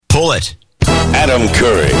Pull it. Adam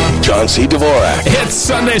Curry, John C. Dvorak. It's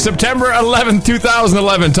Sunday, September 11th,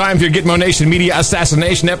 2011. Time for your Gitmo Nation Media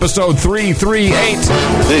Assassination, episode 338.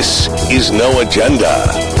 This is No Agenda.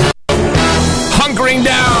 Hunkering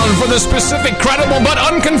down for the specific, credible, but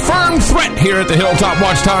unconfirmed threat here at the Hilltop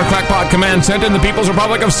Watchtower Crackpot Command Center in the People's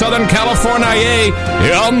Republic of Southern California.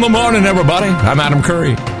 In the morning, everybody. I'm Adam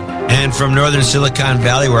Curry. And from Northern Silicon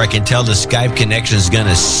Valley, where I can tell the Skype connection is going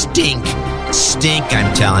to stink,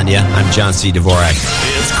 I'm telling you. I'm John C. Dvorak.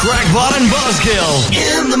 It's Crackpot and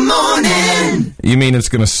Buzzkill in the morning. You mean it's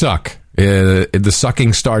going to suck? The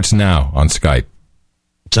sucking starts now on Skype.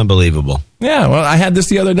 It's unbelievable. Yeah, well, I had this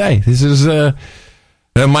the other day. This is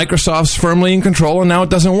Microsoft's firmly in control, and now it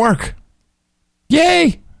doesn't work.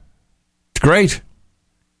 Yay! It's great.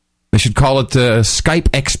 They should call it Skype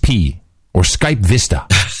XP or Skype Vista.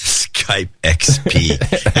 Skype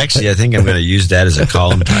XP. Actually, I think I'm going to use that as a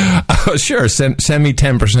column title. Oh, sure. Send me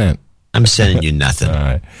 10%. I'm sending you nothing.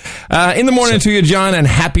 All right. In the morning to you, John, and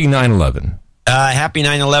happy 9/11. Happy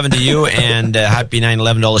 9/11 to you, and happy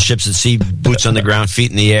 9/11 to all the ships at sea, boots on the ground, feet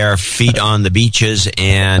in the air, feet on the beaches,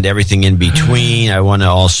 and everything in between. I want to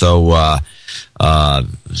also, I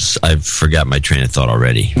forgot my train of thought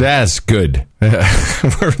already. That's good.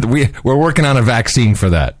 We're working on a vaccine for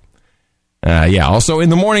that. Also in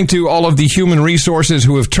the morning to all of the human resources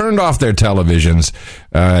who have turned off their televisions,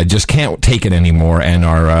 just can't take it anymore, and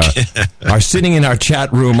are sitting in our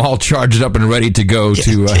chat room all charged up and ready to go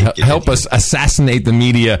to help us assassinate the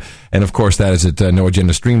media. And of course, that is at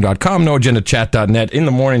noagendastream.com, noagendachat.net. In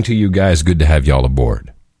the morning to you guys, good to have you all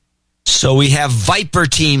aboard. So we have Viper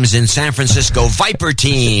teams in San Francisco. Viper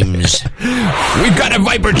teams. We've got a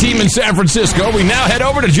Viper team in San Francisco. We now head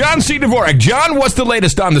over to John C. Dvorak. John, what's the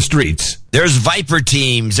latest on the streets? There's Viper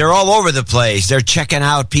teams. They're all over the place. They're checking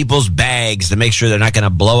out people's bags to make sure they're not going to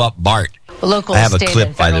blow up Bart. Local, state,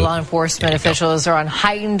 and federal law enforcement officials are on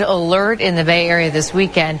heightened alert in the Bay Area this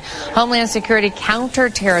weekend. Homeland Security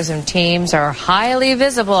counterterrorism teams are highly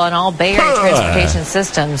visible on all Bay Area transportation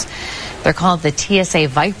systems. They're called the TSA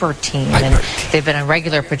Viper Team, and they've been on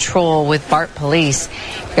regular patrol with BART police.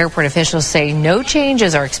 Airport officials say no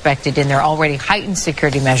changes are expected in their already heightened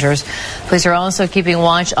security measures. Police are also keeping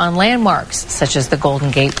watch on landmarks, such as the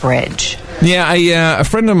Golden Gate Bridge. Yeah, a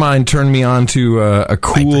friend of mine turned me on to a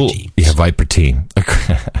cool Viper Team,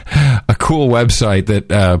 a cool website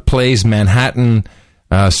that plays Manhattan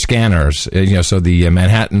scanners. So the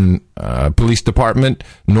Manhattan Police Department,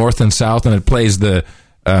 north and south, and it plays the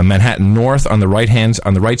Manhattan North on the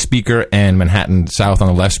right speaker, and Manhattan South on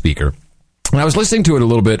the left speaker. And I was listening to it a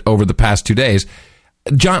little bit over the past 2 days.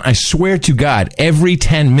 John, I swear to God, every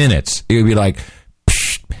 10 minutes, it would be like,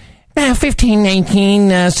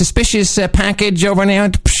 1519, suspicious package over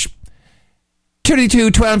there,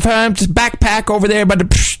 2212, backpack over there, but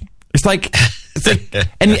it's like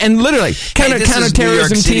and literally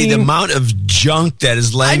counterterrorism team. The amount of junk that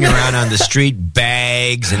is laying around on the street,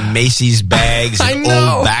 bags and Macy's bags and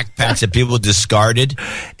old backpacks that people discarded.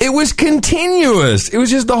 It was continuous. It was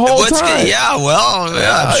just the whole time.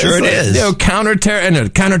 I'm sure it is.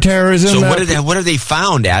 Counterterrorism. So what have they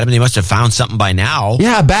found, Adam? They must have found something by now.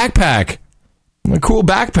 Yeah, a backpack. A cool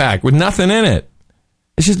backpack with nothing in it.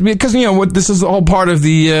 It's just because, this is all part of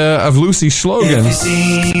the of Lucy's slogan. If you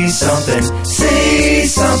see something, say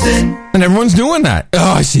something. And everyone's doing that.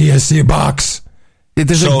 Oh, I see a box.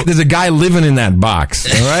 There's a guy living in that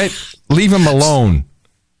box, all right? Leave him alone.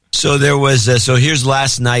 So there was, here's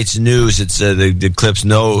last night's news. It's the clips,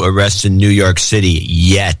 no arrests in New York City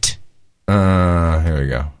yet. Here we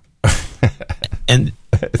go. And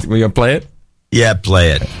we going to play it? Yeah,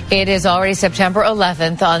 play it. It is already September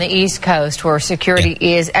 11th on the East Coast, where security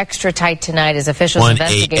is extra tight tonight as officials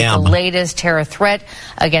investigate the latest terror threat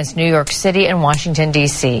against New York City and Washington,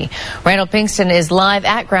 D.C. Randall Pinkston is live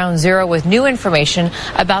at Ground Zero with new information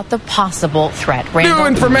about the possible threat. Randall? New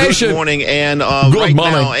information. Good morning, and right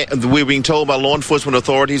now we're being told by law enforcement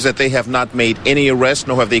authorities that they have not made any arrests,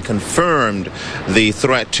 nor have they confirmed the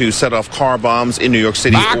threat to set off car bombs in New York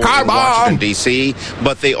City or in Washington, D.C.,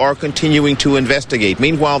 but they are continuing to investigate.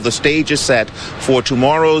 Meanwhile, the stage is set for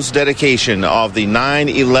tomorrow's dedication of the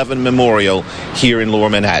 9/11 memorial here in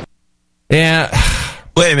Lower Manhattan. Yeah.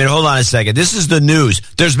 Wait a minute, hold on a second. This is the news.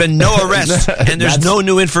 There's been no arrests, and there's no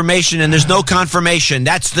new information, and there's no confirmation.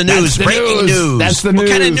 That's the news. Breaking news. That's the news.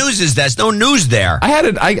 What kind of news is that? There's no news there.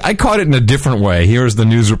 I caught it in a different way. Here's the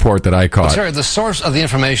news report that I caught. Sir, the source of the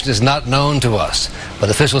information is not known to us, but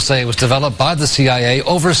officials say it was developed by the CIA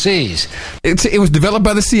overseas. It was developed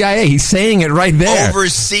by the CIA. He's saying it right there.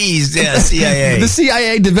 Overseas, yeah, CIA. The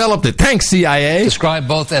CIA developed it. Thanks, CIA. Described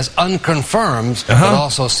both as unconfirmed, but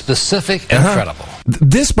also specific and credible.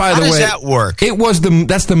 This, by the way, how does that work?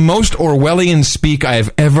 That's the most Orwellian speak I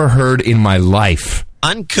have ever heard in my life.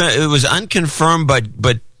 It was unconfirmed, but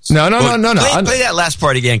no. Play that last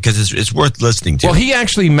part again because it's worth listening to. Well, he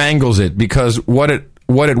actually mangles it because what it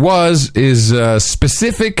was is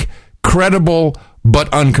specific, credible,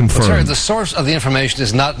 but unconfirmed. Sorry, the source of the information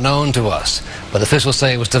is not known to us, but officials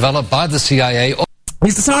say it was developed by the CIA.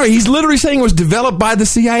 He's literally saying it was developed by the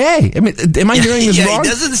CIA. I mean, am I hearing this wrong? He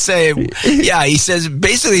doesn't say. Yeah, he says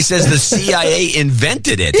the CIA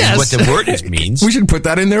invented it. Yes. Is what the word means. We should put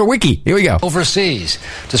that in their wiki. Here we go. Overseas,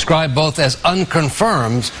 described both as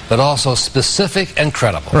unconfirmed, but also specific and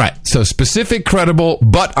credible. Right. So specific, credible,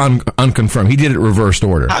 but unconfirmed. He did it reversed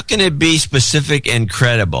order. How can it be specific and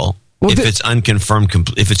credible? If it's unconfirmed,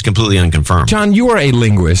 if it's completely unconfirmed. John, you are a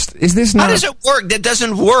linguist. Is this not? How does it work? That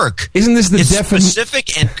doesn't work. Isn't this the definition?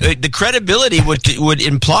 Specific and the credibility would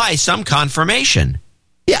imply some confirmation.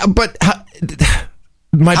 Yeah, but how do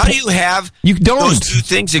you have those two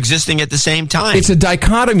things existing at the same time? It's a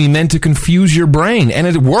dichotomy meant to confuse your brain, and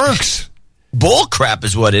it works. Bull crap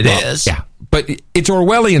is what it is. Yeah, but it's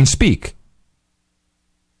Orwellian speak.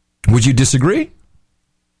 Would you disagree?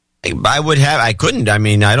 I couldn't. I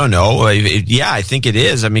mean, I don't know. I think it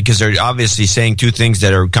is. I mean, because they're obviously saying two things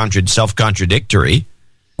that are self-contradictory.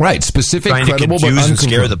 Right. Specific, trying credible, to confuse but and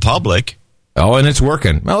scare the public. Oh, and it's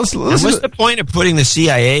working. Well, what's the point of putting the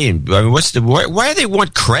CIA in? I mean, why do they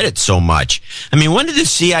want credit so much? I mean, when did the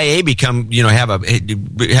CIA become, have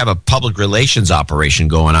a public relations operation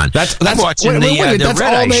going on? That's watching the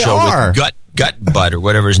Red Eye show with Gut Butt or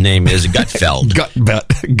whatever his name is, Gutfeld.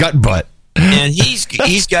 Gut Butt. And he's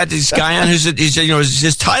got this guy on who's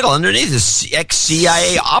his title underneath is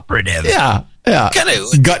ex-CIA operative. Yeah. Kind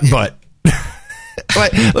of gut butt.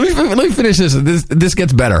 Wait, let me finish this. This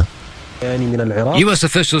gets better. U.S.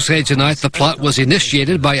 officials say tonight the plot was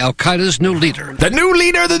initiated by Al Qaeda's new leader. The new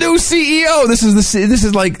CEO. This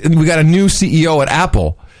is like we got a new CEO at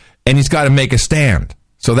Apple, and he's got to make a stand.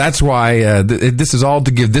 So that's why this is all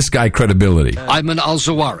to give this guy credibility. Ayman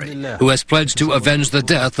al-Zawahiri, who has pledged to avenge the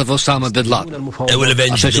death of Osama bin Laden. They will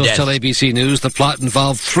avenge Officials the death. tell ABC News the plot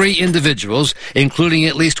involved 3 individuals, including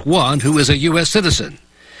at least one who is a U.S. citizen.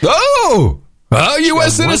 Oh,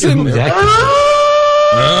 U.S. citizen. It's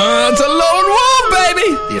a lone wolf,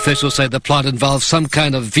 baby. The officials say the plot involved some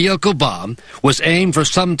kind of vehicle bomb, was aimed for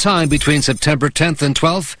some time between September 10th and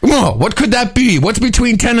 12th. Oh, what could that be? What's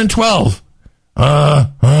between 10 and 12?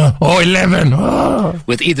 11.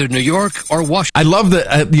 With either New York or Washington. I love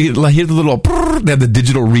that you hear the little they have the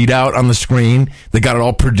digital readout on the screen. They got it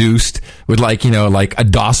all produced with like a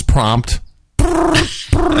DOS prompt. As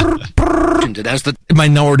the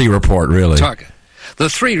Minority Report, really. Target. The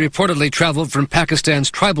 3 reportedly traveled from Pakistan's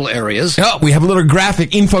tribal areas. Oh, we have a little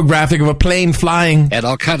infographic of a plane flying at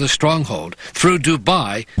Al Qaeda's stronghold through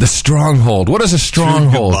Dubai. The stronghold. What is a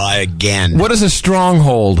stronghold? Through Dubai again. What is a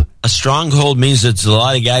stronghold? A stronghold means it's a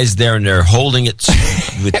lot of guys there and they're holding it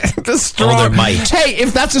with all their might. Hey,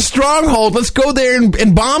 if that's a stronghold, let's go there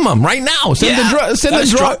and bomb them right now. Send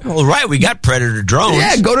the drone. Right, we got Predator drones.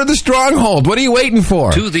 Yeah, go to the stronghold. What are you waiting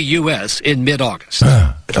for? To the U.S. in mid-August.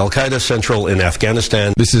 Al-Qaeda Central in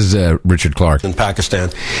Afghanistan. This is Richard Clark. In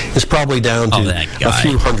Pakistan is probably down to a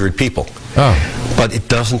few hundred people. Oh. But it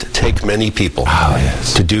doesn't take many people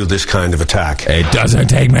to do this kind of attack. It doesn't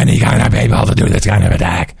take many kind of people to do this kind of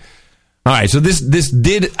attack. All right, so this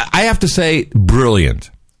did, I have to say,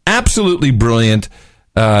 brilliant. Absolutely brilliant.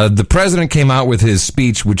 The president came out with his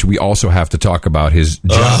speech, which we also have to talk about. His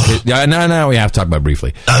job. We have to talk about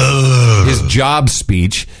briefly. His job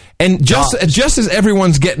speech. And just as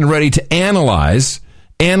everyone's getting ready to analyze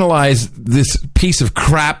this piece of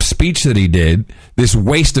crap speech that he did, this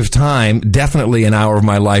waste of time, definitely an hour of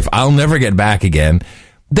my life I'll never get back again,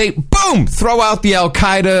 they, boom, throw out the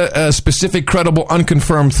Al-Qaeda specific, credible,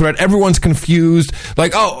 unconfirmed threat. Everyone's confused.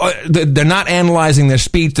 Like, they're not analyzing their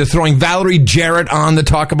speech. They're throwing Valerie Jarrett on to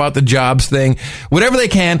talk about the jobs thing, whatever they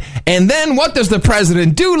can. And then what does the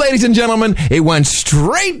president do, ladies and gentlemen? It went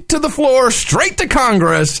straight to the floor, straight to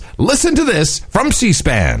Congress. Listen to this from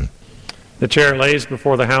C-SPAN. The chair lays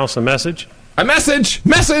before the House a message. A message!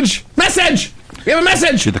 Message! Message! We have a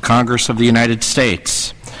message! To the Congress of the United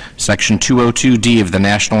States. Section 202D of the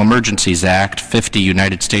National Emergencies Act, 50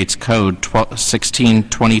 United States Code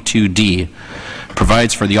 1622D,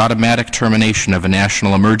 provides for the automatic termination of a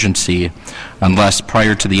national emergency unless,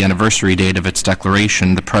 prior to the anniversary date of its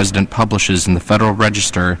declaration, the President publishes in the Federal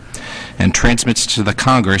Register and transmits to the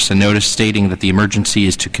Congress a notice stating that the emergency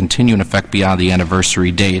is to continue in effect beyond the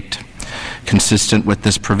anniversary date. Consistent with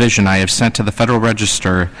this provision, I have sent to the Federal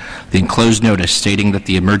Register the enclosed notice stating that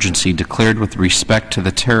the emergency declared with respect to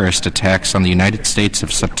the terrorist attacks on the United States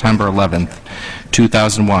of September 11th,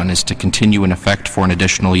 2001 is to continue in effect for an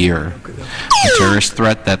additional year. The terrorist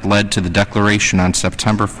threat that led to the declaration on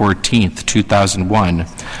September 14th, 2001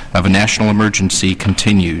 of a national emergency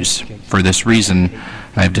continues. For this reason,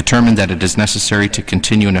 I have determined that it is necessary to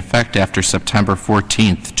continue in effect after September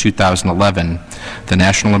 14th, 2011, the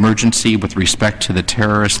national emergency with respect to the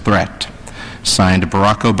terrorist threat. Signed,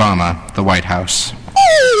 Barack Obama, the White House.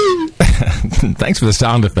 Thanks for the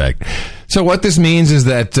sound effect. So what this means is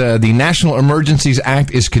that the National Emergencies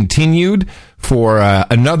Act is continued for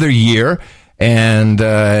another year, and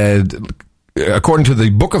according to the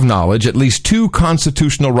Book of Knowledge, at least 2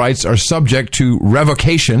 constitutional rights are subject to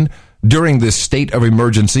revocation during this state of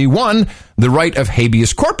emergency. One, the right of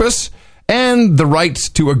habeas corpus, and the right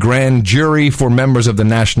to a grand jury for members of the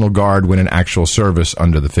National Guard when in actual service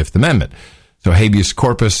under the Fifth Amendment. So habeas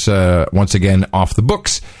corpus, once again, off the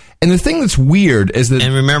books. And the thing that's weird is that...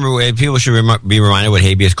 And remember, people should be reminded what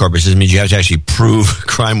habeas corpus is. It means you have to actually prove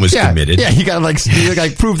crime was committed. Yeah, you got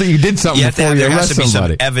to prove that you did something before you arrest somebody. There has to be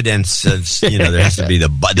some evidence of, there has to be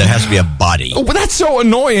there has to be a body. Oh, but that's so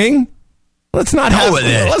annoying. Let's not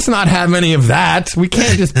have any of that. We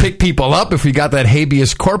can't just pick people up if we got that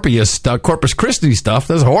habeas corpus Corpus Christi stuff.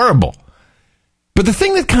 That's horrible. But the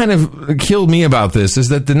thing that kind of killed me about this is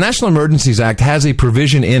that the National Emergencies Act has a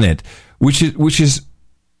provision in it which is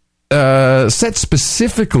set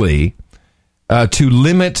specifically to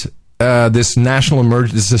limit this national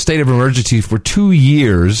emergency, this state of emergency for 2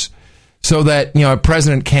 years, so that a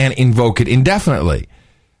president can invoke it indefinitely.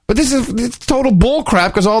 But it's total bullcrap,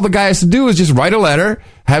 because all the guy has to do is just write a letter,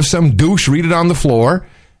 have some douche read it on the floor,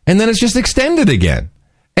 and then it's just extended again.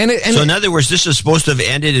 So in other words, this is supposed to have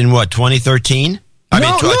ended in what, 2013?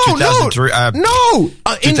 2003.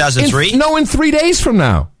 2003? No, in 3 days from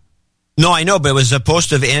now. No, I know, but it was supposed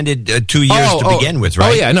to have ended 2 years to begin with,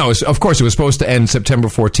 right? Oh, yeah, no, of course, it was supposed to end September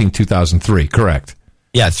 14, 2003, correct.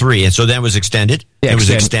 Yeah, 3, and so then it was extended. Yeah, it was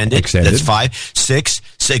extended. That's 5, 6,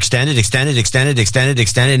 extended, now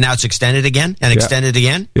it's extended again, and extended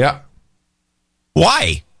again? Yeah.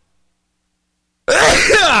 Why?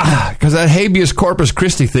 Because that habeas corpus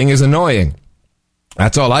Christi thing is annoying.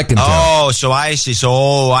 That's all I can tell. Oh, so I see.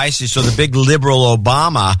 So the big liberal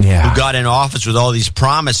Obama, who got in office with all these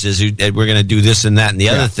promises, we're going to do this and that and the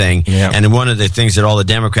other thing. Yeah. And one of the things that all the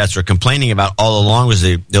Democrats were complaining about all along was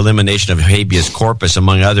the elimination of habeas corpus,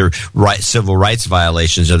 among other civil rights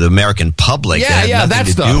violations of the American public that had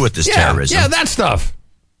nothing to do with this terrorism. Yeah, that stuff.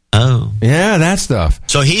 Oh. Yeah, that stuff.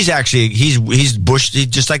 So he's Bush,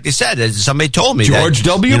 just like they said. Somebody told me George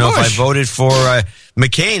W. Bush. If I voted for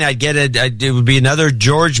McCain, it would be another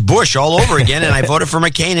George Bush all over again, and I voted for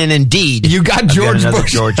McCain, and indeed, you got George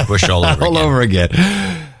Bush all over again.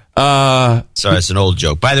 Sorry, it's an old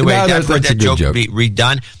joke. By the way, I've heard that joke be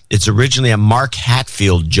redone. It's originally a Mark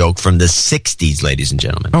Hatfield joke from the 60s, ladies and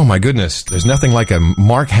gentlemen. Oh, my goodness. There's nothing like a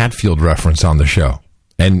Mark Hatfield reference on the show,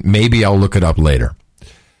 and maybe I'll look it up later.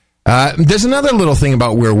 There's another little thing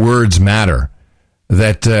about where words matter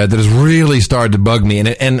that has really started to bug me,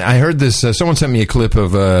 and I heard this. Someone sent me a clip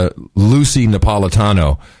of Lucy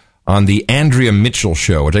Napolitano on the Andrea Mitchell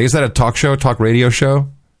show. Which is that a talk radio show?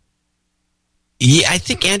 Yeah, I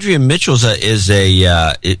think Andrea Mitchell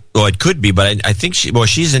it could be, but I think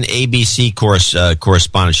she's an ABC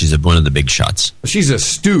correspondent. She's one of the big shots. She's a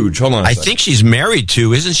stooge. Hold on. I think she's married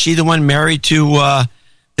to. Isn't she the one married to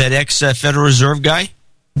that ex Federal Reserve guy?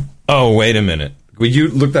 Oh, wait a minute. Would you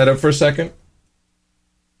look that up for a second?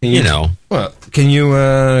 Well, can you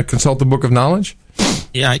consult the Book of Knowledge?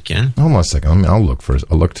 Yeah, I can. Hold on a second. I'll look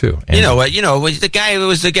too. And you know what? It was the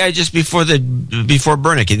guy just before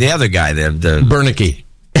Bernanke, the other guy, the Bernanke.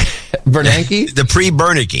 Bernanke? The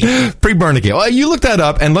pre-Bernanke. Pre-Bernanke. Well, you look that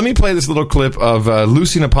up, and let me play this little clip of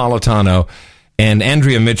Lucy Napolitano and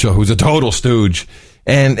Andrea Mitchell, who's a total stooge.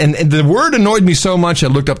 And the word annoyed me so much, I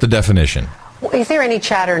looked up the definition. Is there any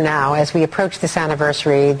chatter now, as we approach this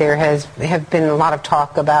anniversary? There have been a lot of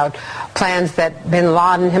talk about plans that bin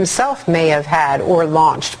Laden himself may have had or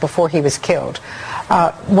launched before he was killed.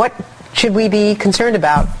 What should we be concerned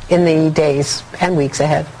about in the days and weeks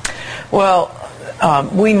ahead? Well,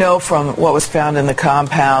 we know from what was found in the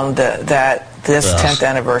compound that this 10th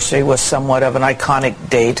anniversary was somewhat of an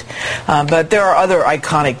iconic date, but there are other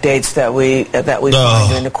iconic dates that we find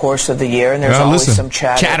during the course of the year, and there's always some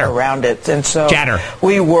chatter around it. And so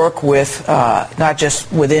we work with not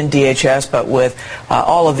just within DHS, but with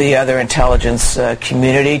all of the other intelligence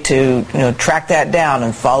community to track that down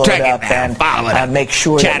and follow it up and make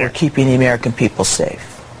sure that we're keeping the American people safe.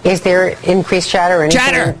 Is there increased chatter or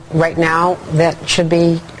anything right now that should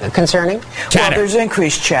be concerning? Chatter. Well, there's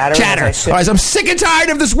increased chatter. Chatter. All right, I'm sick and tired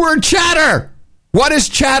of this word chatter. What is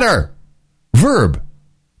chatter? Verb.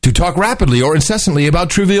 To talk rapidly or incessantly about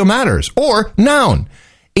trivial matters. Or noun.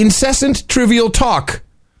 Incessant trivial talk.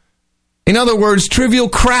 In other words, trivial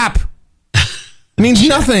crap. Means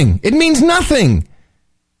nothing. It means nothing.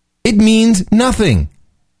 It means nothing.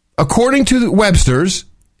 According to the Webster's,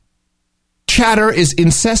 chatter is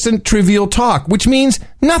incessant trivial talk, which means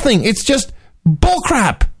nothing. It's just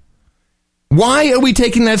bullcrap. Why are we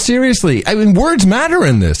taking that seriously? I mean, words matter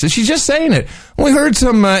in this. She's just saying it. We heard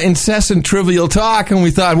some incessant trivial talk, and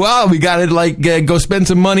we thought, well, we got to go spend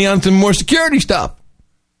some money on some more security stuff.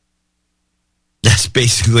 That's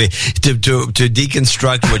basically, to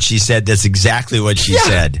deconstruct what she said, that's exactly what she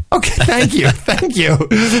said. Okay, thank you. Thank you.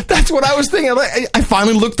 That's what I was thinking. I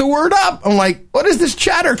finally looked the word up. I'm like, what is this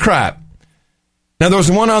chatter crap? Now, there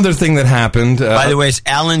was one other thing that happened. By the way, it's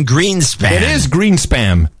Alan Greenspan. It is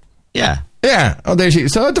Greenspan. Yeah. Yeah. Oh, there she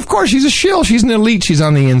is. So, of course, she's a shill. She's an elite. She's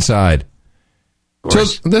on the inside. So,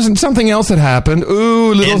 there's something else that happened.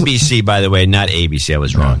 Ooh, NBC, by the way, not ABC. I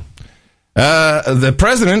was wrong. The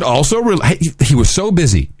president also, he was so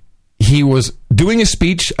busy. He was doing a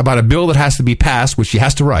speech about a bill that has to be passed, which he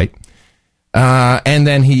has to write. And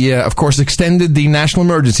then he, of course, extended the National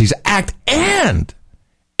Emergencies Act, and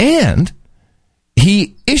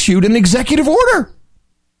he issued an executive order.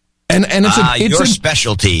 And it's your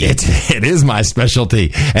specialty. It is my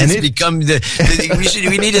specialty, and it's become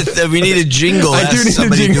we need a jingle. I do need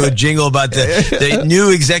somebody to do a jingle about the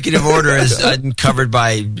new executive order is uncovered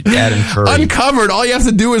by Adam Curry. Uncovered. All you have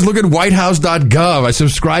to do is look at whitehouse.gov. I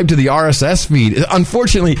subscribe to the RSS feed.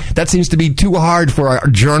 Unfortunately, that seems to be too hard for our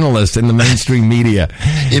journalists in the mainstream media.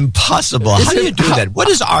 Impossible. How do you do that? What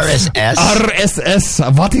is RSS?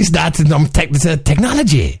 RSS. What is that?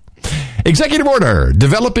 Technology. Executive order,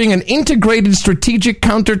 developing an integrated strategic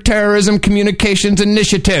counterterrorism communications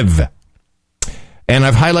initiative. And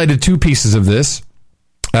I've highlighted two pieces of this.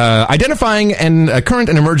 Identifying current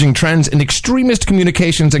and emerging trends in extremist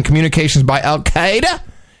communications and communications by Al-Qaeda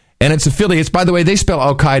and its affiliates. By the way, they spell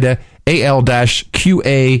Al-Qaeda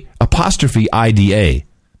AL-QA''IDA.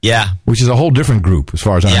 Yeah. Which is a whole different group as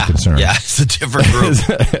far as I'm concerned. Yeah, it's a different group.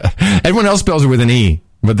 Everyone else spells it with an E,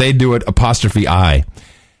 but they do it 'I.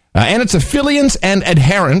 And its affiliates and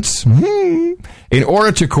adherents in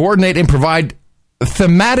order to coordinate and provide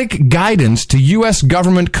thematic guidance to U.S.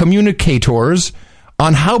 government communicators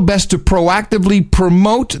on how best to proactively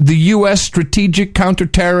promote the U.S. strategic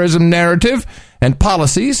counterterrorism narrative and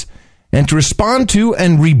policies, and to respond to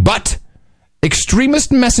and rebut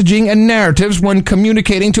extremist messaging and narratives when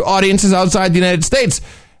communicating to audiences outside the United States,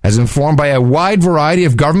 as informed by a wide variety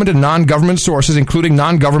of government and non-government sources, including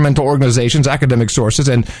non-governmental organizations, academic sources,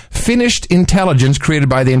 and finished intelligence created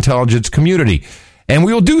by the intelligence community. And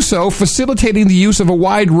we will do so facilitating the use of a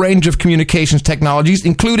wide range of communications technologies,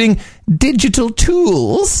 including digital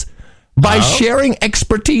tools, by sharing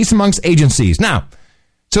expertise amongst agencies. Now,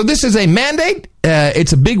 so this is a mandate.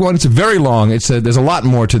 It's a big one. It's very long. There's a lot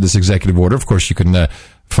more to this executive order. Of course, you can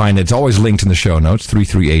find it. It's always linked in the show notes,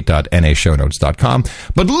 338.nashownotes.com.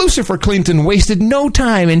 But Lucifer Clinton wasted no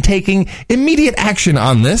time in taking immediate action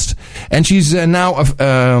on this. And she's now,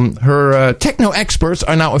 her techno experts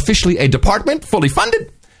are now officially a department, fully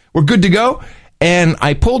funded. We're good to go. And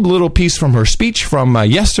I pulled a little piece from her speech from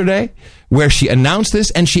yesterday where she announced this.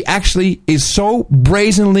 And she actually is so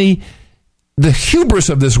brazenly, the hubris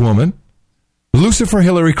of this woman, Lucifer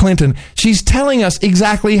Hillary Clinton, she's telling us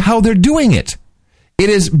exactly how they're doing it. It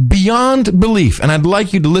is beyond belief, and I'd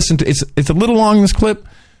like you to listen to it. It's a little long, this clip,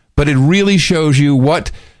 but it really shows you what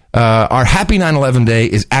our Happy 9/11 Day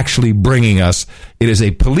is actually bringing us. It is a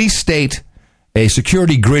police state, a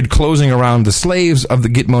security grid closing around the slaves of the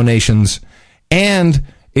Gitmo nations, and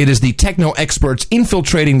it is the techno experts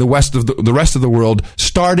infiltrating the rest of the world,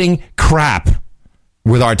 starting crap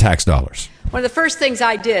with our tax dollars. One of the first things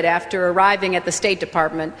I did after arriving at the State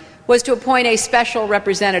Department was to appoint a special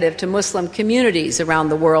representative to Muslim communities around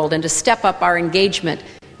the world and to step up our engagement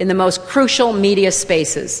in the most crucial media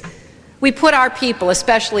spaces. We put our people,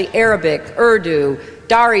 especially Arabic, Urdu,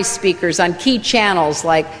 Dari speakers, on key channels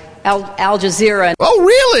like Al Jazeera. Oh,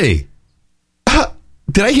 really?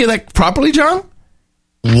 Did I hear that properly, John?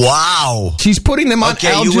 Wow. She's putting them on.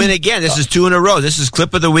 Okay, you win again. This is 2 in a row. This is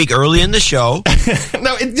clip of the week early in the show.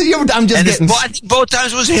 No, I'm just getting. I think both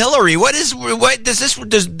times was Hillary.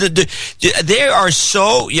 They are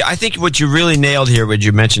so. Yeah, I think what you really nailed here, what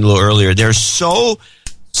you mentioned a little earlier, they're so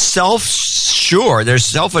self-assured. They're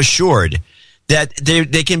self-assured that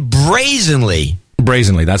they can brazenly.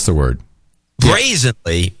 Brazenly, that's the word.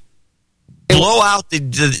 brazenly blow out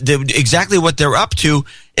the exactly what they're up to.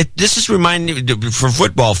 This is reminding, for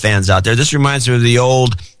football fans out there, this reminds me of the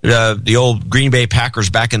old Green Bay Packers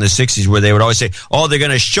back in the 60s, where they would always say, oh, they're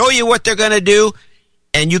going to show you what they're going to do,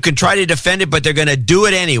 and you can try to defend it, but they're going to do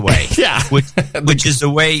it anyway. Yeah. Which is the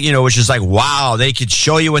way, which is like, wow, they could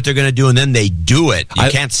show you what they're going to do, and then they do it. You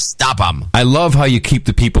can't stop them. I love how you keep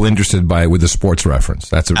the people interested with the sports reference.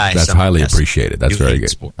 That's highly appreciated. That's very good.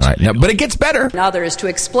 Sports, all right. Now, but it gets better. And others to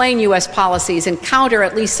explain U.S. policies and counter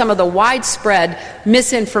at least some of the widespread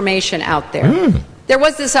misinformation out there. There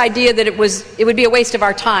was this idea that it would be a waste of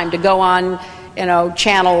our time to go on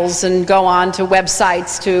channels and go on to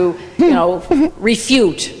websites to,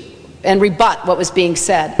 refute and rebut what was being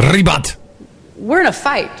said. Rebut. We're in a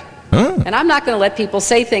fight. And I'm not going to let people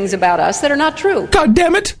say things about us that are not true. God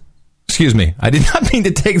damn it. Excuse me. I did not mean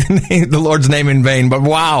to take the Lord's name in vain, but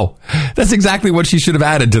wow. That's exactly what she should have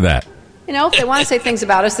added to that. If they want to say things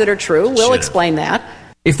about us that are true, we'll explain that.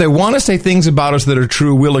 If they want to say things about us that are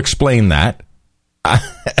true, we'll explain that.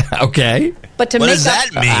 Okay. But to what make does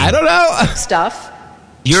that mean? I don't know. Stuff.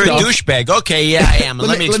 You're a douchebag. Okay, yeah, I am.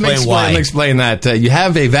 Let me explain why. Let me explain that. You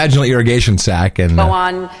have a vaginal irrigation sac and go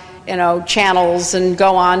on, channels and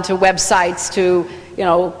go on to websites to,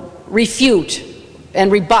 refute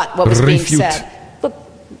and rebut what was being said. Look,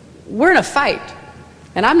 we're in a fight,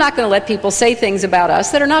 and I'm not going to let people say things about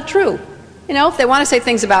us that are not true. If they want to say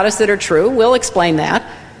things about us that are true, we'll explain that.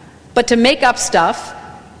 But to make up stuff,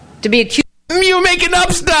 to be accused. You're making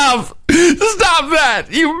up stuff. Stop that.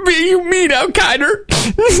 You mean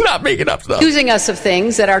Al-Qaeda. Not making up stuff. Accusing us of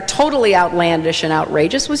things that are totally outlandish and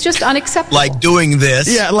outrageous was just unacceptable. Like doing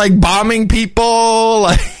this. Yeah, like bombing people.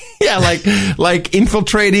 Like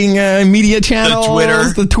infiltrating media channels.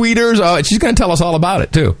 The tweeters. Oh, she's going to tell us all about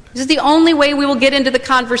it, too. This is the only way we will get into the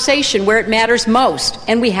conversation where it matters most,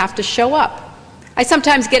 and we have to show up. I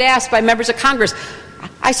sometimes get asked by members of Congress,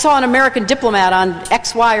 I saw an American diplomat on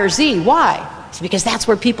X, Y, or Z. Why? It's because that's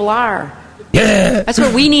where people are. Yeah. That's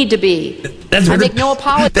where we need to be. I make no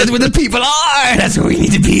apologies. That's where the people are. That's where we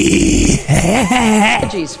need to be.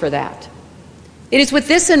 Apologies for that. It is with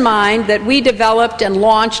this in mind that we developed and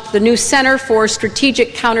launched the new Center for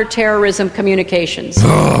Strategic Counterterrorism Communications.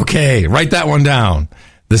 Okay, write that one down.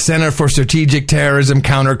 The Center for Strategic Terrorism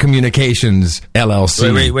Counter-Communications,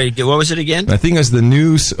 LLC. Wait, what was it again? I think it's the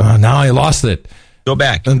new... now I lost it. Go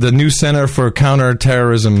back. The new Center for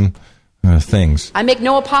Counterterrorism things. I make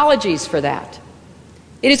no apologies for that.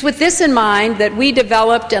 It is with this in mind that we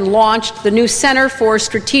developed and launched the new Center for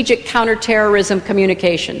Strategic Counterterrorism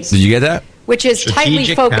Communications. Did you get that? Which is tightly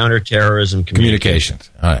focused... Counterterrorism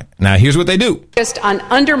Communications. All right. Now, here's what they do. Focused on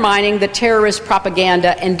undermining the terrorist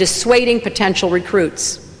propaganda and dissuading potential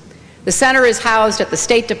recruits. The center is housed at the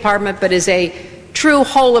State Department, but is a true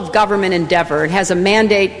whole-of-government endeavor. It has a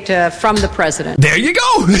mandate from the president. There you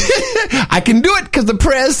go. I can do it because the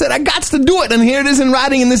press said I got to do it, and here it is in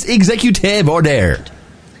writing in this executive order.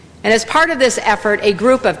 And as part of this effort, a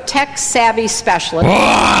group of tech-savvy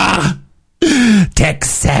specialists...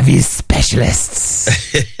 Tech-savvy specialists.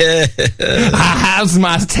 How's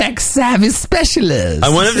my tech-savvy specialist? I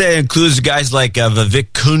wonder if that includes guys like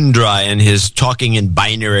Vivek Kundra and his talking in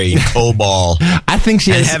binary and COBOL. I think she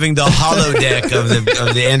and has... having the holodeck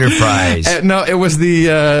of the Enterprise. No, it was the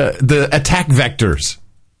attack vectors.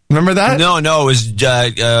 Remember that? No, it was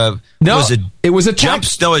it was attack.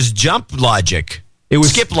 Jump. No, it was jump logic. It was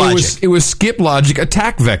skip logic. It was skip logic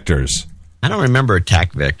attack vectors. I don't remember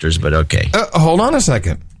attack vectors, but okay. Hold on a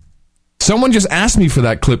second. Someone just asked me for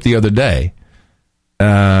that clip the other day.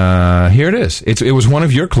 Here it is. It was one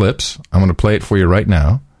of your clips. I'm going to play it for you right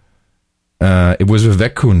now. It was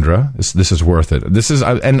Vivek Kundra. This is worth it. This is,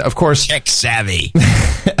 and of course, tech savvy.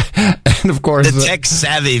 And of course, the tech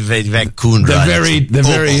savvy Vivek Kundra.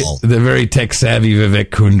 The very tech savvy Vivek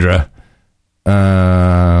Kundra.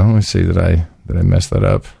 Let me see. Did I mess that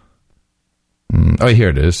up? Oh, here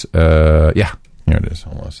it is. Yeah, here it is.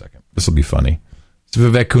 Hold on a second. This will be funny. It's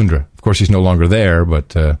Vivek Kundra. Of course, he's no longer there,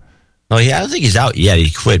 but... Oh, yeah, I don't think he's out yet.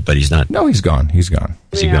 He quit, but he's not. No, he's gone. He's gone.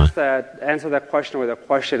 Is he gone? Answer that question with a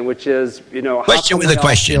question, which is, how question come we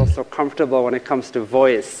all feel so comfortable when it comes to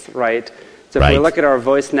voice, right? So if we look at our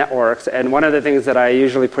voice networks, and one of the things that I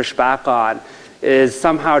usually push back on is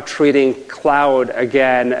somehow treating cloud,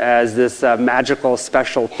 again, as this magical,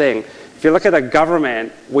 special thing. If you look at the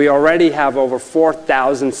government, we already have over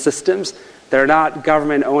 4,000 systems. They're not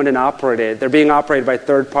government-owned and operated. They're being operated by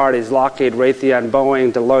third parties, Lockheed, Raytheon,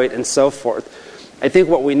 Boeing, Deloitte, and so forth. I think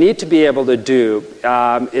what we need to be able to do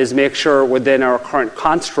is make sure within our current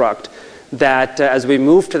construct that as we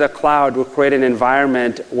move to the cloud, we'll create an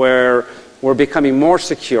environment where we're becoming more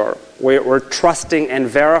secure. We're trusting and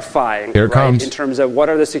verifying, Here it comes. in terms of what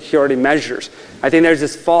are the security measures. I think there's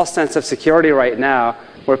this false sense of security right now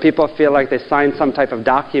where people feel like they signed some type of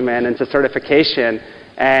document and it's a certification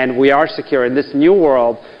and we are secure. In this new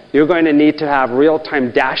world, you're going to need to have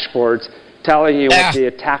real-time dashboards telling you what the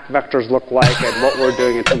attack vectors look like and what we're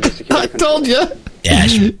doing in terms of security control. Told you.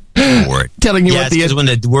 Dashboard. Telling you what because when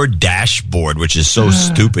the word dashboard, which is so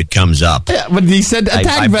stupid, comes up. Yeah, but he said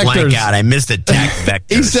attack vectors. I blank out. I missed attack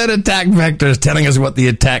vectors. He said attack vectors, telling us what the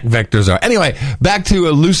attack vectors are. Anyway, back to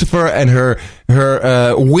Lucifer and her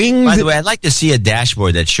winged... By the way, I'd like to see a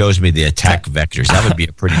dashboard that shows me the attack vectors. That would be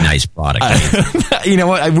a pretty nice product. You know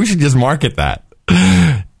what? We should just market that.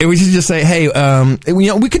 And we should just say, hey,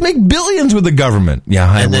 we could make billions with the government.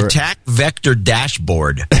 Yeah, an attack vector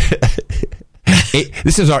dashboard.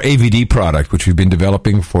 This is our AVD product, which we've been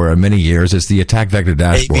developing for many years. It's the attack vector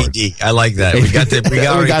dashboard. AVD. I like that. We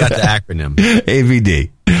already got the acronym.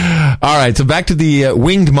 AVD. All right, so back to the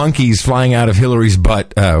winged monkeys flying out of Hillary's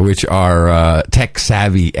butt, which are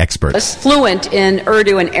tech-savvy experts. Fluent in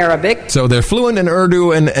Urdu and Arabic. So they're fluent in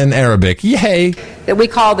Urdu and Arabic. Yay. That we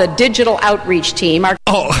call the Digital Outreach Team.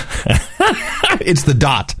 It's the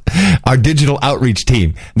DOT, our digital outreach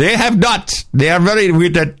team. They have dots. They are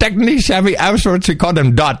with the technically savvy outsourcers. We call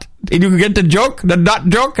them DOT. Did you get the joke? The DOT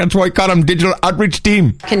joke? That's why we call them digital outreach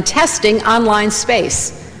team. Contesting online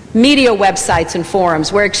space. Media websites and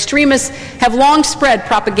forums where extremists have long spread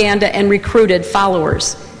propaganda and recruited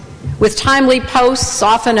followers. With timely posts,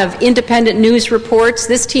 often of independent news reports,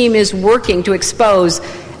 this team is working to expose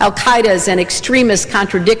Al-Qaeda's and extremist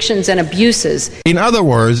contradictions and abuses. In other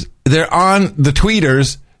words, they're on the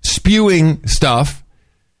tweeters spewing stuff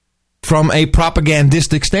from a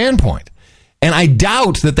propagandistic standpoint. And I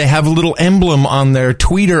doubt that they have a little emblem on their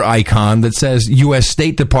tweeter icon that says U.S.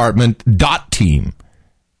 State Department DOT team.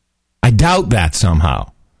 I doubt that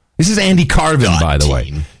somehow. This is Andy Carvin, by the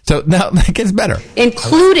way. So now that gets better.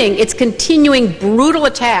 Including its continuing brutal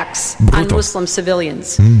attacks on Muslim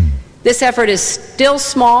civilians. This effort is still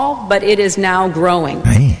small, but it is now growing.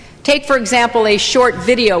 Take, for example, a short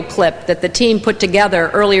video clip that the team put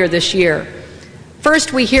together earlier this year.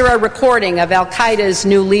 First, we hear a recording of Al-Qaeda's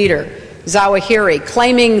new leader, Zawahiri,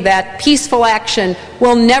 claiming that peaceful action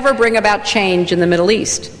will never bring about change in the Middle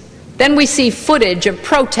East. Then we see footage of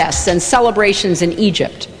protests and celebrations in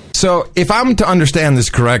Egypt. So, if I'm to understand this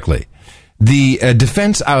correctly, the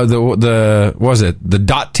the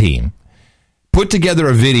DOT team put together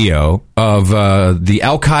a video of the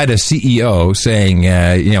Al-Qaeda CEO saying,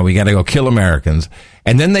 we got to go kill Americans.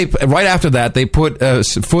 And then right after that, they put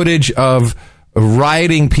footage of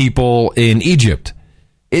rioting people in Egypt.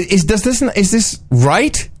 Is this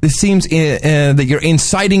right? This seems that you're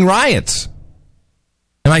inciting riots.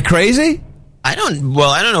 Am I crazy? I don't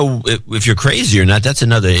know if you're crazy or not. That's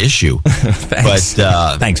another issue. Thanks.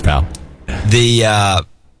 But, thanks, pal.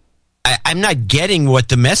 I'm not getting what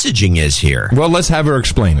the messaging is here. Well, let's have her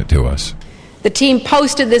explain it to us. The team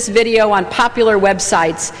posted this video on popular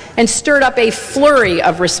websites and stirred up a flurry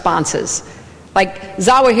of responses. Like,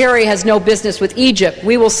 Zawahiri has no business with Egypt.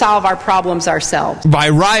 We will solve our problems ourselves. By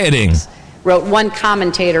rioting. Wrote one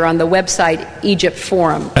commentator on the website Egypt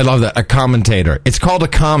Forum. I love that. A commentator. It's called a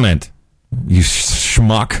comment. You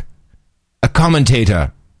schmuck. A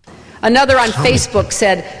commentator. Another on Facebook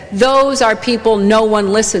said, those are people no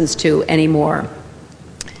one listens to anymore.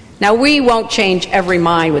 Now, we won't change every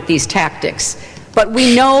mind with these tactics, but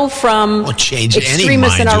we know from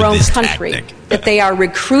extremists in our own country that they are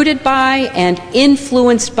recruited by and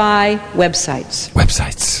influenced by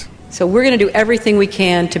websites. So we're going to do everything we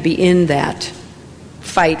can to be in that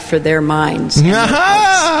fight for their minds.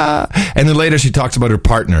 And then later she talks about her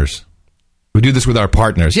partners. We do this with our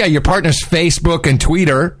partners. Yeah, your partners, Facebook and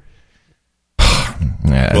Twitter.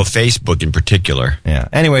 Well, Facebook in particular. Yeah.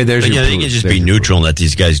 Anyway, there's your they can just be neutral and let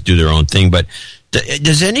these guys do their own thing. But do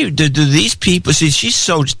these people see? She's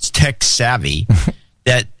so tech savvy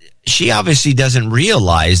that she obviously doesn't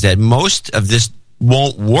realize that most of this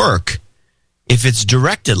won't work if it's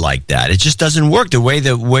directed like that. It just doesn't work the way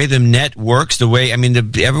the net works.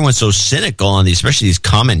 Everyone's so cynical on these, especially these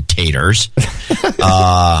commentators,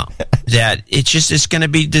 that it's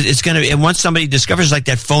going to. And once somebody discovers, like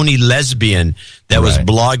that phony lesbian that was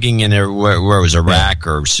blogging in where it was Iraq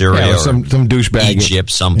or Syria, or some douchebag, Egypt,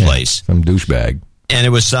 someplace, some douchebag, and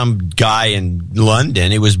it was some guy in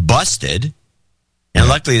London. It was busted. And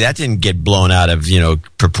luckily that didn't get blown out of,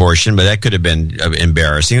 proportion, but that could have been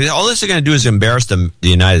embarrassing. All this is going to do is embarrass the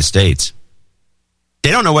United States.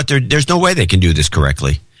 They don't know there's no way they can do this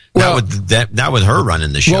correctly. Well, not with her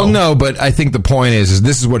running the show. Well, no, but I think the point is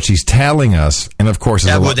this is what she's telling us, and of course,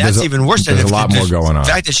 that's even worse. There's a lot more going on. The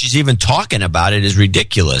fact that she's even talking about it is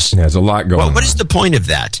ridiculous. Yeah, there's a lot going on. What is the point of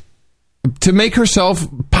that? To make herself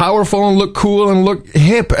powerful and look cool and look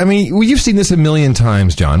hip. I mean, you've seen this a million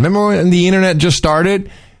times, John. Remember when the internet just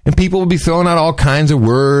started and people would be throwing out all kinds of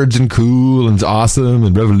words and cool and awesome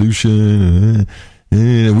and revolution.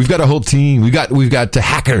 We've got a whole team. We've got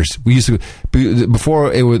hackers. We used to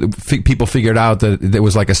before people figured out that there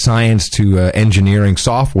was like a science to engineering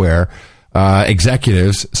software.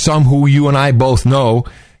 Executives, some who you and I both know.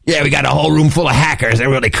 Yeah, we got a whole room full of hackers. They're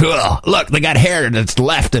really cool. Look, they got hair that's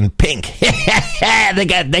left and pink. they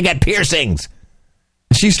got piercings.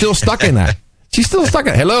 She's still stuck in that. She's still stuck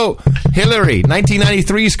in it. Hello, Hillary.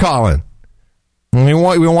 1993's calling. We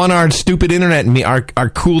want our stupid internet our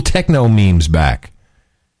cool techno memes back.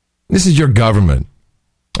 This is your government.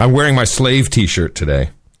 I'm wearing my slave T-shirt today.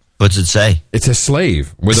 What's it say? It's a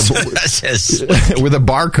slave with a with a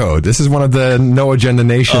barcode. This is one of the No Agenda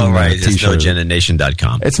Nation T-shirts. It's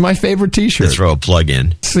noagendanation.com. It's my favorite T-shirt. Let's throw a plug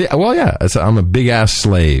in. Well, yeah. I'm a big-ass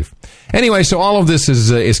slave. Anyway, so all of this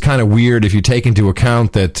is kind of weird if you take into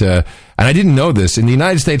account that, and I didn't know this, in the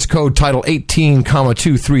United States Code Title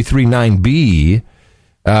 18,2339B,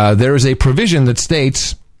 there is a provision that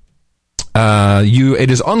states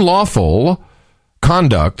it is unlawful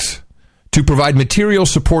conduct to provide material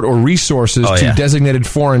support or resources to designated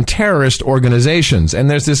foreign terrorist organizations. And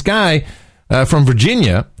there's this guy from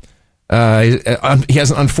Virginia. He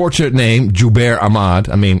has an unfortunate name, Jubair Ahmad.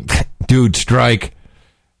 I mean, dude, strike.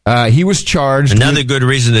 He was charged. Another good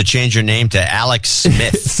reason to change your name to Alex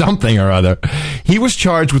Smith. Something or other. He was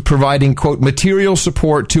charged with providing, quote, material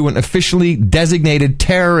support to an officially designated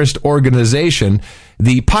terrorist organization,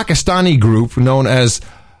 the Pakistani group known as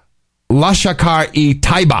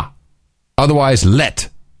Lashkar-e-Taiba. Otherwise, LET.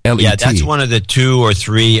 L-E-T. Yeah, that's one of the 2 or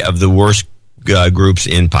 3 of the worst groups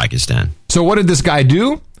in Pakistan. So what did this guy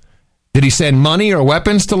do? Did he send money or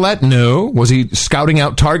weapons to LET? No. Was he scouting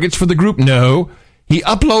out targets for the group? No. He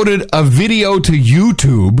uploaded a video to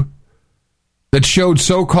YouTube that showed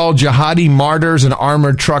so-called jihadi martyrs and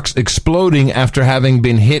armored trucks exploding after having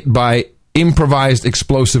been hit by improvised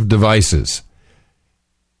explosive devices.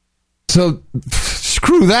 So,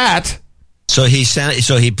 screw that. So he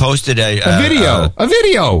posted a video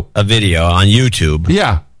on YouTube.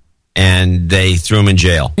 Yeah, and they threw him in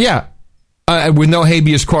jail. Yeah, with no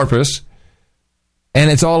habeas corpus,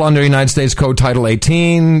 and it's all under United States Code Title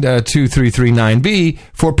 18, 2339B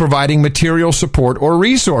for providing material support or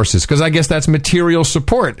resources. Because I guess that's material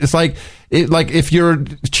support. It's like if you're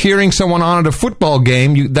cheering someone on at a football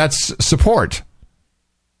game, that's support.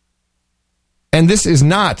 And this is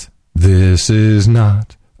not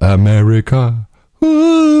America.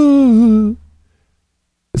 Ooh.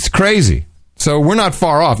 It's crazy. So we're not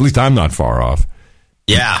far off. At least I'm not far off.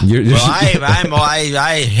 Yeah.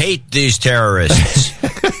 I hate these terrorists.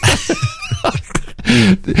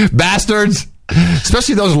 Bastards.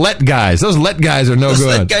 Especially those LET guys. Those LET guys are no good.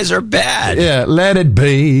 Those LET guys are bad. Yeah, let it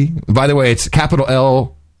be. By the way, it's capital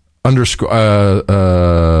L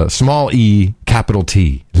 _ small e capital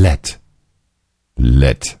T. LET.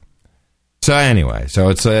 So anyway, so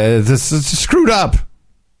it's screwed up.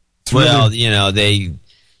 It's really,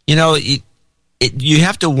 you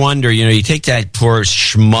have to wonder. You take that poor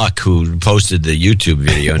schmuck who posted the YouTube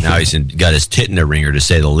video. Now he's got his tit in the ringer, to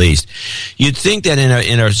say the least. You'd think that in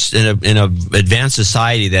a advanced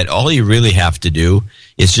society, that all you really have to do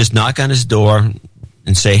is just knock on his door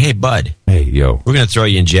and say, "Hey, bud, hey, yo, we're going to throw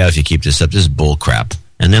you in jail if you keep this up. This is bull crap,"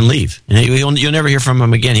 and then leave. And you'll never hear from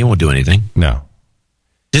him again. He won't do anything. No.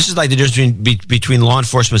 This is like the difference between law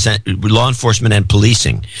enforcement and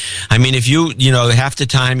policing. I mean, if half the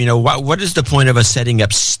time, what is the point of us setting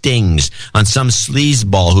up stings on some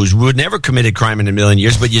sleazeball who would never commit a crime in a million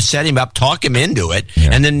years, but you set him up, talk him into it,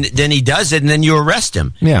 and then he does it, and then you arrest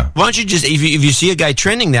him. Yeah. Why don't you just, if you see a guy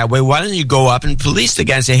trending that way, why don't you go up and police the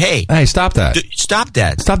guy and say, hey, stop that. Stop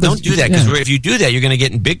that. Don't do that, because if you do that, you're going to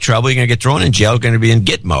get in big trouble. You're going to get thrown in jail. You're going to be in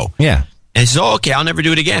Gitmo. Yeah. And he says, okay, I'll never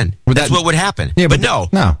do it again. That's what would happen. Yeah, but no,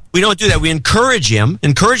 we don't do that. We encourage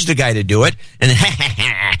the guy to do it, and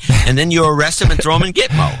then you arrest him and throw him in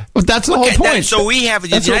Gitmo. But that's the whole point. So we have,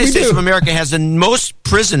 the United States of America has the most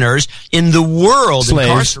prisoners in the world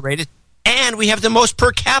incarcerated, and we have the most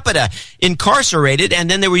per capita incarcerated, and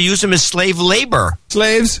then they will use them as slave labor.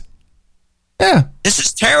 Slaves? Yeah. This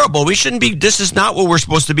is terrible. This is not what we're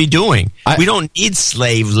supposed to be doing. We don't need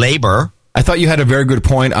slave labor. I thought you had a very good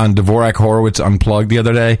point on Dvorak Horowitz Unplugged the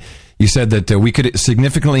other day. You said that we could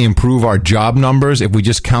significantly improve our job numbers if we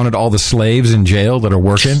just counted all the slaves in jail that are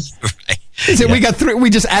working. Right. He said we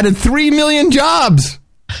just added 3 million jobs.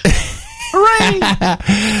 Right.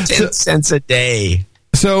 10 cents a day.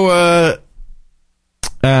 So,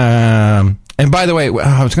 and by the way,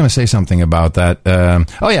 I was going to say something about that.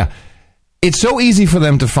 It's so easy for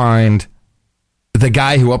them to find the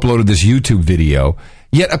guy who uploaded this YouTube video,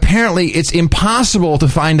 yet apparently it's impossible to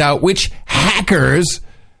find out which hackers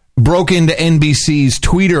broke into NBC's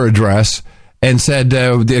Twitter address and said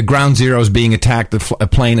the ground zero is being attacked, a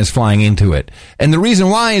plane is flying into it. And the reason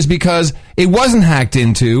why is because it wasn't hacked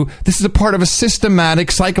into. This is a part of a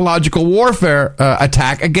systematic psychological warfare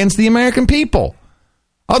attack against the American people.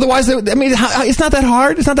 Otherwise, it's not that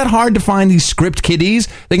hard. It's not that hard to find these script kiddies.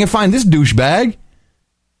 They can find this douchebag.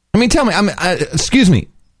 I mean, tell me, excuse me.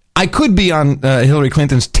 I could be on Hillary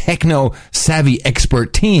Clinton's techno-savvy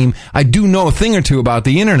expert team. I do know a thing or two about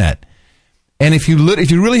the internet. And if you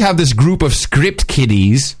really have this group of script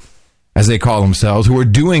kiddies, as they call themselves, who are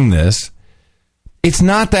doing this, it's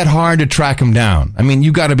not that hard to track them down. I mean,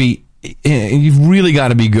 you've really got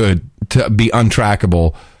to be good to be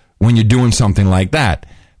untrackable when you're doing something like that.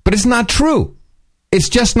 But it's not true. It's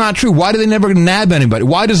just not true. Why do they never nab anybody?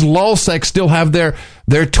 Why does LulzSec still have their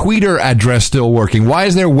Twitter address still working? Why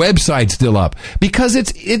is their website still up? Because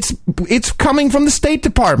it's coming from the State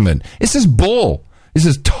Department. This is bull. This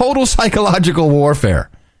is total psychological warfare.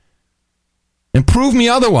 And prove me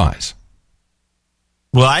otherwise.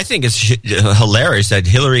 Well, I think it's hilarious that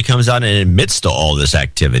Hillary comes out and admits to all this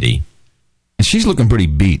activity. And she's looking pretty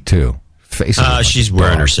beat, too. She's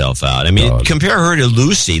wearing herself out. I mean, compare her to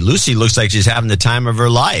Lucy. Lucy looks like she's having the time of her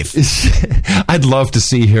life. I'd love to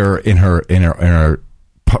see her in her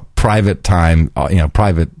private time,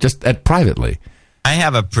 privately. I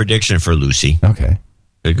have a prediction for Lucy. Okay.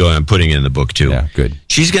 I'm putting it in the book, too. Yeah, good.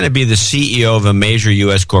 She's going to be the CEO of a major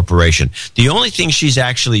U.S. corporation. The only thing she's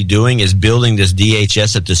actually doing is building this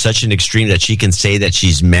DHS up to such an extreme that she can say that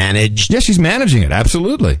she's managed. Yeah, she's managing it.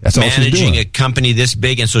 Absolutely. That's all she's doing. Managing a company this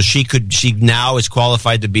big, and so she now is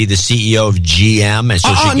qualified to be the CEO of GM. And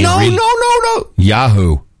so no.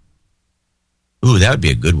 Yahoo. Ooh, that would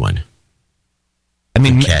be a good one. I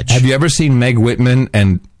mean, have you ever seen Meg Whitman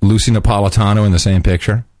and Lucy Napolitano in the same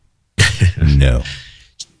picture? No.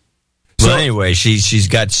 Well, anyway,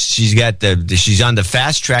 she's on the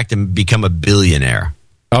fast track to become a billionaire.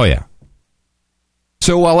 Oh yeah.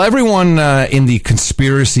 So while everyone in the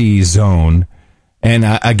conspiracy zone, and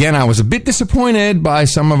again, I was a bit disappointed by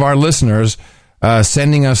some of our listeners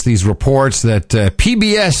sending us these reports that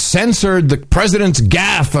PBS censored the president's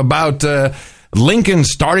gaffe about Lincoln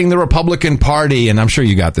starting the Republican Party, and I'm sure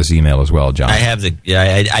you got this email as well, John. I have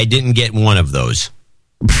I didn't get one of those.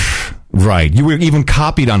 Right. You were even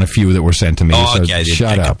copied on a few that were sent to me. Oh, so okay.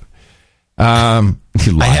 Shut up. I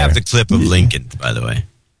have the clip of Lincoln, by the way.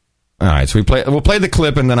 All right. So we'll play the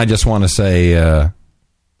clip, and then I just want to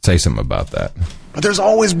say something about that. But there's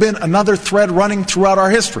always been another thread running throughout our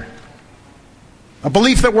history. A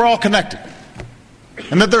belief that we're all connected.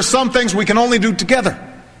 And that there's some things we can only do together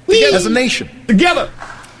as a nation. Together.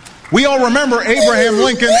 We all remember Abraham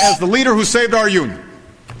Lincoln as the leader who saved our union.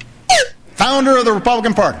 Founder of the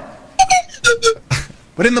Republican Party.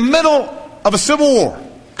 But in the middle of a civil war,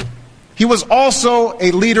 he was also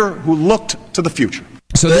a leader who looked to the future.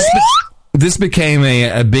 So this became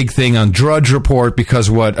a big thing on Drudge Report because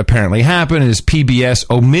what apparently happened is PBS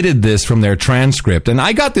omitted this from their transcript. And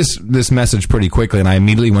I got this message pretty quickly, and I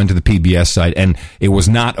immediately went to the PBS site, and it was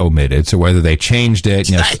not omitted. So whether they changed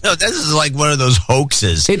it... I know, this is like one of those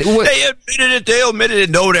hoaxes. They omitted it,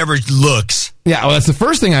 no one ever looks. Yeah, well, that's the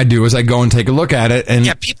first thing I do is I go and take a look at it. And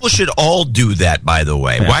yeah, people should all do that, by the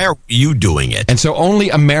way. Yeah. Why are you doing it? And so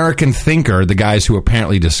only American Thinker, the guys who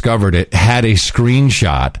apparently discovered it, had a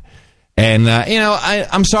screenshot. And,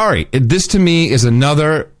 I'm sorry. This, to me, is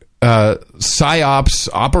another PSYOPs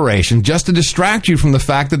operation just to distract you from the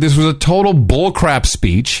fact that this was a total bullcrap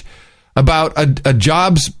speech about a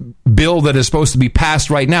jobs bill that is supposed to be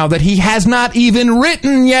passed right now that he has not even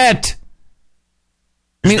written yet.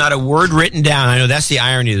 There's not a word written down. I know that's the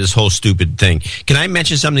irony of this whole stupid thing. Can I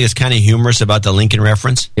mention something that's kind of humorous about the Lincoln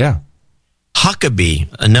reference? Yeah. Huckabee,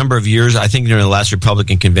 a number of years, I think during the last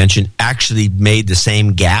Republican convention, actually made the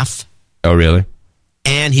same gaffe. Oh, really?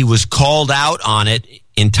 And he was called out on it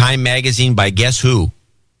in Time magazine by guess who?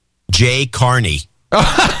 Jay Carney.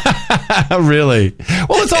 Really?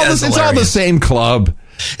 Well, it's all the same club.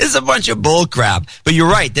 It's a bunch of bull crap. But you're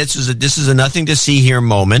right. This is a nothing to see here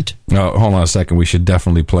moment. Oh, hold on a second. We should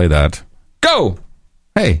definitely play that. Go!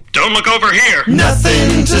 Hey. Don't look over here.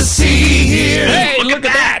 Nothing to see here. Hey, look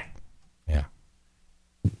at that. Yeah.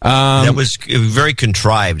 That was very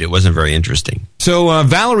contrived. It wasn't very interesting. So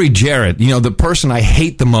Valerie Jarrett, the person I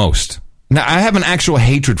hate the most. Now, I have an actual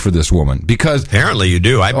hatred for this woman because... Apparently you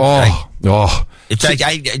do. In fact,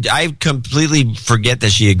 I completely forget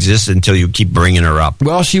that she exists until you keep bringing her up.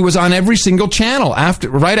 Well, she was on every single channel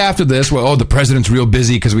right after this. Well, the president's real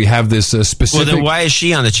busy because we have this specific... Well, then why is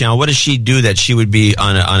she on the channel? What does she do that she would be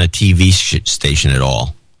on a TV station at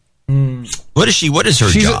all? What is she? What is her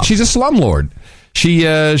job? She's a slumlord.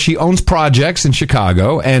 She owns projects in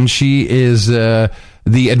Chicago, and she is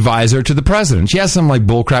the advisor to the president. She has some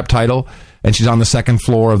bullcrap title, and she's on the second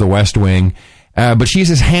floor of the West Wing. But she's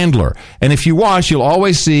his handler. And if you watch, you'll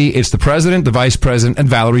always see it's the president, the vice president, and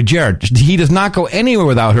Valerie Jarrett. He does not go anywhere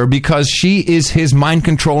without her because she is his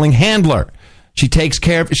mind-controlling handler. She takes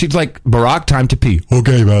care of... She's like, Barack, time to pee.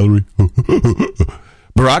 Okay, Valerie.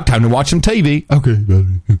 Barack, time to watch some TV. Okay,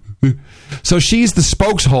 Valerie. So she's the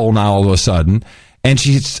spokeshole now all of a sudden. And I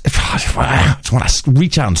just want to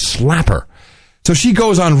reach out and slap her. So she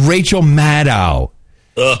goes on Rachel Maddow.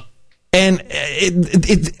 And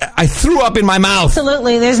I threw up in my mouth.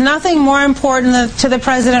 Absolutely. There's nothing more important to the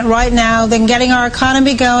president right now than getting our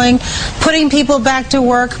economy going, putting people back to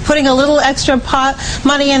work, putting a little extra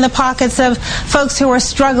money in the pockets of folks who are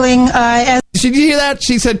struggling. Did you hear that?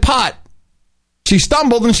 She said pot. She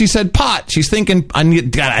stumbled and she said pot. She's thinking, I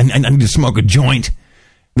need to smoke a joint.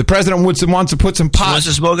 The president wants to put some pot. She wants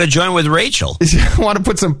to smoke a joint with Rachel. Want to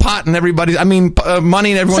put some pot in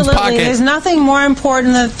money in everyone's pocket. There's nothing more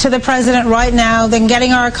important to the president right now than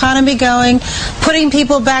getting our economy going, putting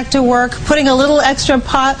people back to work, putting a little extra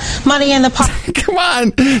money in the pocket. Come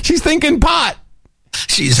on. She's thinking pot.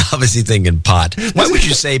 She's obviously thinking pot. Why would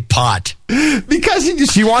you say pot? Because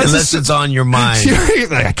she wants Unless it's on your mind.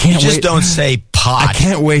 I can't wait. Don't say pot. I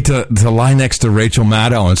can't wait to lie next to Rachel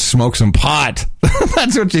Maddow and smoke some pot.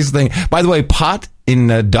 That's what she's thinking. By the way, pot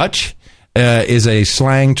in Dutch is a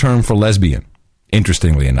slang term for lesbian.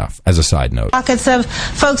 Interestingly enough, as a side note. Pockets of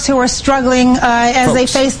folks who are struggling as they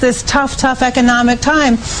face this tough economic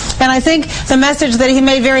time. And I think the message that he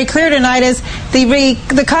made very clear tonight is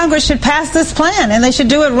the Congress should pass this plan, and they should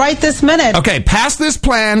do it right this minute. Okay, pass this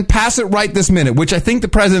plan, pass it right this minute, which I think the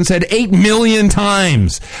president said 8 million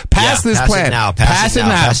times. Pass this plan. Pass it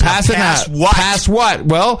now. Pass what? Pass what?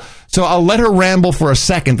 Well... So I'll let her ramble for a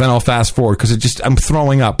second, then I'll fast forward because I'm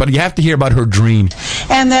throwing up. But you have to hear about her dream.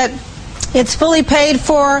 And that it's fully paid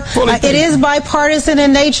for. It is bipartisan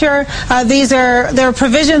in nature. There are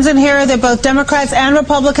provisions in here that both Democrats and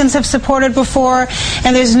Republicans have supported before,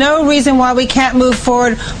 and there's no reason why we can't move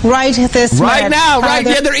forward right this minute. Right now,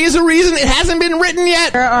 there is a reason. It hasn't been written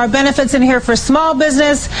yet. There are benefits in here for small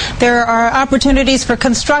business. There are opportunities for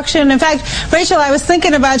construction. In fact, Rachel, I was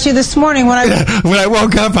thinking about you this morning when I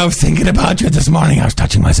woke up. I was thinking about you this morning. I was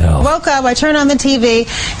touching myself. Woke up. I turned on the TV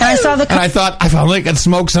and I saw and I thought I finally could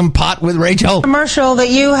smoke some pot with Rachel. Commercial that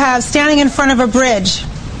you have standing in front of a bridge.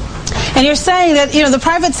 And you're saying that, the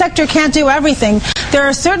private sector can't do everything. There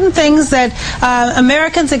are certain things that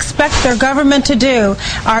Americans expect their government to do.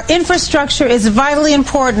 Our infrastructure is vitally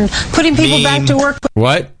important. Putting people back to work.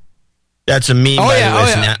 What? That's a meme,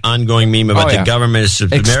 an ongoing meme about the government.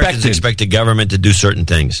 Americans expect the government to do certain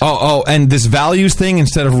things. And this values thing,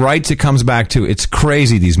 instead of rights, it comes back to, it's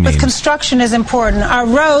crazy, these memes. Construction is important. Our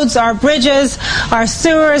roads, our bridges, our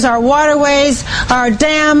sewers, our waterways, our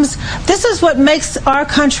dams. This is what makes our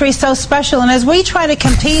country so special. And as we try to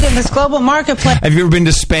compete in this global marketplace. Have you ever been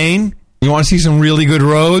to Spain? You want to see some really good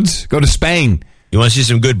roads? Go to Spain. You want to see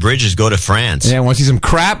some good bridges? Go to France. Yeah, want to see some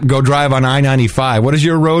crap? Go drive on I-95. What is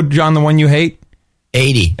your road, John, the one you hate?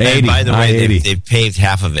 80. And by the way, they've paved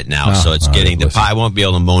half of it now, so it's getting I won't be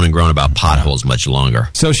able to moan and groan about potholes much longer.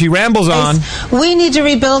 So she rambles on. We need to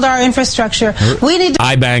rebuild our infrastructure. We need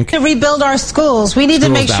to rebuild our schools. We need to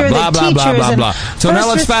make sure that teachers So now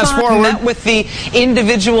let's fast forward. Met with the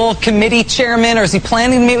individual committee chairman, or is he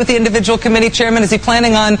planning to meet with the individual committee chairman? Is he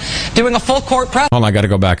planning on doing a full court press? Hold on, I got to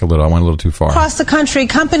go back a little. I went a little too far. Across the country,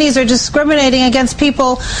 companies are discriminating against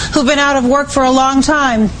people who've been out of work for a long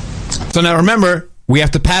time. So now remember, we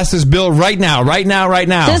have to pass this bill right now.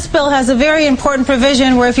 This bill has a very important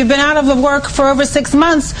provision where if you've been out of work for over 6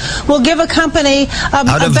 months, we'll give a company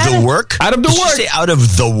out of the work? Out of the work. Did you say out of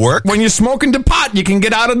the work? When you're smoking the pot, you can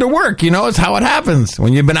get out of the work. It's how it happens.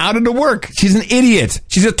 When you've been out of the work. She's an idiot.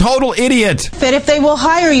 She's a total idiot. If they will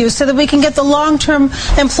hire you so that we can get the long-term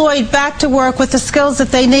employed back to work with the skills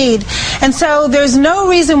that they need. And so there's no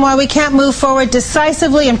reason why we can't move forward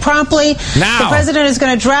decisively and promptly. Now. The president is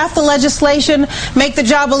going to draft the legislation, make the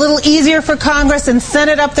job a little easier for Congress, and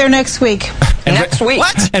send it up there next week. Next week.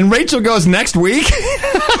 What? And Rachel goes, next week?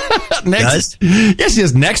 Does? Yes, she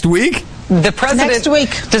says next week. the president... Next week.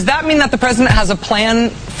 Does that mean that the president has a plan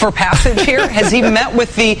for passage here? Has he met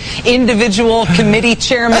with the individual committee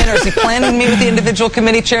chairman, or is he planning to meet with the individual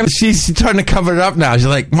committee chairman? She's trying to cover it up now. She's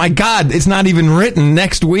like, my God, it's not even written.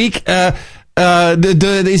 Next week, is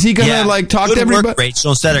he going to talk to everybody? Work,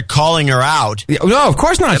 Rachel, instead of calling her out. No, of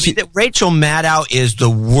course not. Rachel Maddow is the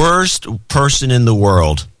worst person in the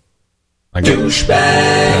world. Douchebag.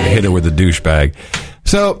 Gotta hit her with a douchebag.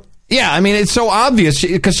 So, yeah, I mean, it's so obvious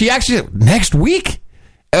because she actually next week.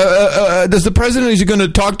 Does the president, is he going to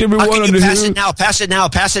talk to everyone? How can you pass it now? Pass it now.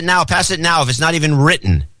 Pass it now. Pass it now. If it's not even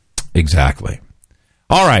written. Exactly.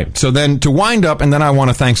 All right. So then to wind up, and then I want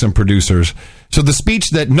to thank some producers. So the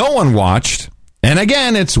speech that no one watched, and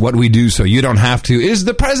again, it's what we do so you don't have to, is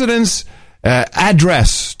the president's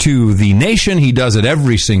address to the nation. He does it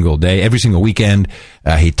every single day, every single weekend.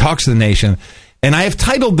 He talks to the nation. And I have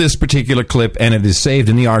titled this particular clip, and it is saved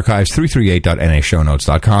in the archives,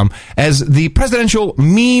 338.nashownotes.com, as the presidential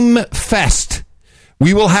meme fest.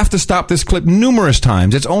 We will have to stop this clip numerous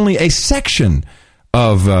times. It's only a section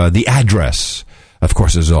of the address. Of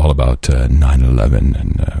course, it's all about 9/11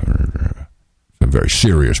 and a very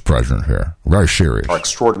serious president here. Very serious. Our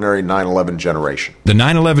extraordinary 9/11 generation. The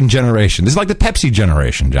 9/11 generation. This is like the Pepsi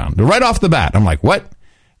generation, John. Right off the bat, I'm like, what?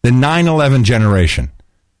 The 9/11 generation.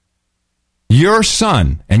 Your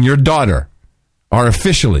son and your daughter are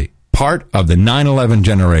officially part of the 9/11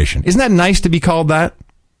 generation. Isn't that nice to be called that?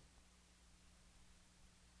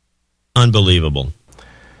 Unbelievable.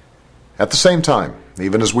 At the same time,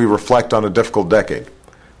 even as we reflect on a difficult decade,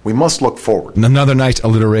 we must look forward. Another nice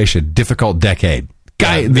alliteration. Difficult decade.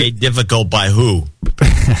 Made difficult by who?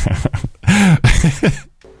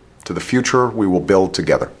 To the future we will build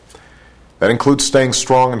together. That includes staying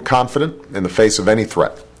strong and confident in the face of any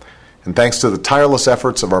threat. And thanks to the tireless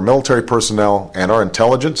efforts of our military personnel and our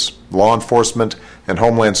intelligence, law enforcement, and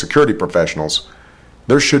homeland security professionals,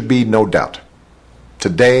 there should be no doubt.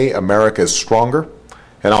 Today, America is stronger,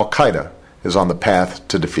 and Al-Qaeda is on the path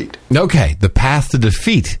to defeat. Okay, the path to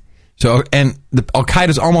defeat. So, and Al-Qaeda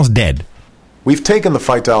is almost dead. We've taken the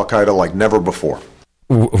fight to Al-Qaeda like never before.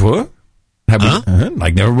 What?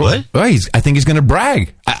 Like never before? Well, I think he's going to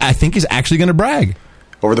brag. I think he's actually going to brag.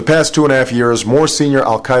 Over the past 2.5 years, more senior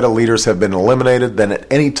Al-Qaeda leaders have been eliminated than at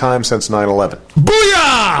any time since 9/11.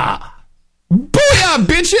 Booyah! Booyah,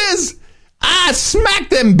 bitches! I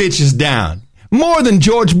smacked them bitches down. More than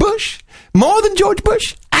George Bush. More than George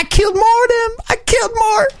Bush. I killed more of them. I killed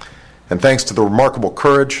more. And thanks to the remarkable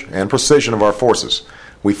courage and precision of our forces,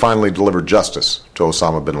 we finally delivered justice to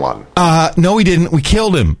Osama bin Laden. No, we didn't. We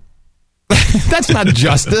killed him. That's not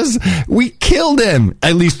justice. We killed him.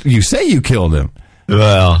 At least you say you killed him.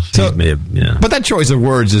 Well, yeah. But that choice of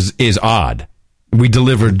words is odd. We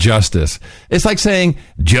delivered justice. It's like saying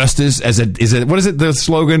justice what is it, the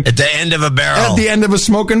slogan? At the end of a barrel. At the end of a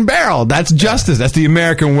smoking barrel. That's justice. That's the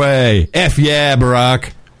American way. F yeah,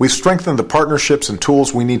 Barack. We've strengthened the partnerships and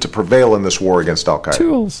tools we need to prevail in this war against Al-Qaeda.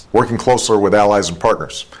 Tools. Working closer with allies and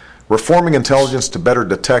partners. Reforming intelligence to better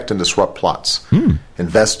detect and disrupt plots.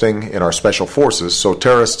 Investing in our special forces so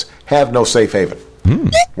terrorists have no safe haven.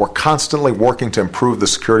 We're constantly working to improve the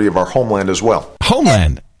security of our homeland as well.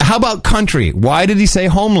 Homeland? How about country? Why did he say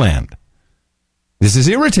homeland? This is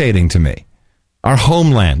irritating to me. Our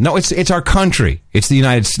homeland. No, it's our country. It's the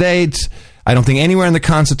United States. I don't think anywhere in the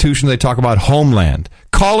Constitution they talk about homeland.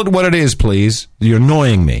 Call it what it is, please. You're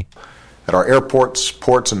annoying me. At our airports,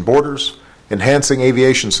 ports, and borders, enhancing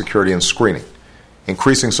aviation security and screening,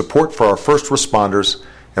 increasing support for our first responders,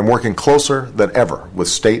 and working closer than ever with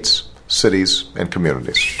states, cities, and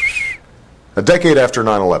communities. A decade after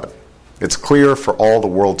 9/11, it's clear for all the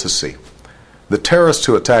world to see. The terrorists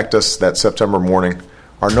who attacked us that September morning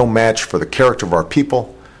are no match for the character of our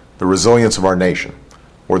people, the resilience of our nation,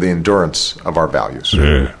 or the endurance of our values.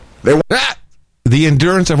 The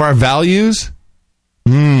endurance of our values?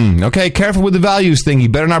 Okay, careful with the values thing. You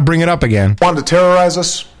better not bring it up again. Wanted to terrorize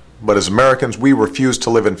us, but as Americans, we refuse to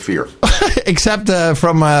live in fear. Except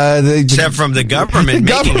from the government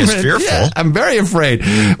making us fearful. Yeah, I'm very afraid.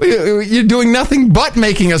 You're doing nothing but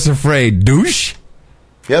making us afraid, douche.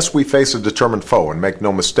 Yes, we face a determined foe, and make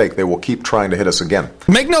no mistake, they will keep trying to hit us again.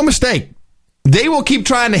 Make no mistake. They will keep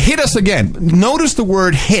trying to hit us again. Notice the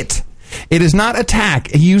word hit. It is not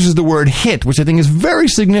attack. He uses the word hit, which I think is very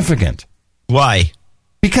significant. Why?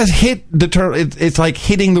 Because it's like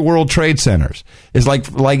hitting the World Trade Centers. It's like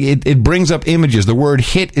it brings up images. The word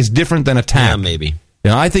hit is different than attack. Yeah, maybe.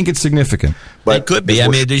 Yeah, I think it's significant. But it could be. I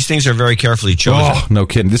mean, these things are very carefully chosen. Oh, no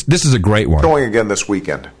kidding. This is a great one. Going again this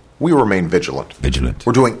weekend. We remain vigilant.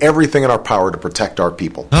 We're doing everything in our power to protect our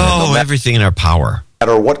people. Oh, everything in our power. No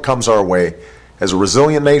matter what comes our way, As a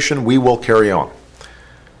resilient nation, we will carry on.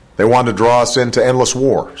 They want to draw us into endless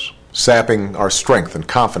wars, sapping our strength and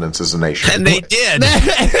confidence as a nation. And they did.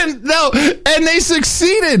 And they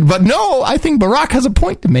succeeded. But no, I think Barack has a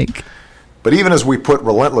point to make. But even as we put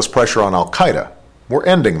relentless pressure on Al-Qaeda, we're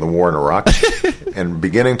ending the war in Iraq and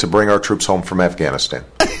beginning to bring our troops home from Afghanistan.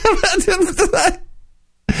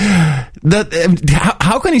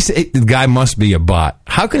 How can he say, the guy must be a bot?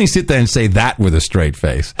 How can he sit there and say that with a straight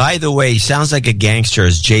face? By the way, he sounds like a gangster,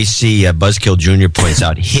 as J.C. Buzzkill Jr. points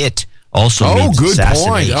out. Hit also means good assassinate.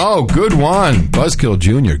 point. Oh, good one. Buzzkill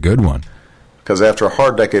Jr., good one. Because after a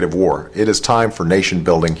hard decade of war, it is time for nation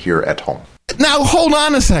building here at home. Now, hold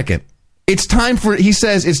on a second. He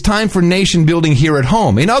says it's time for nation building here at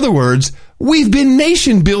home. In other words, we've been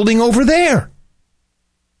nation building over there.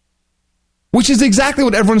 Which is exactly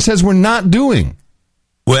what everyone says we're not doing.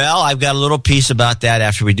 Well, I've got a little piece about that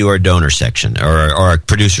after we do our donor section or our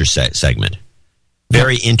producer segment.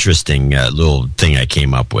 Very interesting little thing I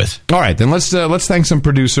came up with. All right, then let's thank some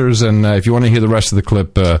producers, and if you want to hear the rest of the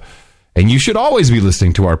clip, and you should always be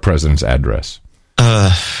listening to our president's address.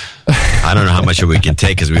 I don't know how much of we can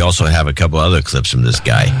take because we also have a couple other clips from this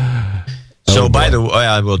guy. So, by the way,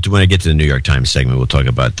 when I get to the New York Times segment, we'll talk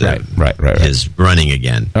about his running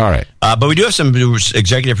again. All right. But we do have some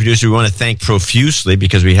executive producers we want to thank profusely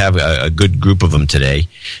because we have a good group of them today,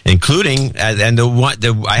 including, I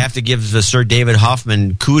have to give Sir David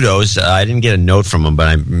Hoffman kudos. I didn't get a note from him, but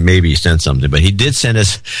I maybe sent something. But he did send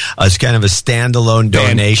us kind of a standalone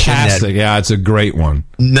donation. Fantastic. Yeah, it's a great one.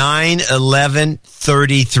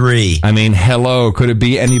 9/11/33. I mean, hello. Could it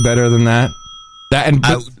be any better than that?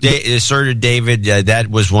 Sir David, that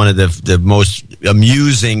was one of the most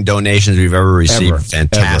amusing donations we've ever received.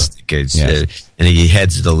 Fantastic. Yes. And he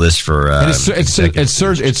heads the list for... it's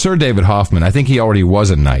Sir David Hoffman. I think he already was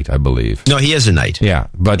a knight, I believe. No, he is a knight. Yeah,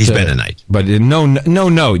 but he's been a knight. But no. You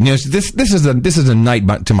know, this is a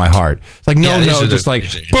knight to my heart. It's like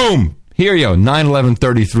boom. Here you go,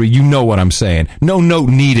 9/11/33. You know what I'm saying. No note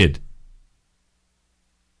needed.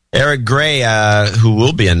 Eric Gray, who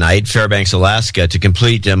will be a knight, Fairbanks, Alaska, to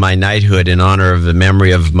complete my knighthood in honor of the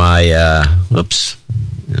memory of my, of my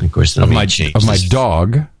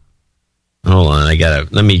dog. Hold on,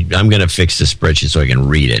 I'm going to fix the spreadsheet so I can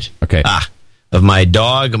read it. Okay. Of my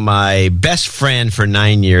dog, my best friend for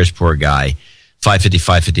 9 years, poor guy,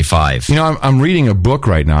 555. You know, I'm reading a book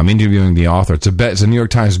right now. I'm interviewing the author. It's a New York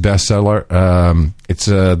Times bestseller. It's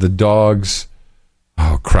the dog's,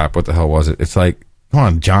 oh crap, what the hell was it? It's like, come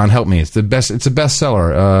on, John, help me. It's a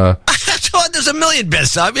bestseller. There's a million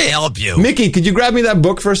bestsellers. I may help you. Mickey, could you grab me that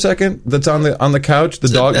book for a second? That's on the couch. The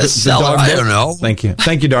dog book. I don't know. Thank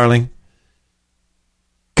you, darling.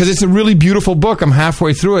 Because it's a really beautiful book. I'm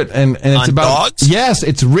halfway through it, and it's about dogs. Yes,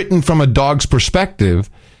 it's written from a dog's perspective.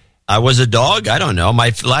 I was a dog? I don't know.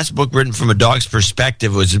 My last book written from a dog's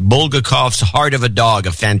perspective was Bulgakov's Heart of a Dog,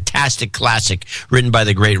 a fantastic classic written by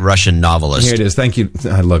the great Russian novelist. Here it is. Thank you.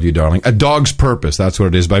 I love you, darling. A Dog's Purpose. That's what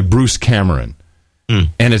it is, by Bruce Cameron.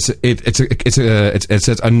 And it's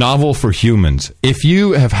a novel for humans. If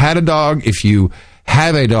you have had a dog, if you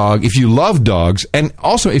have a dog, if you love dogs, and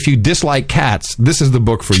also if you dislike cats, this is the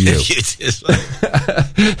book for you.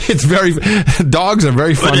 Dogs are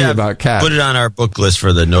very funny about cats. Put it on our book list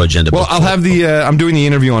for the No Agenda. Well, I'll have I'm doing the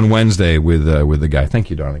interview on Wednesday with the guy. Thank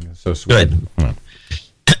you, darling. So sweet. Good.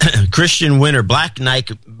 Christian Winter, Black Knight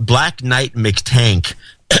McTank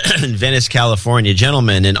in Venice, California.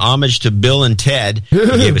 Gentlemen, in homage to Bill and Ted, he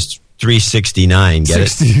gave us 369. Get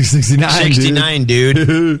 69,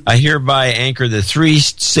 dude. I hereby anchor the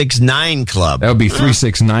 369 Club. That would be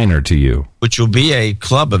 369er to you. Which will be a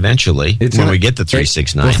club eventually when we get to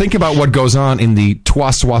 369. Well, think about what goes on in the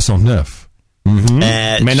 369.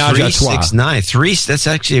 Ménage à trois. 369. That's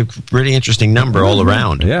actually a pretty interesting number all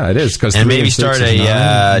around. Yeah, it is. And maybe start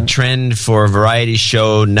a trend for variety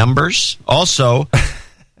show numbers. Also...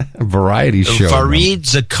 variety show.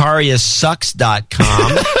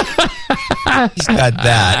 FareedZachariasSucks.com. He's got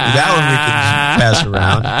that. That one we can pass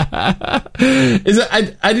around.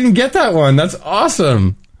 I didn't get that one. That's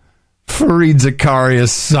awesome.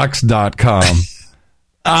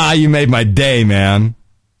 FareedZachariasSucks.com. You made my day, man.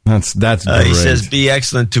 That's great. He says, be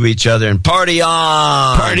excellent to each other and party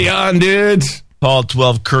on. Party on, dude. Paul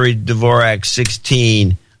 12, Curry Dvorak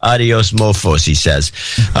 16. Adios, mofos, he says.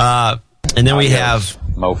 And then we have...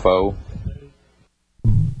 Mofo.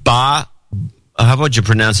 How about you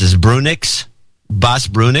pronounce this? Brunix? Bas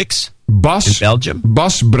Brunix? In Belgium?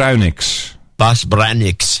 Bas Brunix. Bas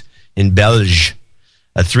Brunix in Belgium.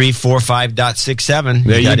 345.67.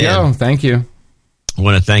 There you go. Thank you. I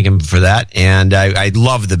want to thank him for that. And I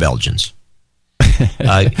love the Belgians.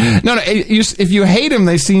 If you hate them,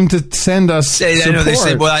 they seem to send us support. I know they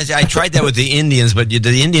say, well, I tried that with the Indians, but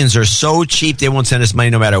the Indians are so cheap, they won't send us money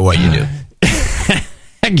no matter what you do.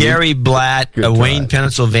 Gary Blatt, Wayne,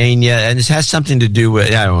 Pennsylvania, and this has something to do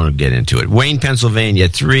with, I don't want to get into it. Wayne, Pennsylvania,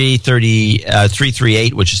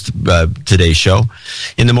 338, which is today's show.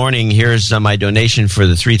 In the morning, here's my donation for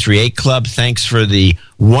the 338 Club. Thanks for the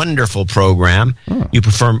wonderful program. You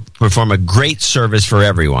perform a great service for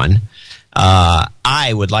everyone.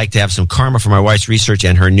 I would like to have some karma for my wife's research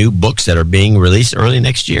and her new books that are being released early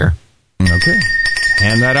next year. Okay.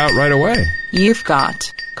 Hand that out right away. You've got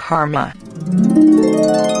karma.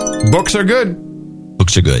 Books are good.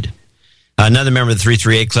 Books are good. Another member of the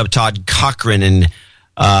 338 Club, Todd Cochran in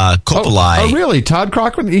Kopali. Oh, really? Todd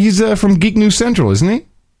Cochran? He's from Geek News Central, isn't he?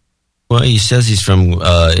 Well, he says he's from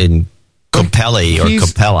in Kopeli or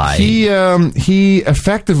Kopeli. He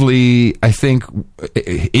effectively, I think,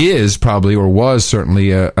 is probably or was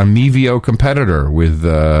certainly a Mevio competitor with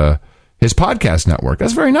his podcast network.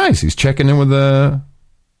 That's very nice. He's checking in with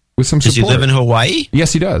some support. Does he live in Hawaii?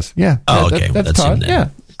 Yes, he does. Yeah. Oh, okay. That's Todd. Yeah.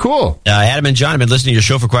 Cool. Adam and John have been listening to your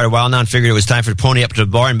show for quite a while now and figured it was time for to pony up to the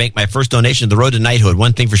bar and make my first donation to the road to knighthood.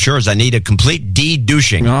 One thing for sure is I need a complete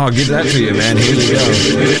de-douching. Oh, I'll give that to you, man. Here you go.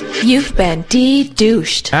 You've been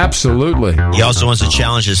de-douched. Absolutely. He also wants to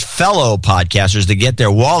challenge his fellow podcasters to get their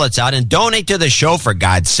wallets out and donate to the show, for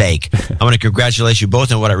God's sake. I want to congratulate you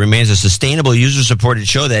both on what it remains a sustainable, user-supported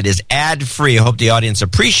show that is ad-free. I hope the audience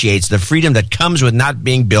appreciates the freedom that comes with not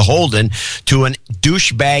being beholden to an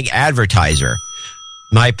douchebag advertiser.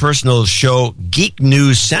 My personal show, Geek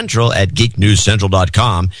News Central at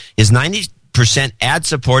geeknewscentral.com, is 90%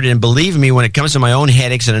 ad-supported, and believe me, when it comes to my own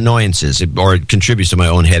headaches and annoyances, or it contributes to my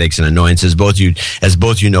own headaches and annoyances, both you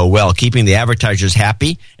know well, keeping the advertisers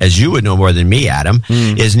happy, as you would know more than me, Adam,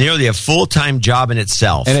 is nearly a full-time job in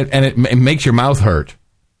itself. And it makes your mouth hurt.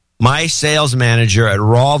 My sales manager at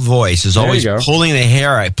Raw Voice is always pulling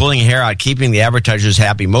hair out, keeping the advertisers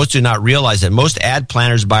happy. Most do not realize that most ad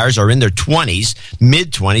planners buyers are in their 20s,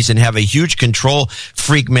 mid-20s, and have a huge control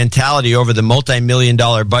freak mentality over the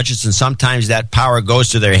multi-million-dollar budgets, and sometimes that power goes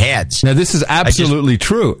to their heads. Now, this is absolutely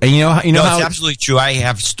true. And no, it's absolutely true. I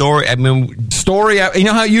have story. You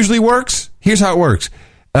know how it usually works? Here's how it works.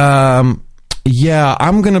 Yeah,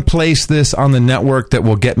 I'm going to place this on the network that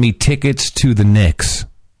will get me tickets to the Knicks.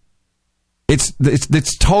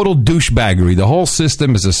 It's total douchebaggery. The whole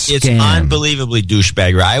system is a scam. It's unbelievably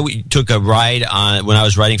douchebaggery. I took a ride on when I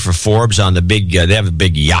was writing for Forbes on the big. They have a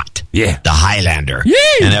big yacht, the Highlander.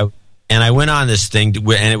 Yeah. And I went on this thing,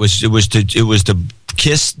 and it was to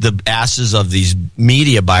kiss the asses of these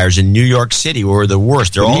media buyers in New York City, who are the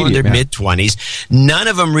worst. They're all in their mid-20s. None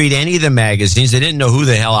of them read any of the magazines. They didn't know who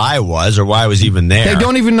the hell I was or why I was even there. They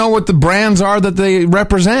don't even know what the brands are that they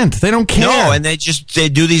represent. They don't care. No, and they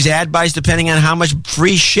do these ad buys depending on how much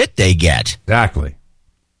free shit they get. Exactly.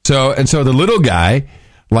 So the little guy,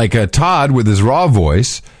 like Todd with his Raw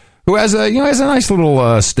Voice, who has a nice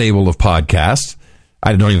little stable of podcasts.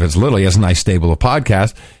 I don't know if it's little. He has a nice stable of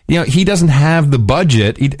podcasts. He doesn't have the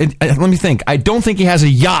budget. Let me think. I don't think he has a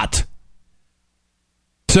yacht.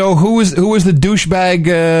 So who is the douchebag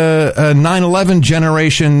 9/11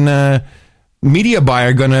 generation media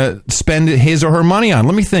buyer going to spend his or her money on?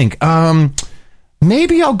 Let me think.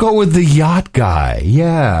 Maybe I'll go with the yacht guy.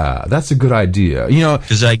 Yeah, that's a good idea.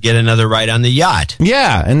 Because I get another ride on the yacht.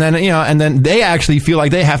 Yeah, and then they actually feel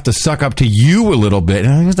like they have to suck up to you a little bit.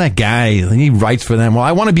 Who's that guy? He writes for them. Well,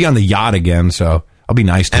 I want to be on the yacht again, so I'll be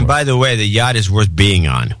nice to him. And by the way, the yacht is worth being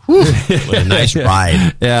on. What a nice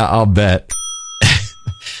ride. Yeah, I'll bet.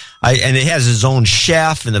 And it has its own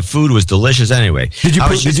chef, and the food was delicious. Anyway, I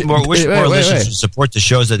wish more listeners would support the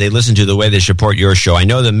shows that they listen to the way they support your show. I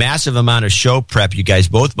know the massive amount of show prep you guys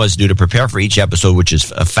both must do to prepare for each episode, which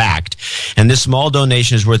is a fact. And this small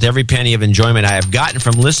donation is worth every penny of enjoyment I have gotten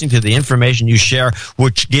from listening to the information you share,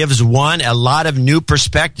 which gives one a lot of new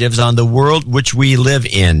perspectives on the world which we live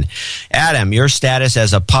in. Adam, your status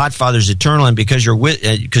as a podfather is eternal, and because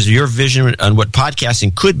of your vision on what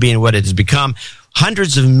podcasting could be and what it has become,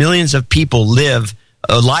 hundreds of millions of people lives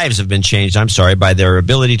have been changed, by their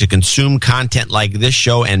ability to consume content like this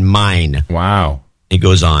show and mine. Wow. He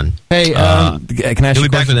goes on. Hey, can I ask you a question? He'll be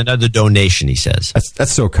back with another donation, he says.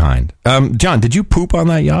 That's so kind. John, did you poop on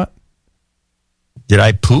that yacht? Did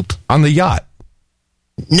I poop? On the yacht.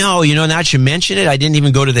 No, now that you mention it, I didn't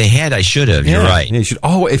even go to the head. I should have. You're right. You should.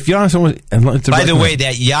 Oh, if you're on someone. By the way,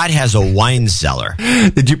 that yacht has a wine cellar.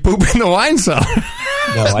 Did you poop in the wine cellar?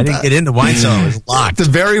 No, I didn't get in the wine cellar. It was locked. It's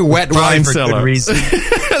a very wet wine cellar. Good reason.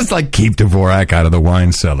 It's like keep Dvorak out of the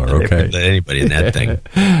wine cellar. Okay. Let anybody in that thing.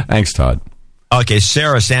 Thanks, Todd. Okay,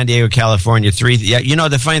 Sarah, San Diego, California.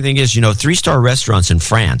 The funny thing is, 3-star restaurants in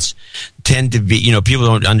France tend to be, people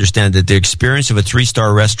don't understand that the experience of a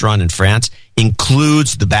 3-star restaurant in France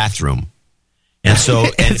includes the bathroom. And so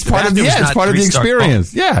it's part of the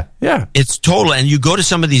experience. Yeah. It's total. And you go to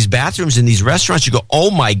some of these bathrooms in these restaurants, you go, oh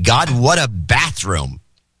my God, what a bathroom.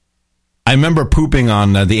 I remember pooping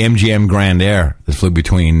on the MGM Grand Air that flew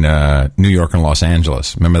between New York and Los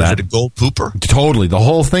Angeles. Remember that? Was it a gold pooper? Totally. The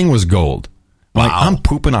whole thing was gold. Wow. Like, I'm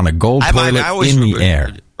pooping on a gold toilet in the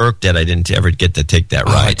air. Irked that I didn't ever get to take that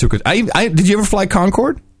ride. I took it. Did you ever fly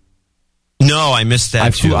Concorde? No, I missed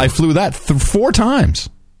that too. I flew that 4 times.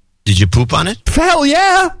 Did you poop on it? Hell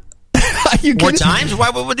yeah! 4 times?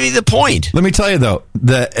 What would be the point? Let me tell you though,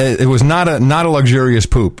 it was not a luxurious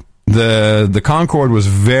poop. The Concorde was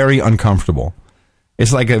very uncomfortable.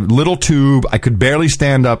 It's like a little tube. I could barely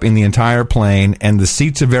stand up in the entire plane, and the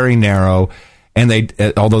seats are very narrow. And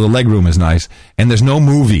although the leg room is nice, and there's no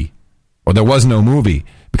movie, or there was no movie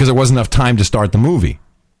because there wasn't enough time to start the movie.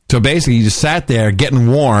 So basically, you just sat there getting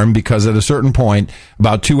warm because at a certain point,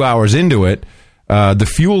 about 2 hours into it, the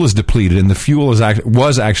fuel is depleted, and the fuel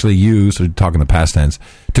was actually used, or talking the past tense,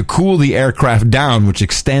 to cool the aircraft down, which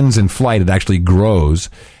extends in flight. It actually grows.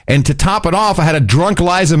 And to top it off, I had a drunk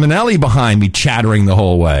Liza Minnelli behind me chattering the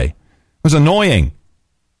whole way. It was annoying.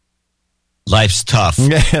 Life's tough.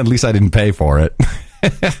 Yeah, at least I didn't pay for it.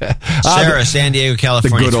 Sarah, San Diego,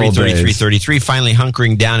 California, 33333. Finally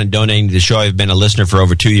hunkering down and donating to the show. I've been a listener for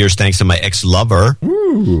over 2 years thanks to my ex-lover,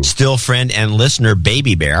 still friend and listener,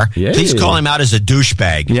 Baby Bear. Yay. Please call him out as a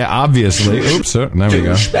douchebag. Yeah, obviously. Oops, there we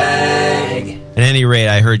go. Douchebag. At any rate,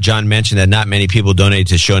 I heard John mention that not many people donated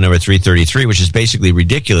to show number 333, which is basically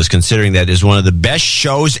ridiculous considering that it is one of the best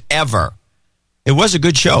shows ever. It was a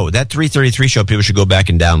good show. That 333 show, people should go back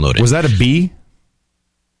and download it. Was that a B?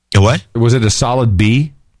 A what? Was it a solid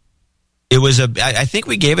B? It was I think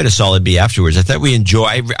we gave it a solid B afterwards. I thought we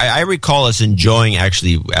I recall us enjoying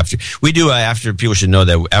actually after people should know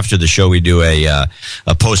that after the show we do a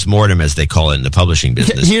post-mortem, as they call it in the publishing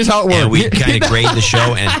business. Here's how it works. And we kind of grade the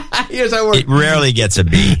show, and here's how it works. It rarely gets a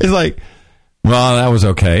B. It's like, well, that was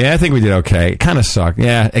okay. Yeah, I think we did okay. It kind of sucked.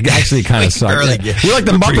 Yeah, it actually kind of sucked. We're like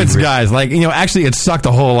the Muppets guys. Like, actually it sucked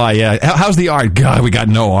a whole lot. Yeah. How's the art? God, we got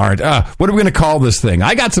no art. What are we going to call this thing?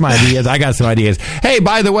 I got some ideas. Hey,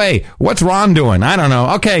 by the way, what's Ron doing? I don't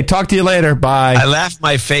know. Okay, talk to you later. Bye. I laughed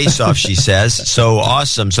my face off, she says. So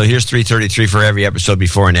awesome. So here's 333 for every episode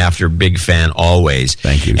before and after. Big fan always.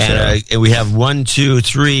 Thank you, and we have 1, 2,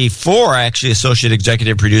 3, 4 actually associate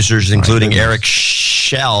executive producers, including Eric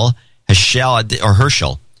Herschel. This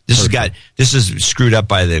is screwed up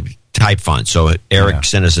by the type font. So Eric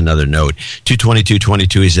sent us another note.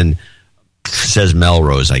 22222. He's in, says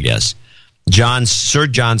Melrose, I guess. Sir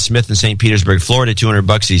John Smith in St. Petersburg, Florida,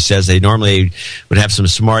 $200. He says they normally would have some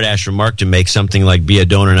smart ass remark to make, something like "be a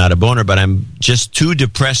donor, not a boner," but I'm just too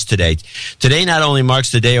depressed today. Today not only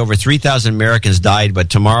marks the day over 3,000 Americans died, but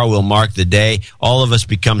tomorrow will mark the day all of us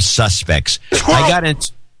become suspects.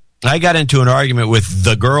 I got into an argument with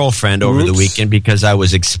the girlfriend over the weekend because I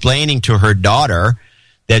was explaining to her daughter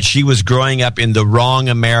that she was growing up in the wrong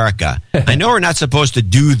America. I know we're not supposed to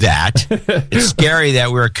do that. It's scary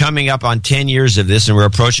that we're coming up on 10 years of this and we're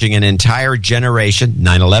approaching an entire generation,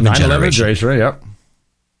 9/11 generation, yep,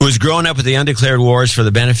 who has grown up with the undeclared wars for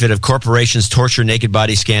the benefit of corporations, torture, naked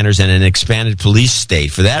body scanners, and an expanded police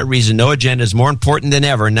state. For that reason, No Agenda is more important than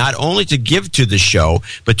ever, not only to give to the show,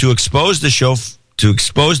 but to expose the show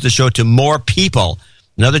to more people.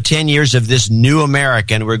 Another 10 years of this new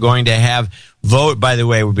America, and we're going to have vote. By the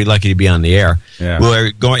way, we'll be lucky to be on the air. Yeah.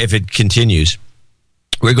 We're going, if it continues,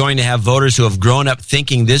 we're going to have voters who have grown up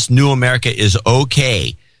thinking this new America is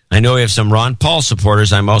okay. I know we have some Ron Paul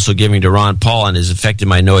supporters. I'm also giving to Ron Paul and has affected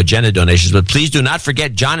my No Agenda donations. But please do not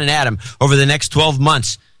forget John and Adam over the next 12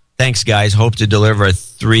 months. Thanks, guys. Hope to deliver a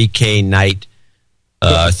 3K night,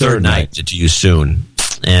 third night to you soon.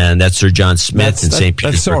 And that's Sir John Smith in St.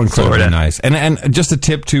 Petersburg, that's so incredibly Florida. Nice. And just a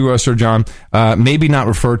tip to Sir John, maybe not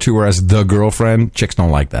refer to her as the girlfriend. Chicks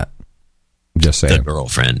don't like that. Just saying. The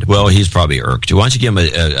girlfriend. Well, he's probably irked. Why don't you give him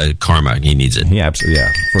a karma? He needs it. Yeah, absolutely.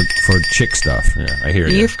 Yeah, for chick stuff. Yeah, I hear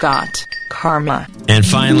you. You've got karma. And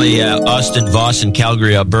finally, Austin Voss in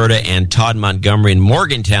Calgary, Alberta, and Todd Montgomery in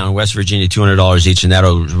Morgantown, West Virginia, $200 each. And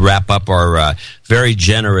that'll wrap up our very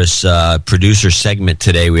generous producer segment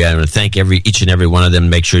today. We want to thank each and every one of them.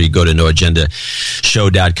 Make sure you go to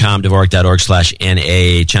noagendashow.com,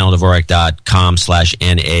 Dvorak.org/NA,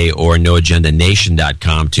 channeldvorak.com/NA, or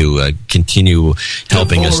noagendanation.com to continue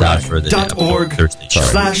helping us out for the Thursday show.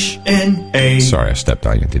 /NA. Sorry, I stepped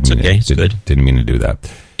on you. It's okay. It's good. Didn't mean to do that.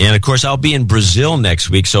 And, of course, I'll be in Brazil next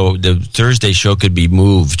week, so the Thursday show could be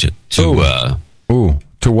moved to...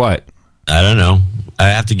 to what? I don't know. I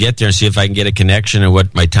have to get there and see if I can get a connection and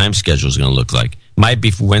what my time schedule is going to look like. Might be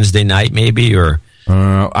for Wednesday night, maybe, or...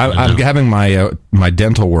 I'm having my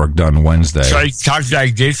dental work done Wednesday. So I talk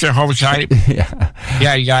like this the whole time?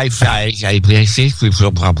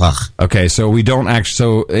 Okay, so we don't actually...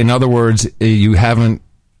 So, in other words, you haven't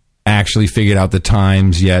actually figured out the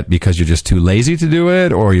times yet because you're just too lazy to do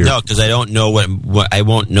it, or you're... No, because I don't know what I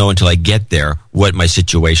won't know until I get there what my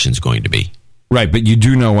situation's going to be. Right, but you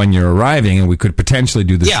do know when you're arriving, and we could potentially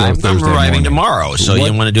do the show Thursday morning. I'm arriving tomorrow, so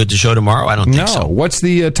you want to do the show tomorrow? I don't think so. No, what's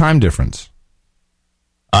the time difference?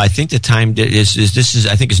 I think the time is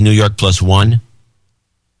I think it's New York +1.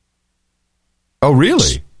 Oh,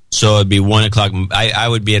 really? So it'd be 1 o'clock. I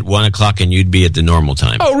would be at 1 o'clock, and you'd be at the normal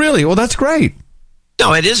time. Oh, really? Well, that's great.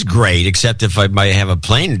 No, it is great, except if I might have a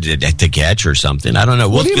plane to catch or something. I don't know.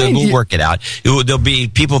 We'll work it out. There'll be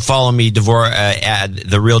people follow me, The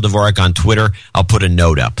Real Dvorak on Twitter. I'll put a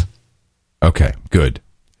note up. Okay, good.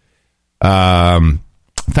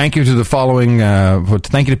 Thank you to the following.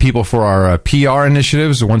 Thank you to people for our PR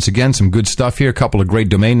initiatives. Once again, some good stuff here. A couple of great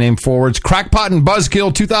domain name forwards. Crackpot and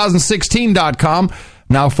Buzzkill2016.com.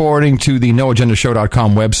 Now forwarding to the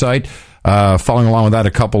NoAgendaShow.com website. Following along with that,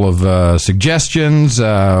 a couple of suggestions.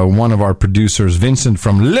 One of our producers, Vincent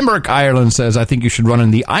from Limerick, Ireland, says, I think you should run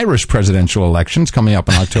in the Irish presidential elections coming up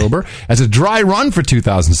in October as a dry run for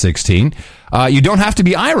 2016. You don't have to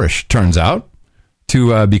be Irish, turns out,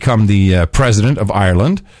 to become the president of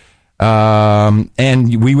Ireland.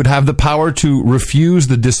 And we would have the power to refuse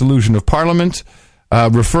the dissolution of Parliament,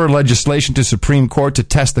 refer legislation to Supreme Court to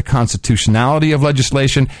test the constitutionality of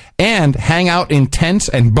legislation, and hang out in tents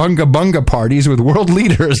and bunga parties with world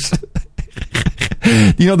leaders.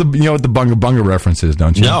 You know what the bunga reference is,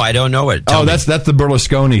 don't you? No, I don't know it. Tell me. That's the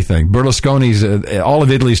Berlusconi thing. Berlusconi's all of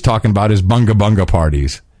Italy's talking about is bunga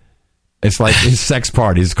parties. It's like his sex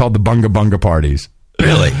parties. It's called the bunga parties.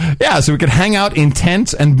 Really? Yeah, so we could hang out in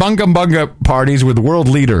tents and bunga parties with world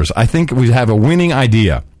leaders. I think we have a winning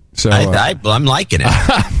idea. So I'm liking it.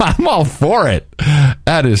 I'm all for it.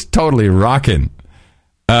 That is totally rocking.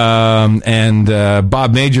 And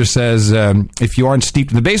Bob Major says, if you aren't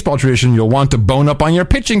steeped in the baseball tradition, you'll want to bone up on your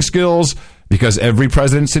pitching skills because every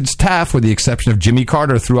president since Taft, with the exception of Jimmy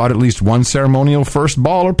Carter, threw out at least one ceremonial first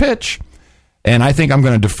ball or pitch. And I think I'm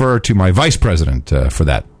going to defer to my vice president for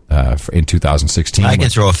that in 2016. I can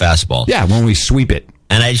throw a fastball. Yeah, when we sweep it.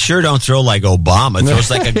 And I sure don't throw like Obama.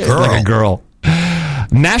 Throws like a girl. Like a girl.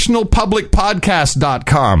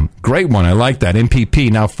 NationalPublicPodcast.com. Great one. I like that.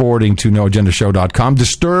 NPP now forwarding to NoAgendaShow.com.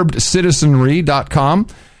 DisturbedCitizenry.com.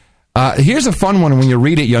 Here's a fun one. When you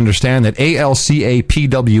read it, you understand that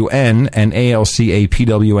ALCAPWN and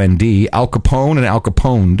ALCAPWND, Al Capone and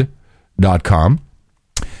AlCaponed.com.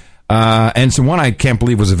 And so one I can't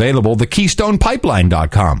believe was available, the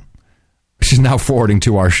KeystonePipeline.com, which is now forwarding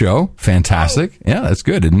to our show. Fantastic. Yeah, that's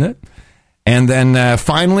good, isn't it? And then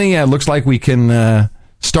finally, it looks like we can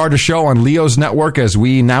start a show on Leo's network as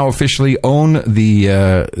we now officially own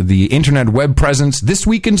the internet web presence,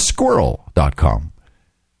 thisweekinsquirrel.com.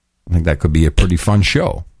 I think that could be a pretty fun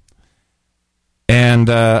show. And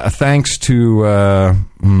thanks to, I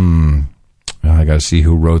got to see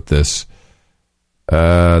who wrote this.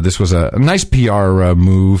 This was a nice PR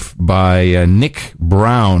move by Nick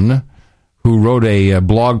Brown, who wrote a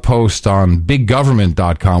blog post on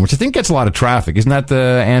biggovernment.com, which I think gets a lot of traffic. Isn't that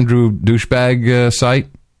the Andrew douchebag site?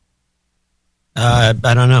 I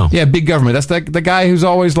don't know. Yeah, Big Government. That's the guy who's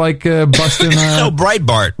always like busting... No,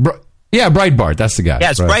 Breitbart. Breitbart. That's the guy. Yeah,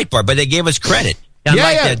 it's right. Breitbart, but they gave us credit.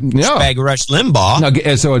 That douchebag Rush Limbaugh. No,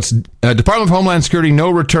 so it's Department of Homeland Security, no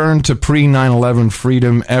return to pre-9/11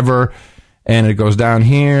 freedom ever. And it goes down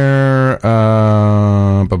here.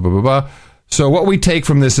 So what we take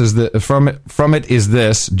from this is from it is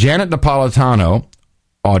this: Janet Napolitano,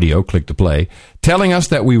 audio, click to play, telling us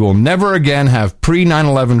that we will never again have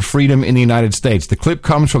pre-9/11 freedom in the United States. The clip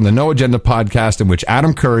comes from the No Agenda podcast, in which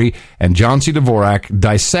Adam Curry and John C. Dvorak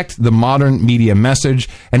dissect the modern media message,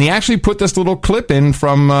 and he actually put this little clip in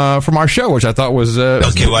from our show, which I thought was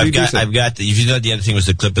okay. Well, I've got. If you thought the other thing was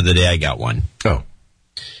the clip of the day, I got one. Oh.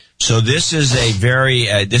 So this is a very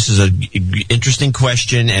interesting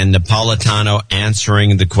question, and Napolitano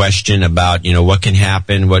answering the question about what can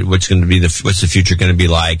happen, what's going to be what's the future going to be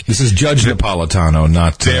like. This is Judge Napolitano,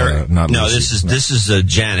 not no. Lucy. This is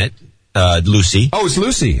Janet, Lucy. Oh, it's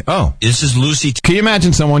Lucy. Oh, this is Lucy. Can you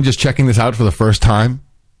imagine someone just checking this out for the first time?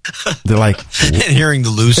 They're like and hearing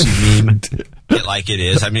the Lucy meme. like it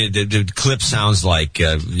is. I mean, the clip sounds like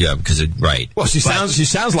because right. Well, she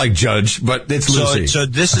sounds like Judge, but it's Lucy. So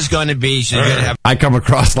this is going to be. She's going to have. I come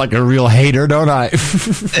across like a real hater, don't I?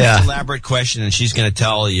 Yeah. Elaborate question, and she's going to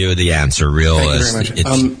tell you the answer. Thank you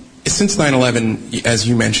very much. Since 9/11, as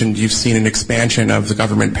you mentioned, you've seen an expansion of the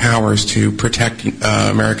government powers to protect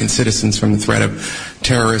American citizens from the threat of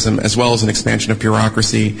terrorism, as well as an expansion of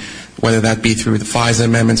bureaucracy, whether that be through the FISA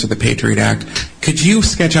amendments or the Patriot Act. Could you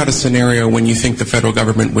sketch out a scenario when you think the federal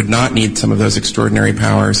government would not need some of those extraordinary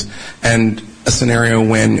powers, and a scenario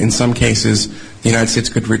when, in some cases, the United States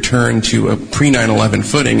could return to a pre-9/11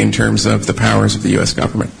 footing in terms of the powers of the U.S.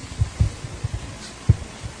 government?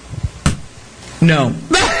 No.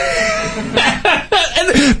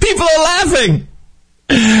 People are laughing.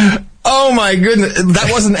 Oh my goodness. That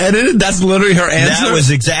wasn't edited? That's literally her answer? That was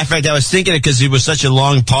exact. In fact, I was thinking it because it was such a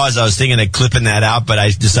long pause. I was thinking of clipping that out, but I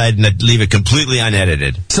decided to leave it completely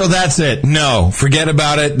unedited. So that's it. No. Forget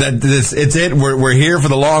about it. It's it. We're here for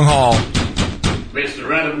the long haul.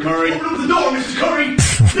 Mr. Adam Curry. Open the door, Mrs. Curry.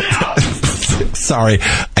 Now. Sorry.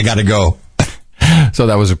 I got to go. So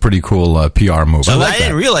that was a pretty cool PR move. So I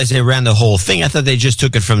didn't realize they ran the whole thing. I thought they just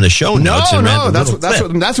took it from the show notes. No,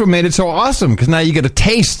 that's what made it so awesome. Because now you get a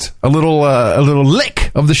taste, a little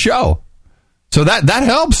lick of the show. So that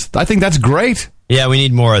helps. I think that's great. Yeah, we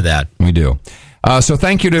need more of that. We do. So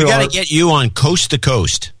thank you to. We got to get you on Coast to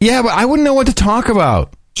Coast. Yeah, but I wouldn't know what to talk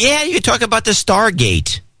about. Yeah, you could talk about the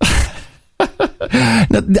Stargate.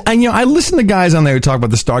 Now, I listen to guys on there who talk about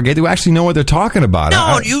the Stargate who actually know what they're talking about.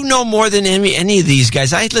 No, you know more than any of these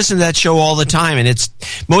guys. I listen to that show all the time, and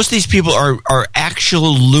most of these people are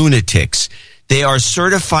actual lunatics. They are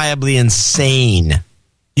certifiably insane.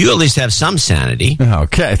 You at least have some sanity.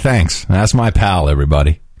 Okay, thanks. That's my pal,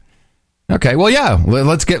 everybody. Okay, well, yeah,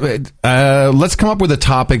 let's come up with a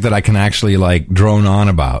topic that I can actually drone on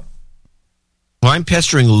about. Well, I'm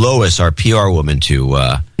pestering Lois, our PR woman, to.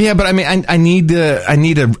 Yeah, but I mean, I need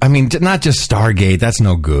not just Stargate. That's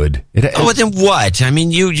no good. Well, then what? I mean,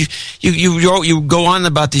 you go on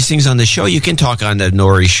about these things on the show. You can talk on the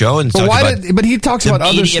Nori show and talk but he talks about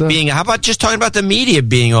other stuff. How about just talking about the media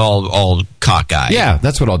being all cockeyed? Yeah,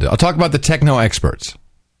 that's what I'll do. I'll talk about the techno experts.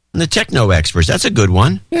 The techno experts. That's a good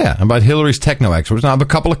one. Yeah, about Hillary's techno experts. I'll have a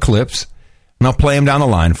couple of clips, and I'll play them down the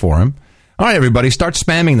line for him. All right, everybody, start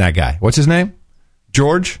spamming that guy. What's his name?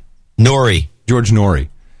 George Nori.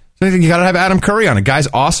 So you got to have Adam Curry on it. Guy's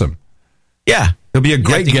awesome. Yeah. He'll be a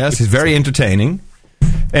great guest. He's very entertaining.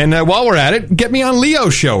 And while we're at it, get me on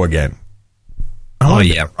Leo's show again. Oh,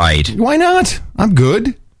 yeah, right. Why not? I'm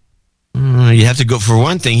good. You have to go. For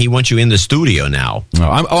one thing, he wants you in the studio now.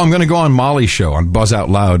 I'm going to go on Molly's show on Buzz Out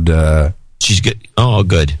Loud. She's good. Oh,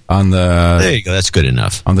 good. There you go. That's good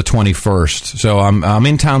enough. On the 21st. So I'm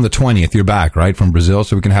in town the 20th. You're back, right, from Brazil,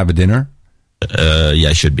 so we can have a dinner? Yeah,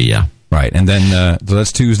 it should be, yeah. Right, and then so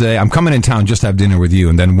that's Tuesday. I'm coming in town just to have dinner with you,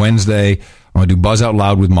 and then Wednesday I'm going to do Buzz Out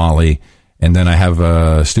Loud with Molly, and then I have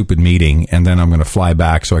a stupid meeting, and then I'm going to fly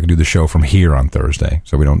back so I can do the show from here on Thursday,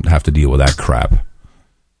 so we don't have to deal with that crap.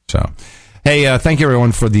 So, hey, thank you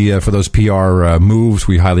everyone for those PR moves.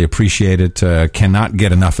 We highly appreciate it. Cannot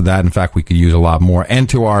get enough of that. In fact, we could use a lot more. And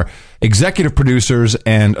to our executive producers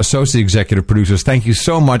and associate executive producers, thank you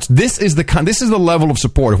so much. This is the level of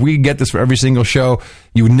support. If we could get this for every single show,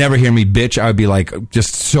 you would never hear me bitch. I would be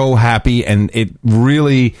just so happy, and it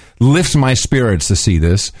really lifts my spirits to see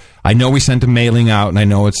this. I know we sent a mailing out, and I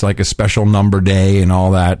know it's like a special number day and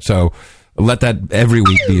all that, so let that every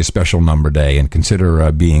week be a special number day, and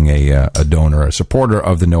consider being a donor, a supporter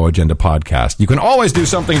of the No Agenda podcast. You can always do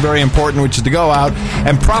something very important, which is to go out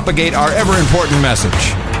and propagate our ever-important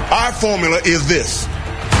message. Our formula is this.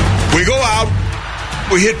 We go out,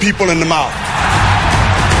 we hit people in the mouth.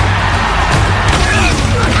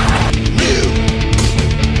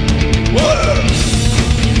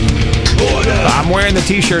 I'm wearing the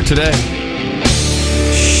t-shirt today.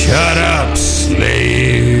 Shut up,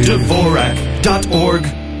 slave. Dvorak.org/NA.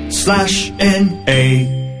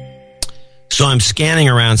 So I'm scanning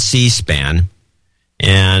around C-SPAN,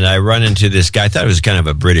 and I run into this guy. I thought it was kind of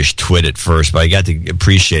a British twit at first, but I got to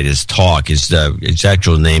appreciate his talk. His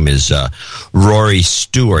actual name is Rory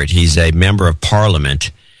Stewart. He's a member of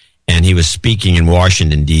Parliament, and he was speaking in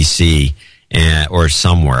Washington, D.C., or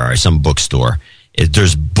somewhere, or some bookstore.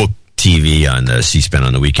 There's book TV on the C-SPAN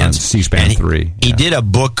on the weekends. On C-SPAN 3. He did a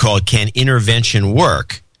book called Can Intervention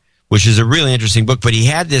Work?, which is a really interesting book. But he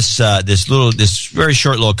had this very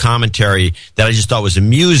short little commentary that I just thought was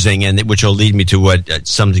amusing, and which will lead me to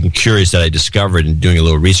something curious that I discovered in doing a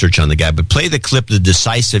little research on the guy. But play the clip, "The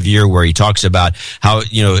Decisive Year," where he talks about how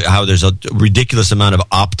there's a ridiculous amount of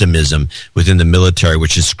optimism within the military,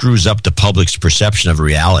 which screws up the public's perception of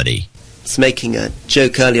reality. I was making a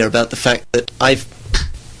joke earlier about the fact that I've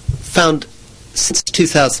found since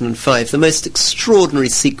 2005 the most extraordinary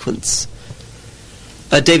sequence.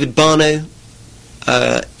 David Barno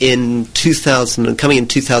in 2000 and coming in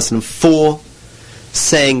 2004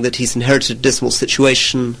 saying that he's inherited a dismal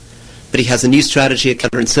situation, but he has a new strategy, a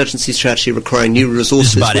counterinsurgency strategy requiring new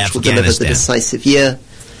resources, which will deliver the decisive year.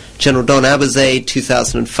 General Don Abizaid,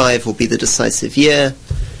 2005 will be the decisive year.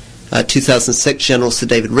 2006, General Sir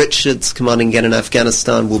David Richards, commanding again in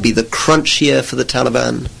Afghanistan, will be the crunch year for the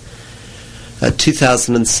Taliban.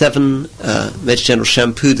 2007, Major General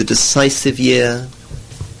Shampoo, the decisive year.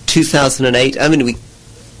 2008, I mean, we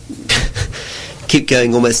keep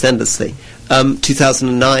going almost endlessly.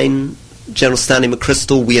 2009, General Stanley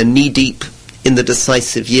McChrystal, we are knee-deep in the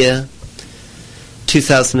decisive year.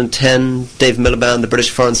 2010, Dave Miliband, the British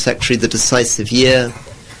Foreign Secretary, the decisive year.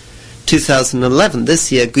 2011,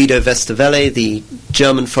 this year, Guido Westerwelle, the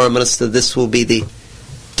German Foreign Minister, this will be the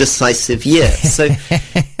decisive year. So,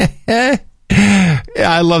 yeah,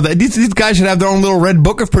 I love that. These guys should have their own little red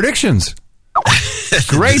book of predictions.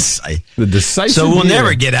 Great. The decisive So we'll year.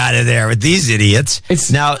 never get out of there with these idiots.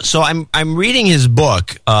 So I'm reading his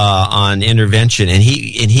book on intervention, and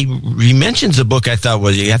he mentions a book I thought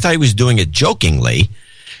he was doing it jokingly,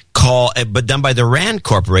 but done by the Rand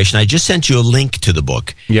Corporation. I just sent you a link to the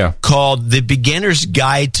book. Yeah. Called The Beginner's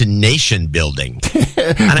Guide to Nation Building.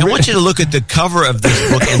 And I want you to look at the cover of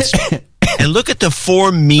this book and look at the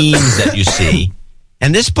 4 memes that you see.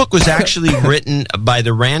 And this book was actually written by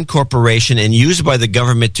the Rand Corporation and used by the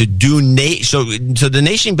government to do so the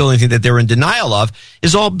nation building thing that they're in denial of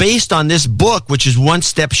is all based on this book, which is one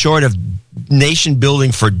step short of nation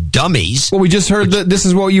building for dummies. Well, we just heard that this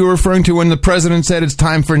is what you were referring to when the president said it's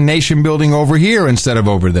time for nation building over here instead of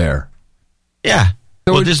over there. Yeah.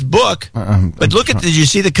 So well, this book. But did you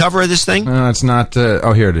see the cover of this thing? It's not.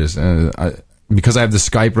 Here it is. Because I have the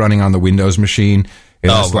Skype running on the Windows machine.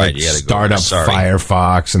 Right. Start up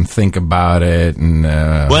Firefox and think about it. And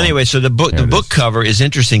well, anyway, so the book cover is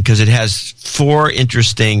interesting because it has 4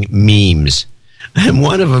 interesting memes, and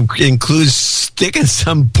one of them includes sticking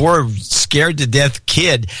some poor scared to death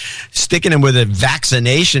kid, sticking him with a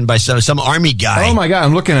vaccination by some army guy. Oh my God,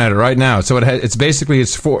 I'm looking at it right now. So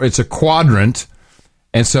it's a quadrant,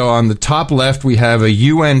 and so on the top left we have a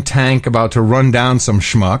UN tank about to run down some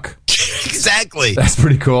schmuck. Exactly. That's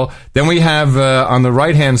pretty cool. Then we have on the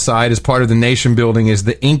right-hand side, as part of the nation building, is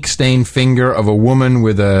the ink-stained finger of a woman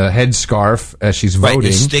with a headscarf as she's voting.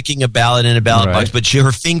 Right, sticking a ballot in a ballot box, but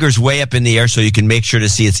her finger's way up in the air so you can make sure to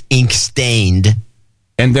see it's ink-stained.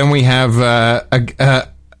 And then we have a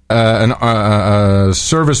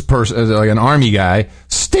service person, like an army guy,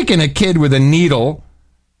 sticking a kid with a needle.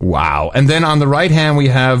 Wow. And then on the right hand, we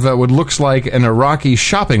have what looks like an Iraqi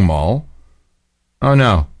shopping mall. Oh,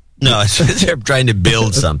 no. No, they're trying to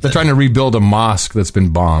build something. They're trying to rebuild a mosque that's been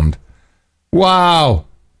bombed. Wow.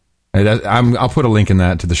 I'll put a link in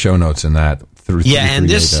that to the show notes in that. And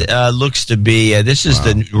this looks to be, this is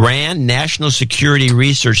the RAND National Security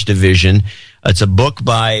Research Division. It's a book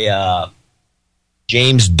by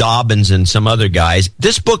James Dobbins and some other guys.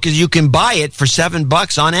 This book, you can buy it for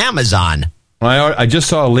 $7 on Amazon. Well, I just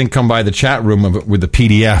saw a link come by the chat room with the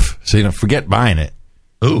PDF, so forget buying it.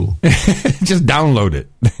 Ooh. Just download it.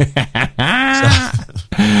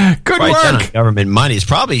 Good work. Government money. It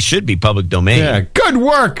probably should be public domain. Yeah, good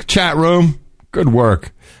work, chat room. Good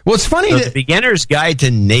work. Well, it's funny the Beginner's Guide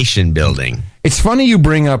to Nation Building. It's funny you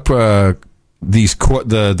bring up the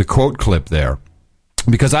quote clip there,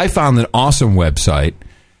 because I found an awesome website,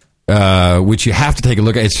 which you have to take a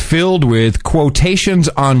look at. It's filled with quotations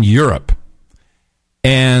on Europe.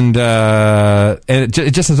 And it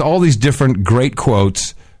just has all these different great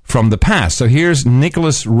quotes from the past. So here's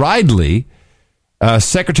Nicholas Ridley,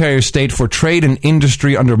 Secretary of State for Trade and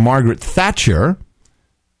Industry under Margaret Thatcher,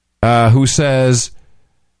 who says,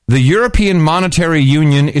 "The European Monetary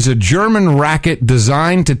Union is a German racket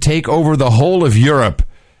designed to take over the whole of Europe.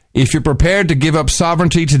 If you're prepared to give up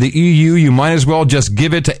sovereignty to the EU, you might as well just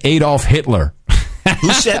give it to Adolf Hitler."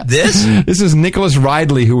 Who said this? This is Nicholas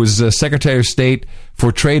Ridley, who was Secretary of State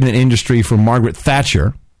for Trade and Industry for Margaret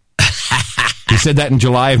Thatcher. He said that in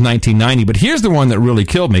July of 1990. But here's the one that really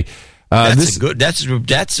killed me. That's a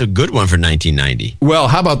good one for 1990. Well,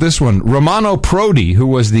 how about this one? Romano Prodi, who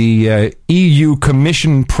was the EU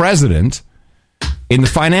Commission President in the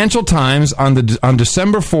Financial Times on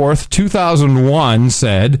December 4th, 2001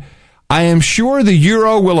 said, I am sure the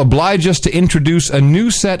euro will oblige us to introduce a new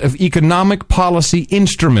set of economic policy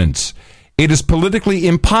instruments. It is politically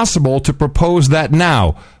impossible to propose that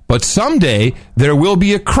now, but someday there will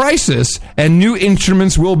be a crisis and new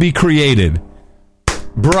instruments will be created.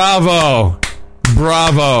 Bravo.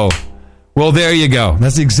 Bravo. Well, there you go.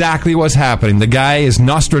 That's exactly what's happening. The guy is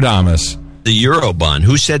Nostradamus. The Eurobond.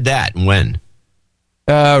 Who said that and when?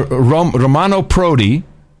 Romano Prodi,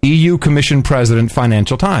 EU Commission President,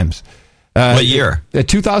 Financial Times. What year?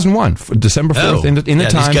 2001, December 4th, in the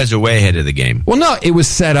Times. These guys are way ahead of the game. Well, no, it was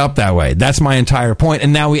set up that way. That's my entire point.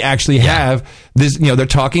 And now we actually have this, they're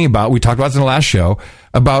talking about, we talked about this in the last show,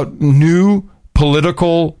 about new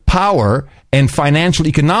political power and financial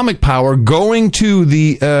economic power going to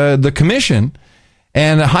the commission,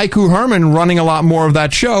 and Haiku Herman running a lot more of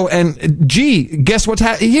that show. And gee, guess what's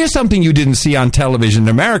happening? Here's something you didn't see on television in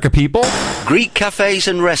America, people. Greek cafes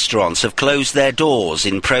and restaurants have closed their doors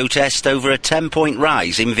in protest over a 10-point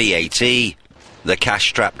rise in VAT. The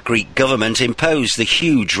cash-strapped Greek government imposed the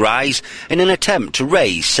huge rise in an attempt to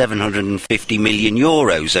raise €750 million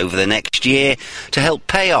over the next year to help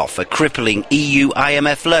pay off a crippling EU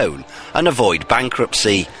IMF loan and avoid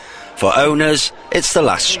bankruptcy. For owners, it's the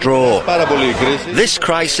last straw. This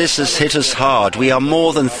crisis has hit us hard. We are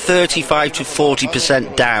more than 35 to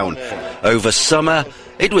 40% down. Over summer,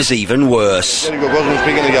 it was even worse. In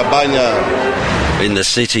the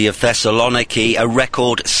city of Thessaloniki, a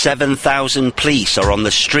record 7,000 police are on the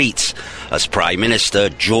streets as Prime Minister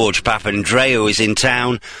George Papandreou is in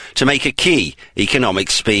town to make a key economic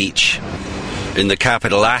speech. In the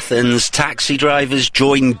capital Athens, taxi drivers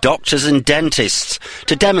joined doctors and dentists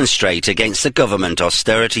to demonstrate against the government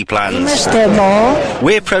austerity plans.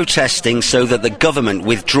 We're protesting so that the government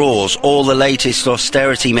withdraws all the latest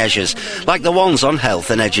austerity measures, like the ones on health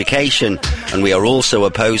and education, and we are also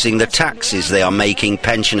opposing the taxes they are making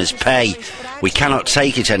pensioners pay. We cannot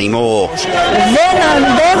take it anymore.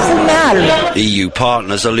 EU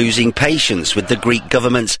partners are losing patience with the Greek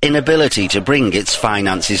government's inability to bring its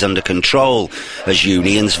finances under control, as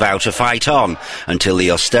unions vow to fight on until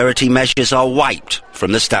the austerity measures are wiped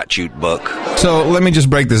from the statute book. So let me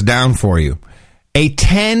just break this down for you. A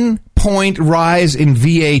 10-point rise in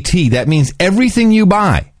VAT, that means everything you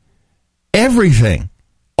buy, everything,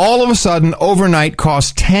 all of a sudden overnight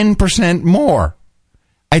costs 10% more.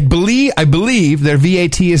 I believe their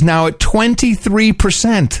VAT is now at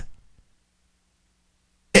 23%.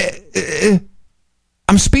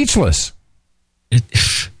 I'm speechless.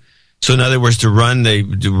 So in other words, to run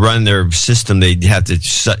their system, they have to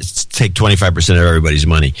take 25% of everybody's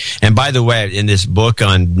money. And by the way, in this book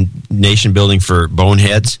on nation building for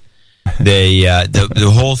boneheads,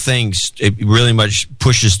 the whole thing, it really much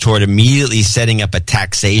pushes toward immediately setting up a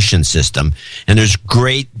taxation system. And there's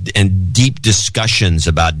great and deep discussions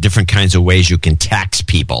about different kinds of ways you can tax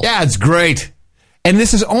people. Yeah, it's great. And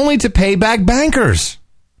this is only to pay back bankers.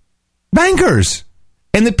 Bankers.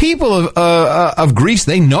 And the people of Greece,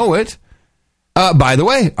 they know it. By the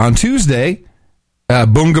way, on Tuesday,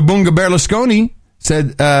 Bunga Berlusconi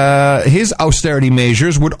said his austerity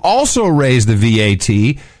measures would also raise the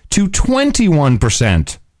VAT to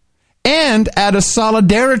 21% and add a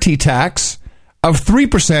solidarity tax of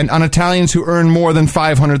 3% on Italians who earn more than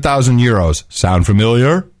 500,000 euros. Sound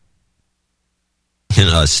familiar? An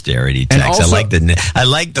austerity tax. Also, I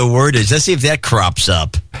like the wordage. Let's see if that crops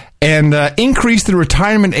up. And increase the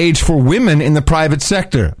retirement age for women in the private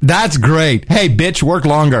sector. That's great. Hey, bitch, work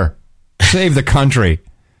longer. Save the country.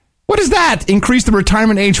 What is that? Increase the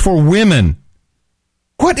retirement age for women.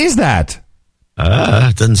 What is that?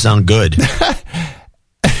 Doesn't sound good.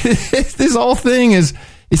 This whole thing is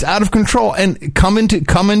out of control. And coming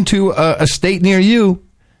to a state near you.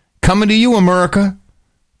 Coming to you, America.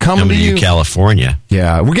 Coming to you, California.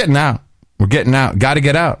 Yeah, we're getting out. Got to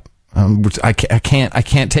get out. I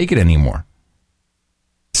can't take it anymore.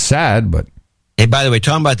 It's sad, but hey, by the way,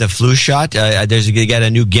 talking about the flu shot, they got a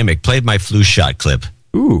new gimmick. Play my flu shot clip.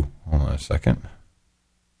 Ooh, hold on a second.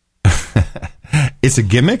 It's a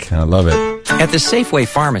gimmick? I love it. At the Safeway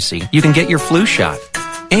Pharmacy, you can get your flu shot.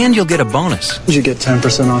 And you'll get a bonus. You get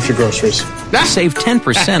 10% off your groceries. Save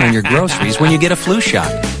 10% on your groceries when you get a flu shot.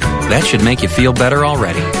 That should make you feel better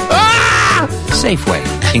already. Safeway.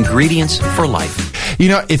 Ingredients for life. You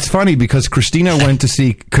know, it's funny because Christina went to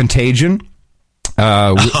see Contagion.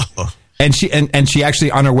 And she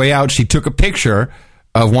actually, on her way out, she took a picture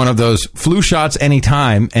of one of those flu shots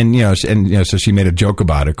anytime. And, so she made a joke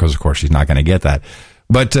about it because, of course, she's not going to get that.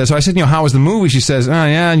 But so I said, how was the movie? She says,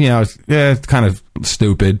 it's kind of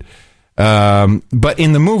stupid. But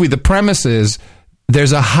in the movie, the premise is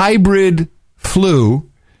there's a hybrid flu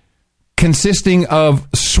consisting of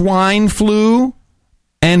swine flu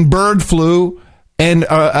and bird flu and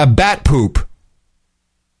a bat poop.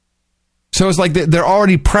 So it's like they're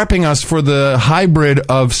already prepping us for the hybrid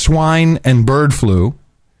of swine and bird flu.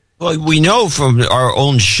 Well, we know from our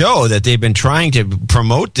own show that they've been trying to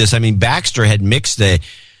promote this. I mean, Baxter had mixed the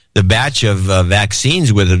batch of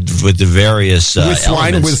vaccines with the various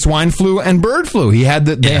elements. With swine flu and bird flu. They had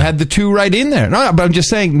the two right in there. No, but I'm just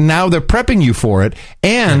saying now they're prepping you for it,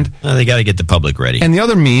 and they got to get the public ready. And the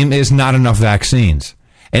other meme is not enough vaccines.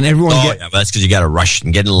 And everyone but that's because you got to rush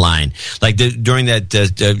and get in line. Like during that,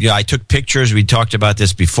 I took pictures. We talked about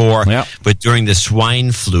this before. Yep. But during the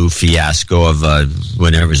swine flu fiasco of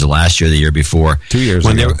whenever it was the last year, or the year before, 2 years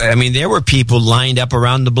ago. There were people lined up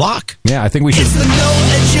around the block. Yeah, I think we should. It's the No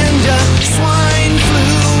Agenda Swine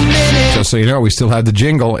Flu Minute. Just so you know, we still have the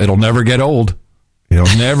jingle. It'll never get old. It'll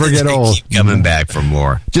never get old. Keep coming back for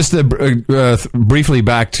more. Just briefly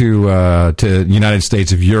back to United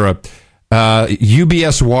States of Europe.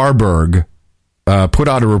 UBS Warburg put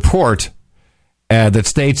out a report that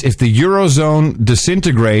states if the Eurozone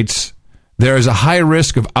disintegrates, there is a high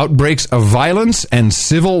risk of outbreaks of violence and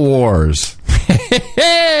civil wars.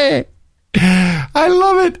 I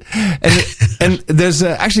love it. And there's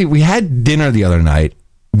actually, we had dinner the other night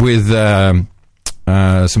with some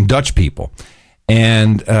Dutch people.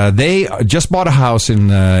 And they just bought a house in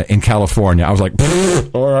California. I was like,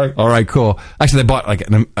 all right, cool. Actually, they bought like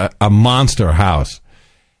a monster house.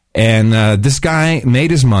 And this guy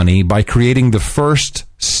made his money by creating the first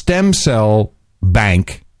stem cell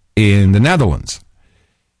bank in the Netherlands.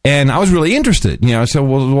 And I was really interested,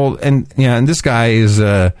 so and this guy is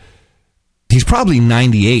he's probably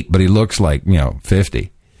 98, but he looks like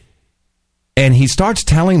 50. And he starts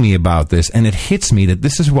telling me about this, and it hits me that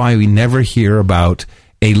this is why we never hear about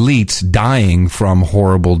elites dying from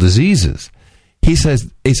horrible diseases. He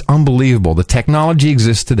says it's unbelievable. The technology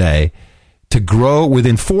exists today to grow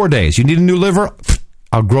within 4 days. You need a new liver?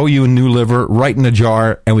 I'll grow you a new liver right in a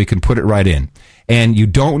jar, and we can put it right in. And you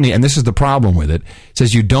don't need, and this is the problem with it, it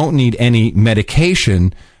says you don't need any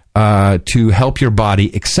medication to help your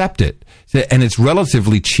body accept it. And it's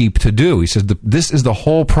relatively cheap to do. He says this is the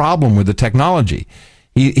whole problem with the technology.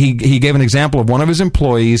 He gave an example of one of his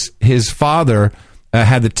employees. His father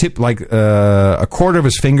had the tip, like a quarter of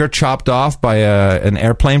his finger chopped off by an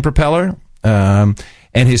airplane propeller. And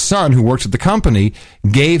his son, who works at the company,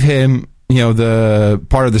 gave him the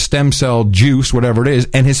part of the stem cell juice, whatever it is,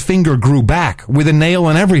 and his finger grew back with a nail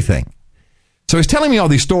and everything. So he's telling me all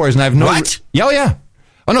these stories, and I've no... What? Yeah.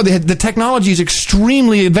 Oh, no, the technology is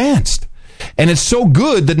extremely advanced. And it's so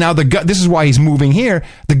good that now this is why he's moving here.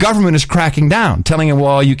 The government is cracking down, telling him,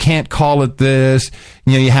 well, you can't call it this.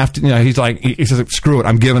 You have to, he's like, he says, screw it,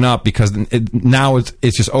 I'm giving up because now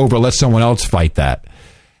it's just over. Let someone else fight that.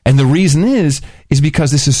 And the reason is because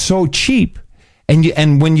this is so cheap. And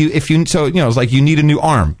it's like you need a new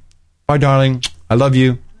arm. Bye, darling. I love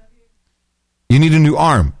you. You need a new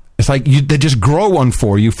arm. It's like they just grow one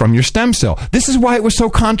for you from your stem cell. This is why it was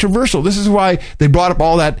so controversial. This is why they brought up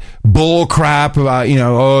all that bull crap about,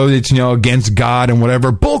 it's, against God and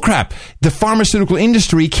whatever. Bull crap. The pharmaceutical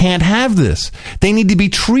industry can't have this. They need to be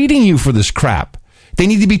treating you for this crap. They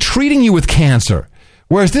need to be treating you with cancer.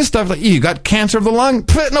 Whereas this stuff, like, you got cancer of the lung?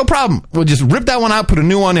 No problem. We'll just rip that one out, put a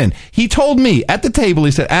new one in. He told me at the table,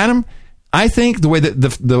 he said, Adam, I think the way that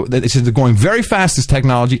they're going very fast, this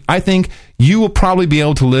technology, I think you will probably be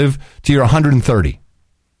able to live to your 130.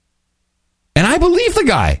 And I believe the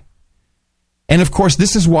guy. And of course,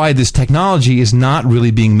 this is why this technology is not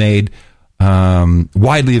really being made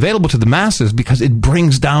widely available to the masses, because it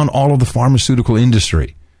brings down all of the pharmaceutical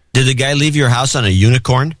industry. Did the guy leave your house on a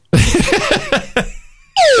unicorn?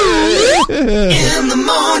 In the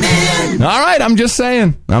morning. All right, I'm just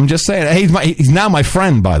saying. Hey, he's now my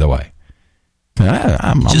friend, by the way.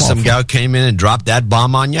 I'm just some guy came in and dropped that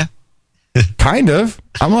bomb on you? Kind of.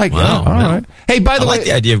 I'm like, wow, all right. Hey, by the way, I like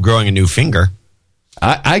the idea of growing a new finger.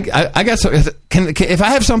 I got so. If I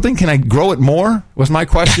have something, can I grow it more? Was my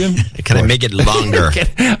question. Can I make it longer?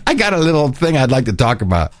 I got a little thing I'd like to talk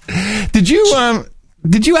about. Did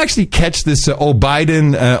you actually catch this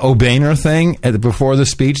Biden O'Boehner thing before the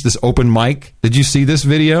speech? This open mic. Did you see this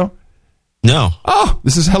video? No. Oh,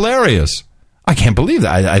 this is hilarious. I can't believe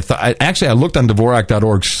that. I looked on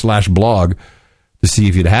Dvorak.org/blog to see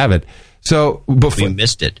if you'd have it. So before we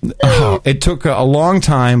missed it. It took a long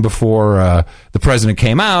time before the president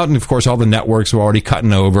came out, and of course all the networks were already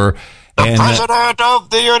cutting over. The President of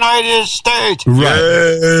the United States.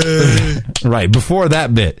 Right. Right, before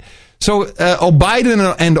that bit. So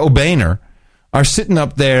Biden and O'Boehner are sitting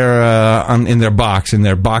up there in their box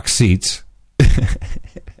seats.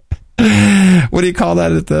 What do you call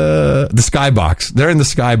that? At the skybox. They're in the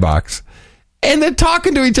skybox. And they're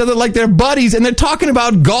talking to each other like they're buddies, and they're talking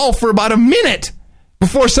about golf for about a minute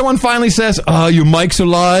before someone finally says, your mic's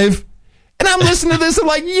alive? And I'm listening to this, I'm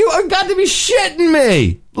like, you have got to be shitting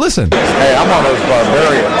me. Listen. Hey, I'm one of those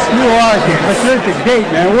barbarians. You are. Where's the gate,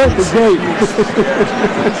 man? Where's the gate?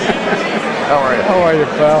 How are you? How are you,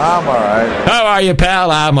 pal? I'm all right. How are you, pal?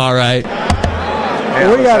 I'm all right. Hey,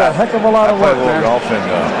 we got a heck of a lot of work, man. I played a little golf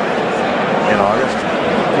in August.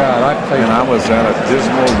 God, I played. And I was at a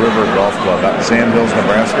Dismal River Golf Club out in Sand Hills,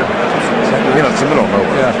 Nebraska. You know, it's the middle of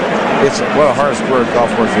nowhere. Yeah. It's one of the hardest golf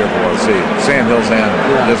courses you ever want to see. Sand Hills and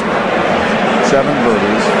Dismal. 7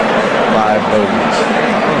 birdies, 5 bogeys.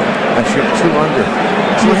 I shoot 2 under.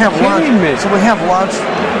 So we have lunch.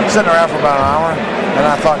 Sitting around for about an hour, and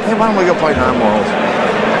I thought, hey, why don't we go play 9 more holes?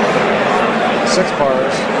 6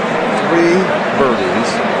 pars, 3 birdies,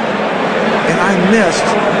 and I missed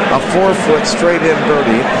a 4-foot straight-in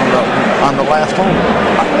birdie on the last hole.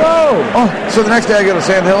 Whoa! Oh, so the next day I go to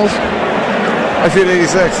Sand Hills, I shoot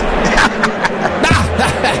 86.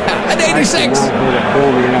 An 86. I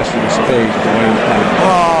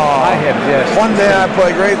have just one day I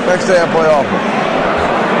play great, next day I play awful.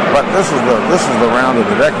 But this is the round of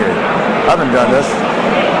the decade. I've been doing this.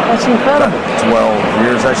 That's incredible. 12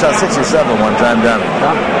 years. I shot 67 one time down.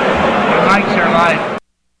 Mics are live.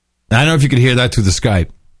 I don't know if you could hear that through the Skype.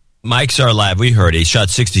 Mics are live. We heard it. He shot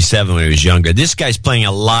 67 when he was younger. This guy's playing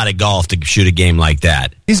a lot of golf to shoot a game like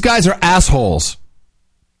that. These guys are assholes.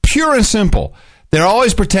 Pure and simple. They're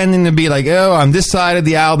always pretending to be like, oh, I'm this side of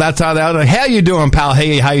the aisle, that side of the aisle. Like, how you doing, pal?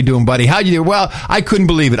 Hey, how you doing, buddy? How you doing? Well, I couldn't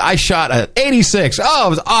believe it. I shot at 86. Oh, it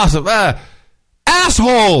was awesome.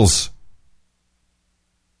 Assholes.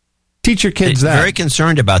 Teach your kids that. Very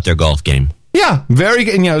concerned about their golf game. Yeah, very.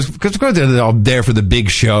 Because of course they're all there for the big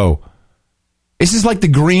show. This is like the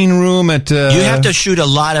green room at. You have to shoot a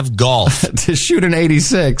lot of golf to shoot an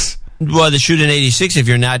 86. Well, to shoot an 86 if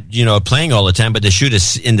you're not, playing all the time, but to shoot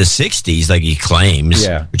in the 60s, like he claims,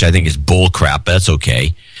 which I think is bullcrap, but that's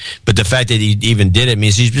okay. But the fact that he even did it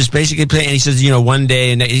means he's just basically playing, and he says, one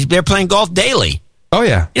day, and they're playing golf daily. Oh,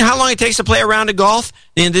 yeah. You know how long it takes to play a round of golf?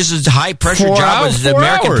 And this is a high-pressure job. The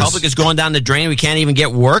American public is going down the drain. We can't even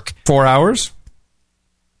get work. 4 hours?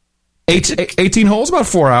 18 holes, about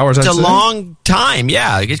 4 hours, It's a long time,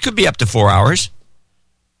 yeah. It could be up to 4 hours.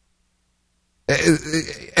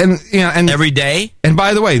 And every day. And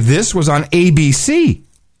by the way, this was on ABC.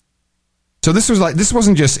 So this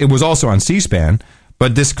wasn't just, it was also on C-SPAN,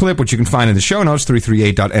 but this clip, which you can find in the show notes,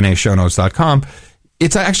 338.nashownotes.com,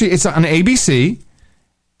 it's on ABC,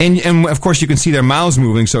 and of course you can see their mouths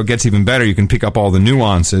moving, so it gets even better. You can pick up all the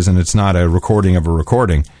nuances, and it's not a recording of a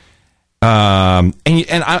recording. And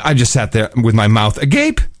I just sat there with my mouth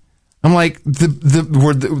agape. I'm like,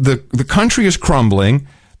 the country is crumbling.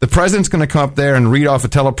 The president's going to come up there and read off a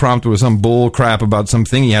teleprompter with some bull crap about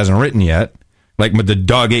something he hasn't written yet, like the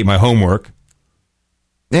dog ate my homework.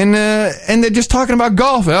 And they're just talking about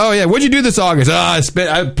golf. Oh yeah, what'd you do this August? I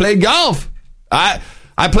played golf. I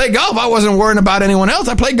played golf. I wasn't worrying about anyone else.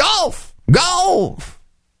 I played golf. Golf.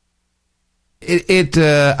 It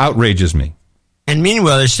outrages me. And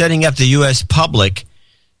meanwhile, they're setting up the U.S. public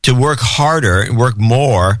to work harder and work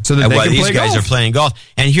more so that while these guys golf. are playing golf.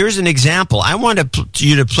 And here's an example. I want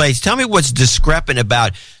you to play. Tell me what's discrepant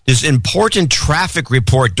about this important traffic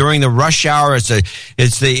report during the rush hour. It's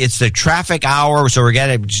the traffic hour, so we're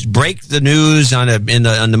going to break the news on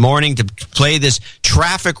the morning to play this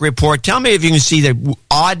traffic report. Tell me if you can see the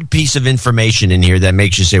odd piece of information in here that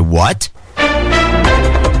makes you say, what?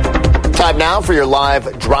 Time now for your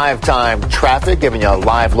live drive time traffic, giving you a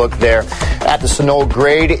live look there at the Sunol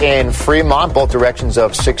grade in Fremont. Both directions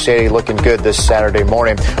of 680 looking good this Saturday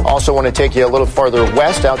morning. Also want to take you a little farther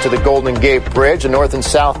west out to the Golden Gate Bridge, the north and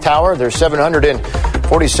south tower. They're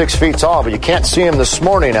 746 feet tall, but you can't see them this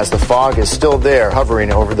morning as the fog is still there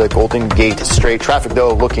hovering over the Golden Gate Strait. Traffic,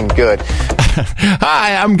 though, looking good.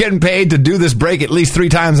 Hi, I'm getting paid to do this break at least 3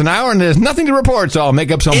 times an hour, and there's nothing to report, so I'll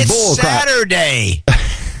make up some bull crap. It's Saturday.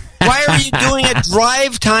 Why are you doing a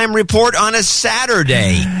drive time report on a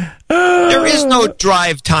Saturday? There is no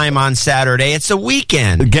drive time on Saturday. It's a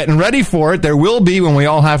weekend. Getting ready for it. There will be when we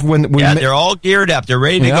all have... they're all geared up. They're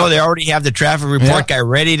ready to go. They already have the traffic report guy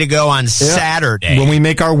ready to go on Saturday. When we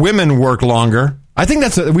make our women work longer. I think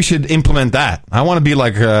we should implement that. I want to be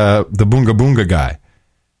like the Bunga Bunga guy.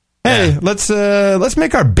 Hey, let's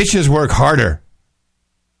make our bitches work harder.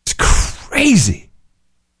 It's crazy.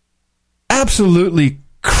 Absolutely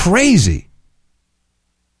crazy.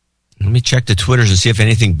 Let me check the Twitters and see if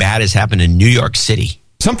anything bad has happened in New York City.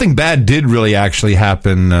 Something bad did really actually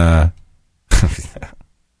happen.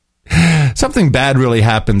 Something bad really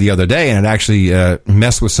happened the other day, and it actually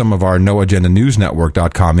messed with some of our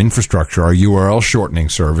NoAgendaNewsNetwork.com infrastructure, our URL shortening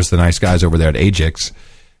service, the nice guys over there at Ajax.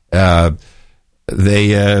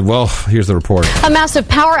 Here's the report. A massive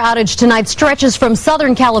power outage tonight stretches from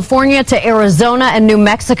Southern California to Arizona and New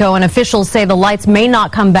Mexico, and officials say the lights may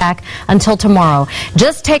not come back until tomorrow.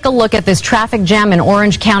 Just take a look at this traffic jam in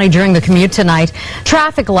Orange County during the commute tonight.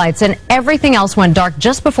 Traffic lights and everything else went dark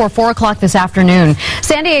just before 4 o'clock this afternoon.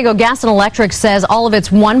 San Diego Gas and Electric says all of its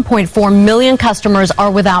 1.4 million customers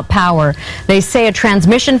are without power. They say a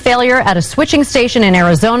transmission failure at a switching station in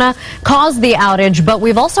Arizona caused the outage, but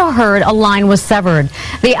we've also heard a line was severed.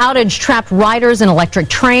 The outage trapped riders in electric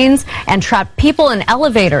trains and trapped people in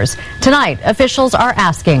elevators. Tonight, officials are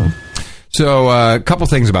asking. So, a couple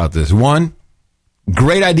things about this. One,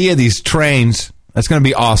 great idea, these trains. That's going to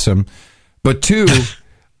be awesome. But two,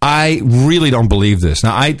 I really don't believe this.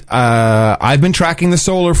 Now, I've been tracking the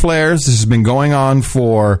solar flares. This has been going on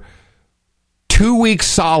for 2 weeks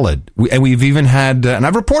solid. And we've even had, and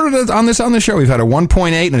I've reported on this on the show, we've had a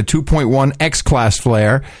 1.8 and a 2.1 X-class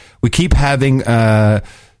flare. We keep having 7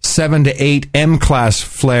 to 8 M-class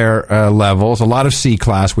flare levels, a lot of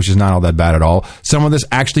C-class, which is not all that bad at all. Some of this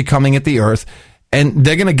actually coming at the Earth. And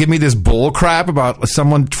they're going to give me this bull crap about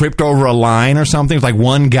someone tripped over a line or something. It's like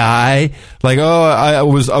one guy, like, I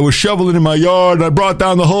was shoveling in my yard and I brought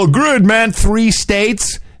down the whole grid, man. 3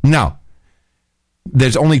 states? No.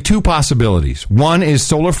 There's only 2 possibilities. One is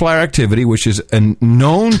solar flare activity, which is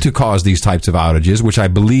known to cause these types of outages, which I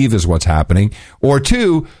believe is what's happening. Or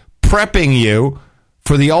 2, prepping you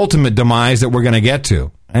for the ultimate demise that we're going to get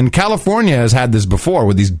to. And California has had this before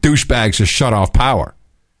with these douchebags just shut off power.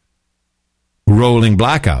 Rolling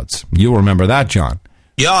blackouts. You'll remember that, John.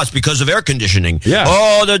 Yeah, it's because of air conditioning. Yeah.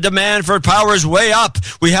 Oh, the demand for power is way up.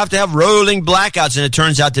 We have to have rolling blackouts, and it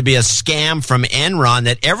turns out to be a scam from Enron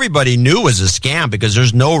that everybody knew was a scam because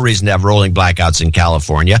there's no reason to have rolling blackouts in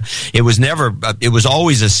California. It was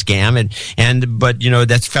always a scam, but you know,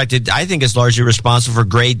 that's in fact, I think it's largely responsible for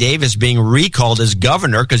Gray Davis being recalled as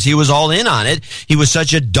governor because he was all in on it. He was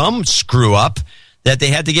such a dumb screw up that they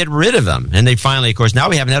had to get rid of him, and they finally, of course, now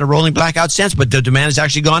we haven't had a rolling blackout since, but the demand has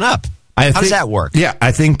actually gone up. How does that work? Yeah,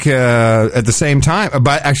 I think at the same time,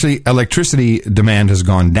 but actually electricity demand has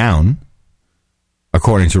gone down,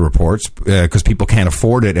 according to reports, because people can't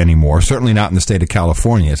afford it anymore. Certainly not in the state of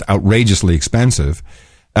California. It's outrageously expensive.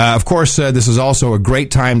 Of course, this is also a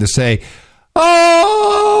great time to say,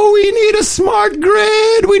 oh, we need a smart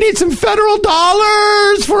grid. We need some federal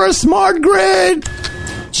dollars for a smart grid.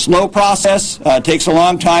 Slow process. Takes a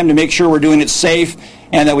long time to make sure we're doing it safe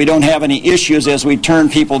and that we don't have any issues as we turn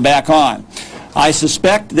people back on. I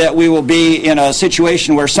suspect that we will be in a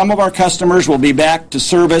situation where some of our customers will be back to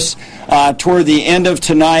service toward the end of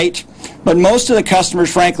tonight, but most of the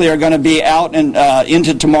customers, frankly, are going to be out and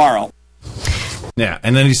into tomorrow. Yeah,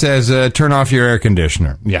 and then he says, turn off your air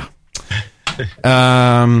conditioner. Yeah.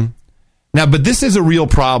 Now, but this is a real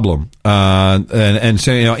problem, and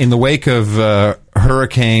so, you know, in the wake of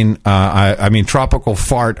Hurricane, Tropical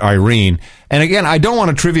Fart Irene, and again, I don't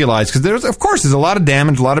want to trivialize because there's a lot of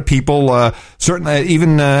damage, a lot of people, certainly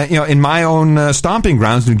even in my own stomping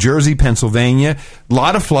grounds, New Jersey, Pennsylvania, a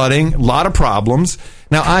lot of flooding, a lot of problems.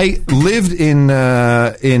 Now, I lived in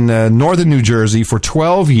northern New Jersey for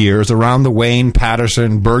 12 years around the Wayne,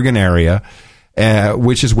 Patterson, Bergen area,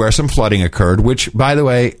 which is where some flooding occurred, which, by the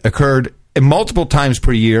way, occurred multiple times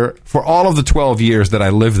per year for all of the 12 years that I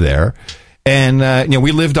lived there. And,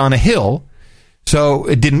 we lived on a hill, so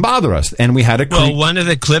it didn't bother us. And we had a Well, one of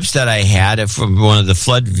the clips that I had from one of the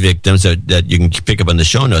flood victims that you can pick up on the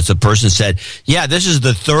show notes, a person said, yeah, this is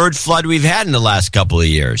the 3rd flood we've had in the last couple of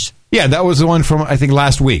years. Yeah, that was the one from, I think,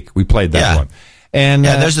 last week. We played that one. And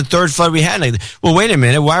there's the 3rd flood we had. Well, wait a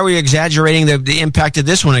minute. Why are we exaggerating the impact of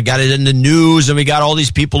this one? It got it in the news, and we got all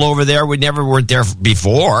these people over there. We never weren't there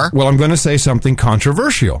before. Well, I'm going to say something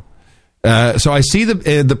controversial. So I see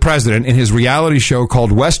the president in his reality show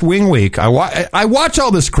called West Wing Week. I watch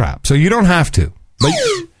all this crap, so you don't have to.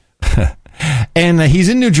 But and he's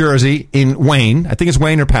in New Jersey, in Wayne. I think it's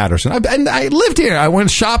Wayne or Patterson. And I lived here. I went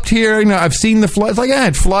shopped here. You know, I've seen the flood. It's like,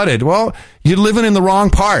 it flooded. Well, you're living in the wrong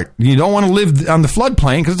part. You don't want to live on the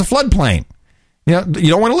floodplain because it's a floodplain. You know, you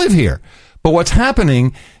don't want to live here. But what's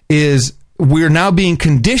happening is we're now being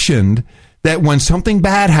conditioned that when something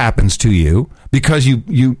bad happens to you, because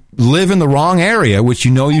you live in the wrong area, which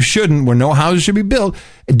you know you shouldn't, where no houses should be built,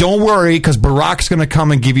 don't worry, because Barack's going to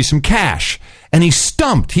come and give you some cash. And he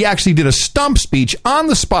stumped. He actually did a stump speech on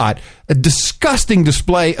the spot, a disgusting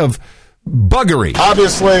display of buggery.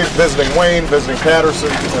 Obviously, visiting Wayne, visiting Patterson,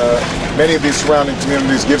 many of these surrounding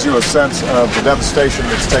communities gives you a sense of the devastation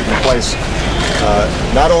that's taking place,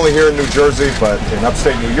 not only here in New Jersey, but in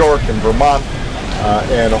upstate New York and Vermont,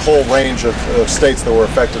 and a whole range of states that were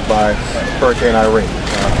affected by Hurricane Irene.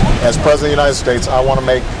 As President of the United States, I want to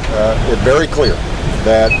make it very clear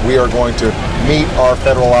that we are going to meet our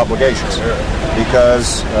federal obligations,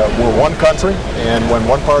 because we're one country, and when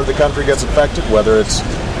one part of the country gets affected, whether it's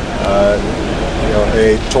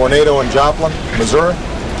a tornado in Joplin, Missouri,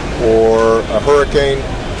 or a hurricane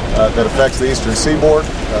that affects the eastern seaboard,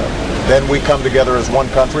 then we come together as one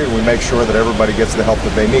country and we make sure that everybody gets the help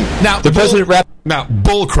that they need. Now,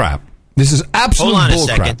 bull crap. This is absolute bull crap. Hold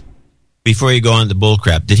on a second. Before you go on to the bull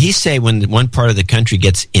crap, did he say when one part of the country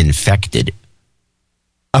gets infected?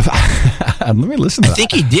 Let me listen to that. I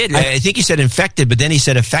think he did. I think he said infected, but then he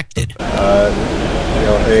said affected.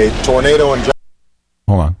 A tornado in Joplin.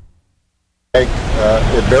 Hold on. Make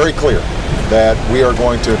it very clear that we are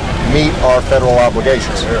going to meet our federal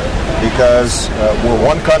obligations, because we're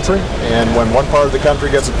one country, and when one part of the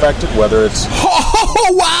country gets affected, whether it's... Oh,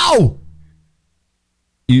 wow!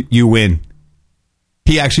 You win.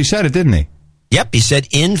 He actually said it, didn't he? Yep, he said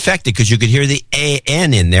infected, because you could hear the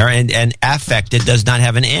A-N in there, and affected does not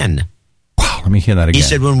have an N. Wow, let me hear that again. He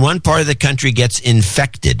said when one part of the country gets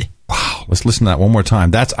infected. Wow, let's listen to that one more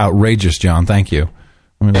time. That's outrageous, John. Thank you.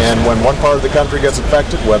 And when one part of the country gets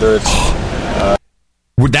affected, whether it's...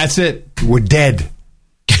 that's it. We're dead.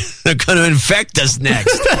 They're going to infect us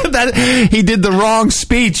next. He did the wrong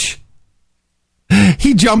speech.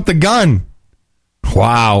 He jumped the gun.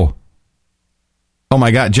 Wow. Oh,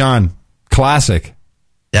 my God, John. Classic.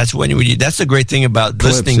 That's that's the great thing about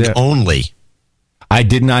Clips, listening only. I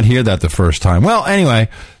did not hear that the first time. Well, anyway,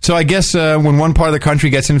 so I guess when one part of the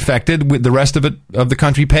country gets infected, the rest of the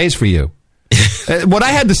country pays for you. What I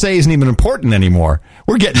had to say isn't even important anymore.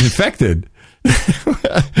 We're getting infected.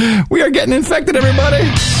 We are getting infected, everybody.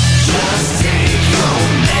 Just take your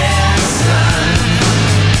medicine.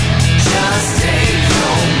 Just take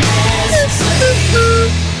your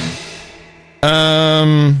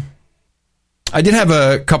medicine. I did have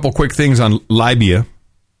a couple quick things on Libya.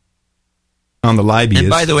 On the Libyas. And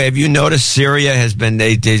by the way, have you noticed Syria has been,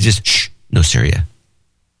 they just, no Syria.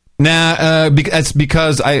 Nah, that's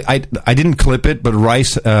because I didn't clip it, but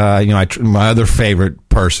Rice, my other favorite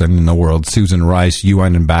person in the world, Susan Rice,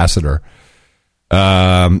 UN ambassador,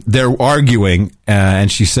 they're arguing,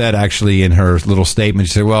 and she said actually in her little statement,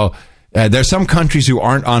 she said, well, there's some countries who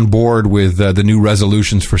aren't on board with the new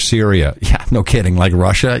resolutions for Syria. Yeah, no kidding, like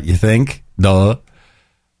Russia, you think? Duh.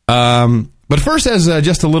 But first, as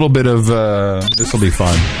just a little bit of, this will be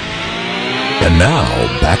fun. And now,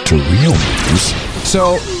 back to real news.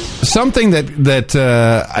 So, something that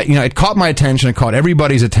it caught my attention, it caught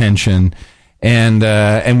everybody's attention, and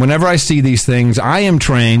whenever I see these things, I am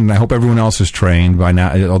trained, and I hope everyone else is trained by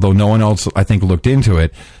now, although no one else, I think, looked into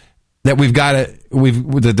it, that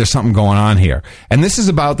that there's something going on here. And this is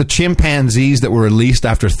about the chimpanzees that were released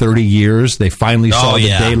after 30 years. They finally saw the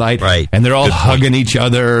daylight, right. And they're all hugging each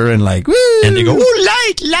other and like, woo! And they go, ooh,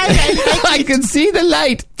 light, I can see the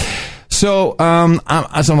light. So I'm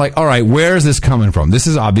like, all right, where is this coming from? This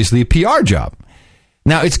is obviously a PR job.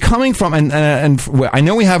 Now, it's coming from, and I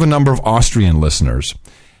know we have a number of Austrian listeners,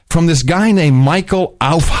 from this guy named Michael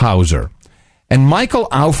Aufhauser. And Michael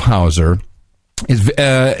Aufhauser is,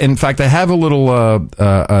 in fact, I have a little,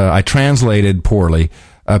 I translated poorly,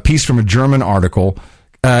 a piece from a German article.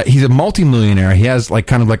 He's a multimillionaire. He has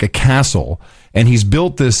kind of like a castle. And he's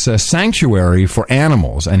built this sanctuary for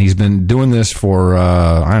animals, and he's been doing this for,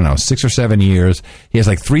 6 or 7 years. He has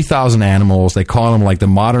 3,000 animals. They call him the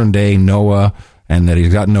modern day Noah, and that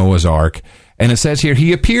he's got Noah's Ark. And it says here,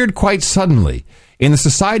 he appeared quite suddenly in the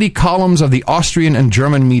society columns of the Austrian and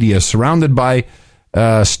German media, surrounded by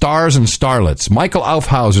stars and starlets. Michael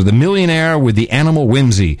Aufhauser, the millionaire with the animal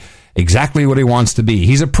whimsy, exactly what he wants to be.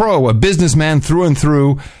 He's a pro, a businessman through and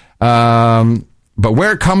through, but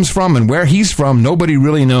where it comes from and where he's from, nobody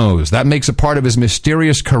really knows. That makes a part of his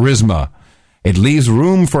mysterious charisma. It leaves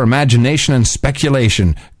room for imagination and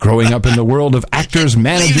speculation, growing up in the world of actors,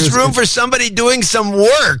 managers. Leaves room for somebody doing some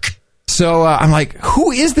work. So I'm like,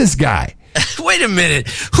 who is this guy? Wait a minute.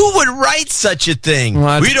 Who would write such a thing?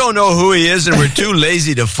 Well, we don't know who he is, and we're too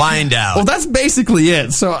lazy to find out. Well, that's basically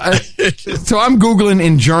it. So I'm Googling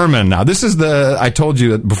in German now. This is I told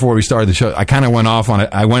you before we started the show, I kind of went off on it.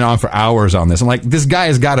 I went on for hours on this. I'm like, this guy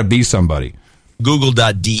has got to be somebody.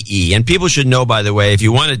 Google.de. And people should know, by the way, if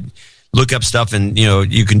you want to look up stuff, and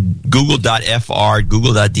you can Google.fr,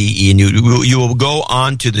 Google.de, and you will go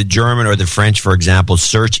on to the German or the French, for example,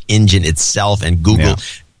 search engine itself, and Google. Yeah.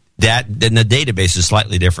 That, then the database is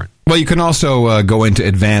slightly different. Well, you can also go into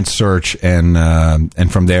advanced search,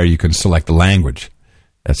 and from there you can select the language.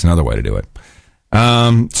 That's another way to do it.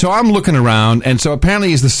 So I'm looking around, and so apparently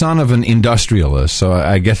he's the son of an industrialist, so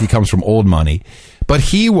I guess he comes from old money. But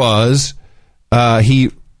he was,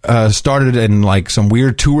 started in like some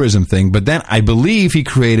weird tourism thing, but then I believe he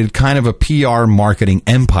created kind of a PR marketing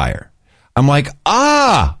empire. I'm like,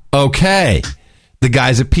 okay, the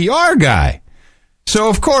guy's a PR guy. So,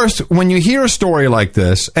 of course, when you hear a story like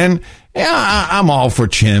this, and I'm all for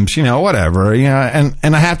chimps, whatever, and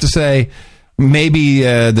I have to say, maybe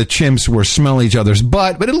the chimps were smelling each other's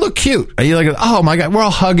butt, but it looked cute. You're like, oh my God, we're all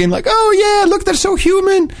hugging, like, oh yeah, look, they're so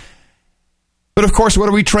human. But of course, what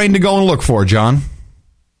are we trained to go and look for, John?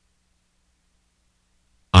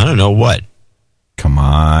 I don't know what. Come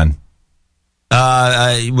on.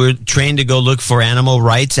 We're trained to go look for animal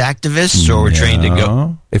rights activists, or we're trained to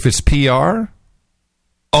go. If it's PR?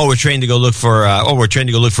 Oh, we're trained to go look for. We're trained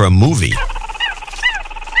to go look for a movie.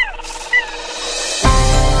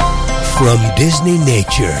 From Disney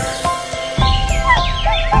Nature.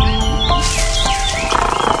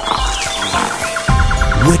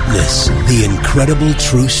 Witness the incredible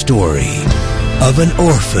true story of an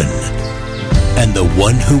orphan and the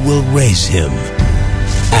one who will raise him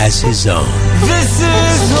as his own. This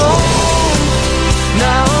is home.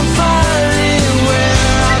 Now I'm finally where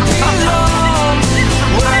I belong.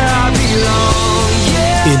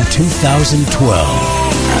 Yeah. In 2012.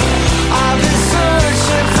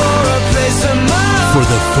 For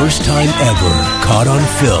the first time ever, caught on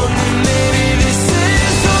film,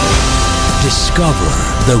 discover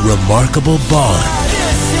the remarkable bond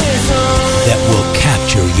that will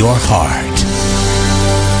capture your heart.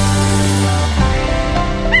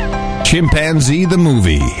 Chimpanzee the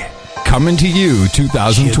movie, coming to you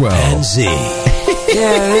 2012. Chimpanzee.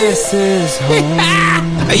 Yeah, this is home.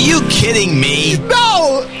 Are you kidding me?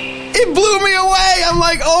 No! It blew me away. I'm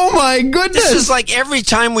like, oh my goodness. This is like every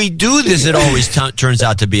time we do this, it always turns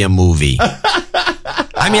out to be a movie.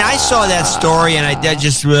 I mean, I saw that story and I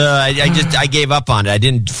gave up on it. I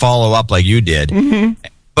didn't follow up like you did. Mm-hmm.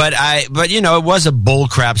 But it was a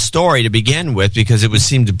bullcrap story to begin with, because it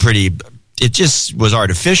seemed pretty. It just was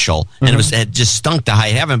artificial, and it just stunk to high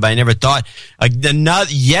heaven. But I never thought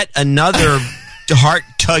yet another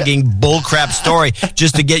heart-tugging bullcrap story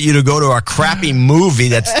just to get you to go to a crappy movie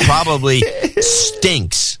that's probably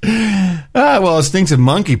stinks. Well, it stinks of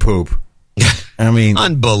monkey poop. I mean,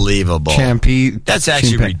 unbelievable. That's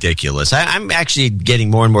actually ridiculous. I'm actually getting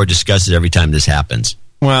more and more disgusted every time this happens.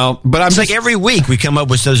 Well, but it's like every week we come up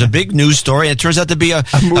with there's a big news story, and it turns out to be a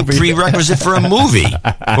prerequisite for a movie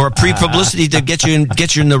or a pre-publicity to get you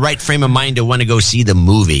in the right frame of mind to want to go see the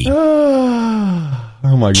movie.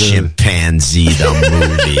 Oh my goodness. Chimpanzee the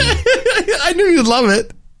movie. I knew you'd love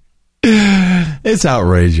it. It's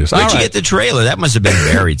outrageous. Where'd you get the trailer? That must have been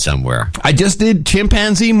buried somewhere. I just did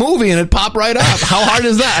Chimpanzee movie and it popped right up. How hard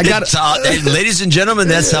is that? Ladies and gentlemen,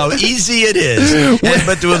 that's how easy it is.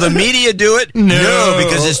 But will the media do it? No,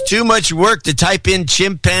 because it's too much work to type in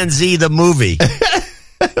Chimpanzee the movie.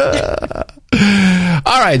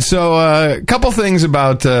 All right, so a couple things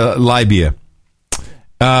about Libya.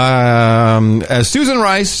 Susan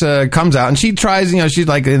Rice comes out and she tries, she's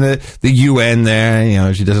like in the UN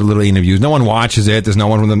there, she does a little interviews. No one watches it. There's no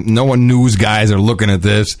one news guys are looking at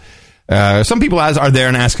this. Some people are there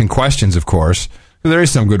and asking questions, of course. There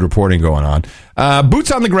is some good reporting going on.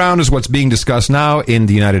 Boots on the ground is what's being discussed now in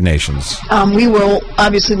the United Nations. We will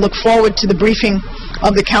obviously look forward to the briefing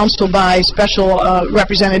of the Council by Special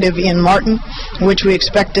Representative Ian Martin, which we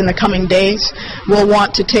expect in the coming days. We'll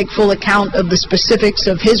want to take full account of the specifics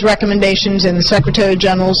of his recommendations in the Secretary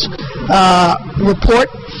General's report,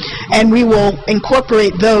 and we will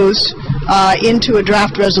incorporate those into a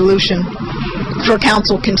draft resolution for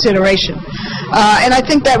Council consideration. And I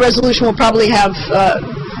think that resolution will probably have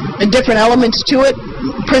different elements to it,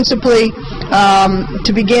 principally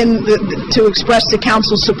to begin to express the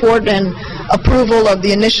Council's support and approval of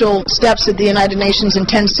the initial steps that the United Nations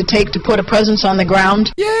intends to take to put a presence on the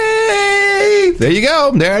ground. Yay! There you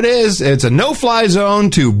go. There it is. It's a no-fly zone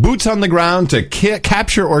to boots on the ground to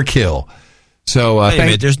capture or kill. So, wait a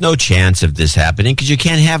minute, there's no chance of this happening because you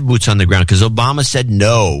can't have boots on the ground because Obama said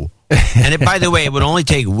no. And by the way, it would only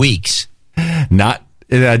take weeks. Not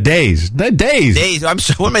days. Days. I'm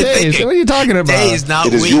sorry. What am I thinking? What are you talking about? Days, not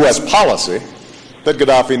weeks. It is U.S. policy that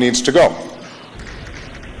Gaddafi needs to go.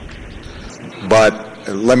 But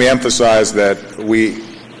let me emphasize that we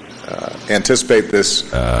anticipate this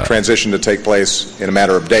transition to take place in a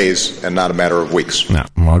matter of days and not a matter of weeks. No,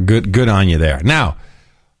 well, good on you there. Now,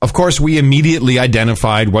 of course, we immediately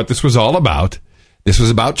identified what this was all about. This was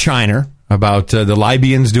about China, about the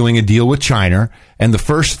Libyans doing a deal with China, and the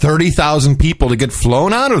first 30,000 people to get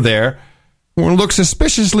flown out of there will look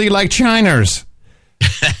suspiciously like Chiners.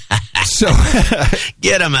 So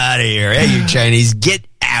get them out of here. Hey, you Chinese, get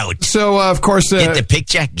out. So, of course... get the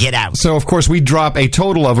picture? Get out. So, of course, we drop a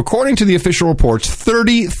total of, according to the official reports,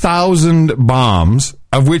 30,000 bombs,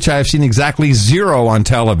 of which I have seen exactly 0 on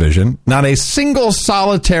television. Not a single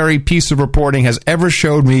solitary piece of reporting has ever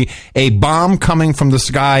showed me a bomb coming from the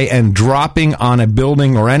sky and dropping on a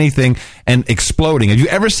building or anything and exploding. Have you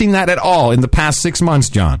ever seen that at all in the past 6 months,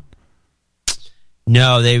 John?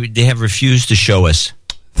 No, they have refused to show us.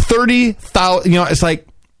 30,000, it's like,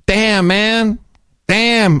 damn, man.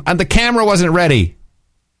 Damn, the camera wasn't ready.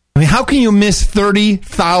 I mean, how can you miss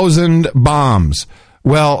 30,000 bombs?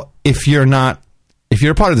 Well, if you're a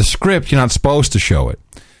part of the script, you're not supposed to show it.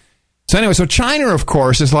 So anyway, so China, of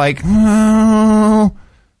course, is like, And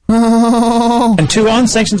 2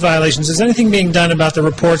 unsanctioned violations. Is anything being done about the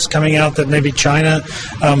reports coming out that maybe China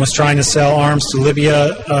was trying to sell arms to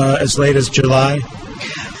Libya as late as July?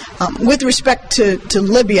 With respect to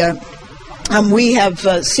Libya, we have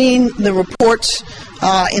seen the reports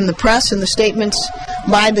in the press and the statements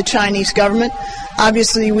by the Chinese government.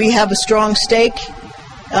 Obviously, we have a strong stake,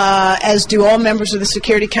 as do all members of the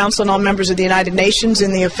Security Council and all members of the United Nations,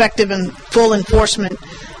 in the effective and full enforcement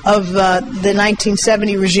of the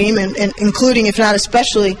 1970 regime, and including, if not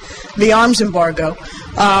especially, the arms embargo.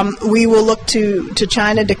 We will look to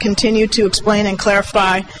China to continue to explain and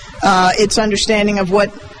clarify its understanding of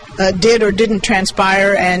what did or didn't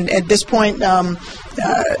transpire, and at this point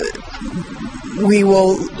we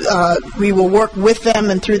will work with them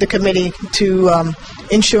and through the committee to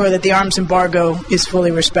ensure that the arms embargo is fully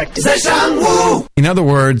respected. In other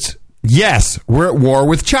words, yes, we're at war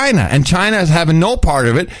with China, and China is having no part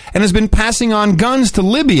of it and has been passing on guns to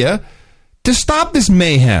Libya to stop this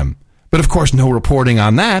mayhem. But of course, no reporting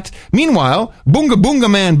on that. Meanwhile,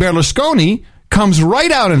 Bunga man Berlusconi comes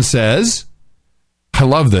right out and says, I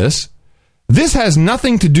love this. This has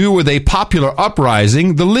nothing to do with a popular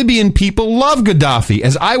uprising. The Libyan people love Gaddafi,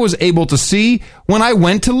 as I was able to see when I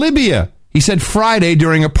went to Libya. He said Friday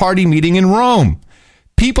during a party meeting in Rome.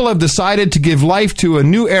 People have decided to give life to a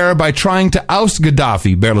new era by trying to oust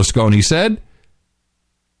Gaddafi, Berlusconi said.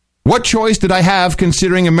 What choice did I have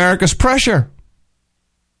considering America's pressure?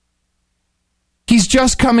 He's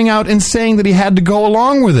just coming out and saying that he had to go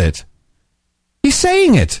along with it. He's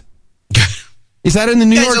saying it. Is that in the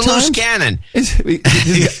New York Times? He's a loose cannon. We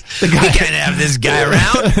can't have this guy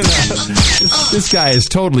around. This guy is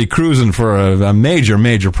totally cruising for a major,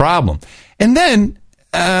 major problem. And then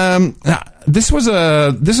I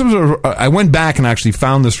went back and actually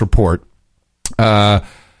found this report.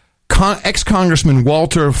 Ex-Congressman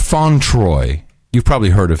Walter Fauntroy. You've probably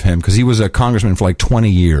heard of him because he was a congressman for like 20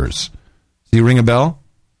 years. Does he ring a bell?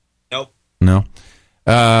 Nope. No.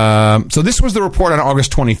 So this was the report on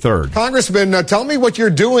August 23rd. Congressman, tell me what you're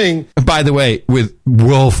doing. By the way, with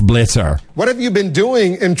Wolf Blitzer. What have you been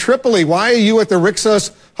doing in Tripoli? Why are you at the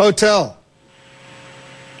Rixos Hotel?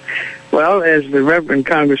 Well, as the Reverend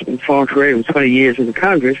Congressman Fauntroy with 20 years in the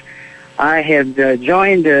Congress, I have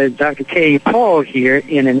joined Dr. Kay Paul here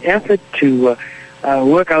in an effort to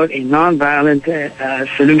work out a nonviolent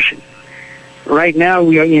solution. Right now,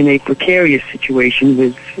 we are in a precarious situation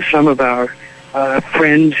with some of our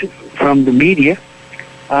friends from the media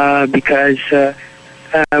because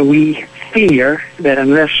we fear that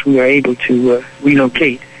unless we are able to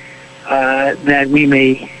relocate, that we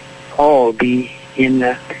may all be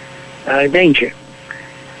in danger.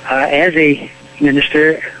 As a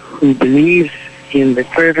minister who believes in the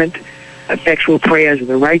fervent, effectual prayers of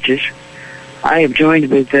the righteous, I have joined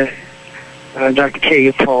with Dr.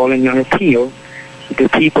 Kay Paul in an appeal to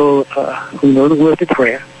people who know the word of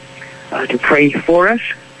prayer to pray for us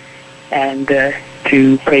and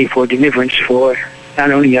to pray for deliverance for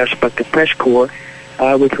not only us but the press corps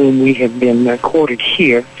with whom we have been courted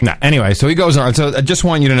here. Now, anyway, so he goes on. So I just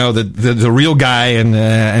want you to know that the real guy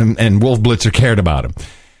and Wolf Blitzer cared about him.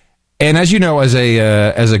 And as you know, as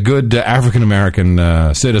a good African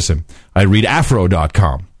American citizen, I read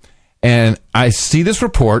Afro.com. And I see this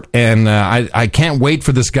report, and I can't wait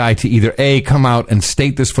for this guy to either A, come out and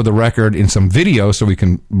state this for the record in some video so we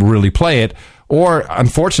can really play it, or,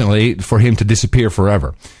 unfortunately, for him to disappear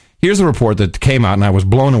forever. Here's the report that came out, and I was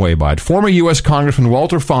blown away by it. Former U.S. Congressman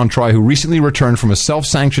Walter Fauntroy, who recently returned from a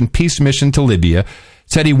self-sanctioned peace mission to Libya,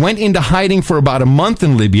 said he went into hiding for about a month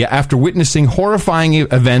in Libya after witnessing horrifying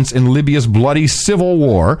events in Libya's bloody civil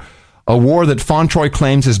war, a war that Fontroy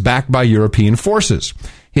claims is backed by European forces.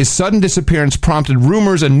 His sudden disappearance prompted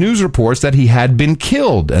rumors and news reports that he had been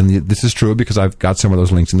killed. And this is true because I've got some of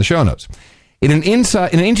those links in the show notes. In an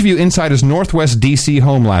interview inside his Northwest D.C.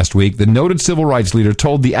 home last week, the noted civil rights leader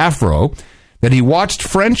told the Afro that he watched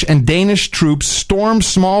French and Danish troops storm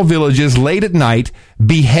small villages late at night,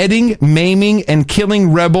 beheading, maiming, and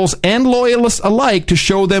killing rebels and loyalists alike to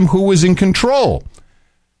show them who was in control.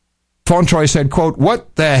 Fontroy said, quote,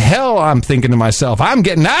 "What the hell?" I'm thinking to myself. "I'm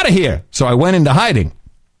getting out of here." So I went into hiding.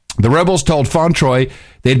 The rebels told Fontroy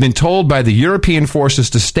they'd been told by the European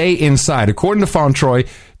forces to stay inside. According to Fontroy,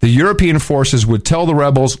 the European forces would tell the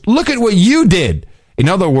rebels, "Look at what you did." In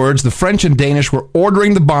other words, the French and Danish were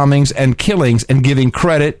ordering the bombings and killings and giving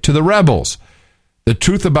credit to the rebels. The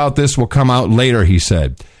truth about this will come out later, he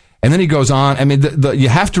said. And then he goes on. I mean, you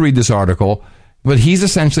have to read this article, but he's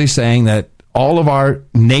essentially saying that all of our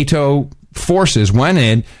NATO forces went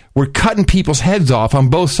in, were cutting people's heads off on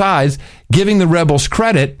both sides, giving the rebels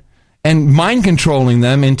credit, and mind controlling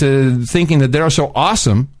them into thinking that they're so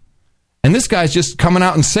awesome. And this guy's just coming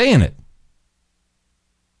out and saying it.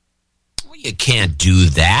 Well, you can't do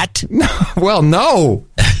that. Well, no.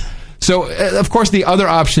 So, of course, the other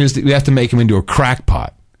option is that we have to make him into a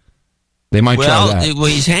crackpot. They might try that. Well,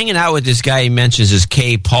 he's hanging out with this guy he mentions as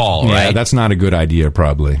K. Paul, right? Yeah, that's not a good idea,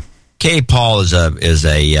 probably. K. Paul is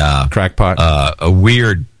a crackpot, a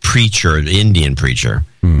weird preacher, Indian preacher,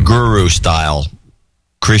 guru style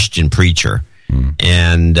Christian preacher,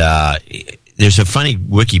 and there's a funny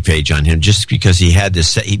wiki page on him just because he had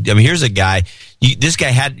this. Here's a guy. This guy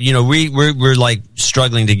had, we're like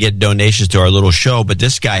struggling to get donations to our little show, but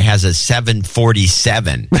this guy has a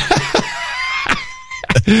 747.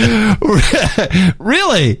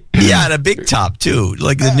 Really? Yeah, and a big top too,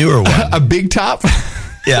 like the newer one. A big top?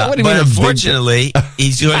 Yeah, but unfortunately,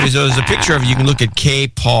 there's a picture of, you can look at K.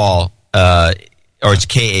 Paul, or it's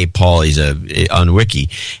K.A. Paul, he's on Wiki,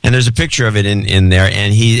 and there's a picture of it in there,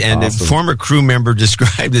 and a former crew member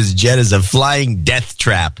described his jet as a flying death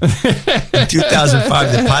trap. In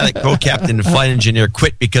 2005, the pilot, co-captain, and flight engineer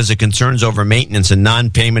quit because of concerns over maintenance and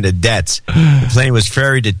non-payment of debts. The plane was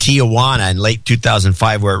ferried to Tijuana in late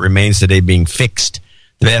 2005, where it remains today being fixed.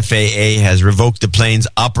 The FAA has revoked the plane's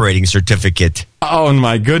operating certificate. Oh,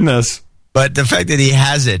 my goodness. But the fact that he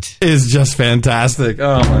has it is just fantastic.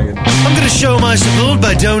 Oh, my goodness. I'm going to show my support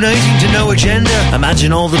by donating to No Agenda.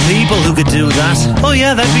 Imagine all the people who could do that. Oh,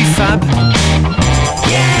 yeah, that'd be fab.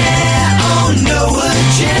 Yeah, on No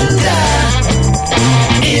Agenda.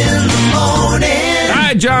 In the morning. All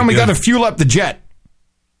right, John, we got to fuel up the jet.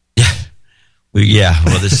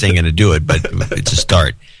 Well, this ain't going to do it, but it's a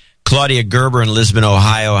start. Claudia Gerber in Lisbon,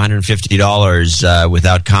 Ohio, $150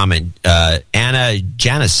 without comment. Anna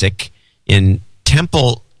Janisic in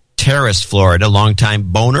Temple Terrace, Florida,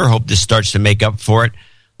 longtime boner. Hope this starts to make up for it.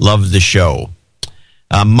 Love the show.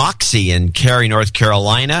 Moxie in Cary, North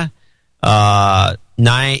Carolina. He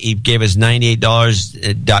gave us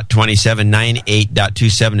 $98.27.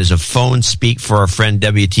 98.27 is a phone speak for our friend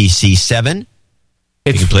WTC7.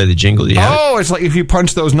 You can play the jingle. It's like if you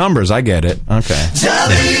punch those numbers. I get it. Okay.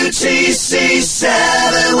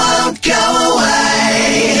 WTC7 won't go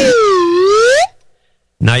away.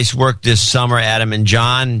 Nice work this summer, Adam and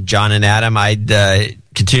John. John and Adam, I'd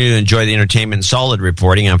continue to enjoy the entertainment and solid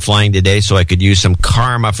reporting. I'm flying today, so I could use some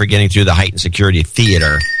karma for getting through the heightened security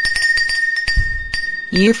theater.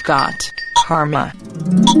 You've got karma.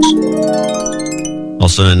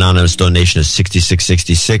 Also, an anonymous donation of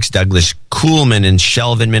 $66.66. Douglas Kuhlman in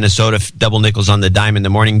Shelvin, Minnesota. Double nickels on the dime in the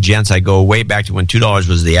morning. Gents, I go way back to when $2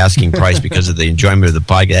 was the asking price because of the enjoyment of the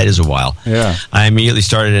podcast. That is a while. Yeah. I immediately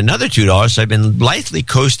started another $2, so I've been blithely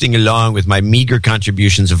coasting along with my meager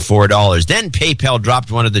contributions of $4. Then PayPal dropped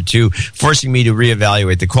one of the two, forcing me to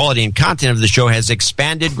reevaluate. The quality and content of the show has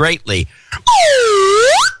expanded greatly.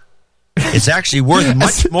 It's actually worth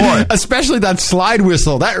much more. Especially that slide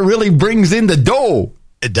whistle. That really brings in the dough.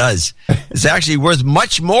 It does. It's actually worth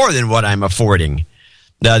much more than what I'm affording.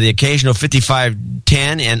 The occasional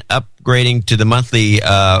 $55.10 and upgrading to the monthly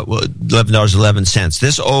 $11.11.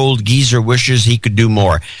 This old geezer wishes he could do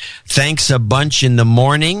more. Thanks a bunch in the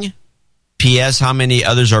morning. P.S. How many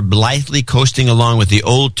others are blithely coasting along with the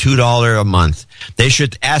old $2 a month? They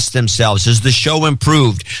should ask themselves, has the show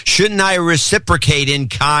improved? Shouldn't I reciprocate in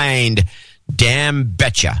kind? Damn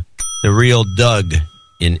betcha. The real Doug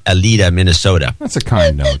in Alida, Minnesota. That's a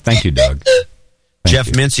kind note. Thank you, Doug. Jeff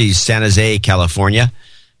Mincy, San Jose, California.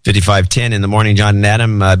 $55.10 in the morning, John and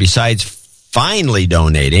Adam. Besides finally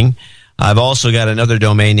donating, I've also got another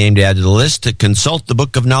domain name to add to the list,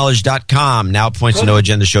 consultthebookofknowledge.com. Now points to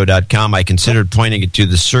noagendashow.com. I considered pointing it to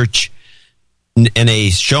the search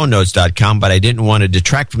nashownotes.com, but I didn't want to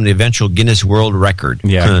detract from the eventual Guinness World Record.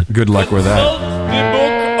 Yeah, good luck with that.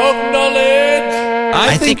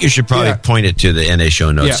 I think you should probably point it to the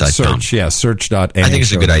nashownotes.com. Search.nashownotes.com. I think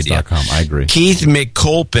it's a good idea. I agree. Keith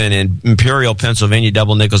McColpin in Imperial, Pennsylvania,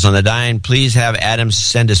 double nickels on the dime. Please have Adams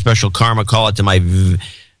send a special karma call out to my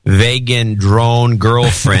vegan drone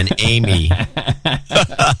girlfriend, Amy.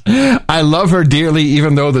 I love her dearly,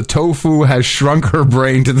 even though the tofu has shrunk her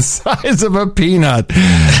brain to the size of a peanut.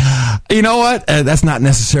 You know what? That's not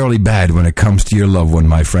necessarily bad when it comes to your loved one,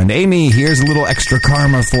 my friend. Amy, here's a little extra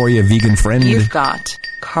karma for you, vegan friend. You've got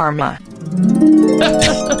karma.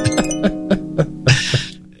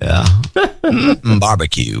 Yeah.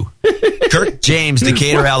 Barbecue. Kirk James,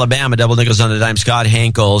 Decatur, Alabama, double nickels on the dime. Scott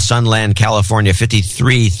Hankel, Sunland, California,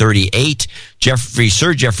 5338.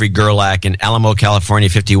 Sir Jeffrey Gerlach in Alamo, California,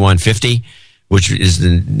 5150, which is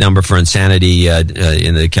the number for insanity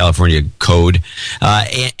in the California code.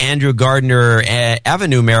 Andrew Gardner,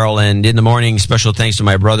 Avenue, Maryland, in the morning. Special thanks to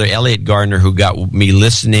my brother, Elliot Gardner, who got me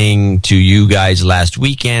listening to you guys last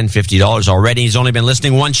weekend. $50 already. He's only been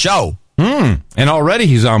listening one show. And already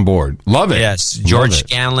he's on board. Love it. Yes. George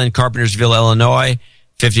Scanlon, Carpentersville, Illinois,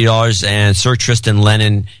 $50. And Sir Tristan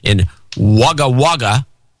Lennon in Wagga Wagga,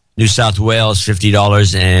 New South Wales,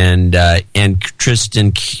 $50. And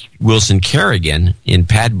Tristan Wilson Kerrigan in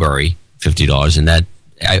Padbury, $50. And that,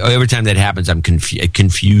 every time that happens, it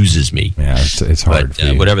confuses me. Yeah, it's hard.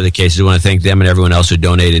 But whatever the case is, I want to thank them and everyone else who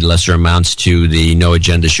donated lesser amounts to the No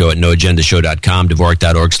Agenda Show at noagendashow.com,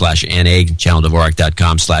 Dvorak.org/NA,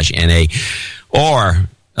 channeldvorak.com/NA, or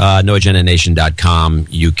noagendanation.com.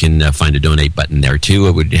 You can find a donate button there too.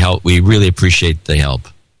 It would help. We really appreciate the help.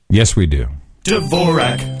 Yes, we do.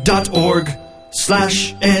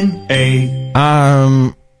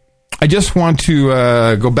 Dvorak.org/NA. I just want to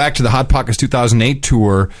go back to the Hot Pockets 2008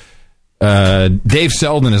 tour. Dave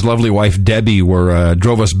Selden and his lovely wife Debbie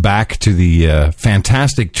drove us back to the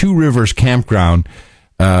fantastic Two Rivers campground,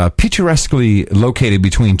 picturesquely located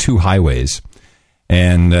between two highways.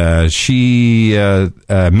 And she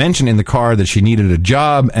mentioned in the car that she needed a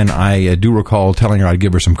job, and I do recall telling her I'd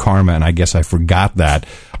give her some karma, and I guess I forgot that.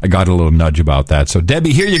 I got a little nudge about that. So,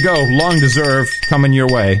 Debbie, here you go. Long deserved. Coming your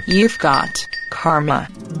way. You've got karma.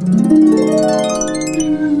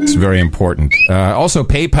 It's very important. Also,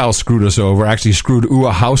 PayPal screwed us over. Actually, screwed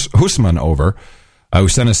Ua Husman over, who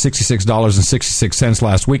sent us $66.66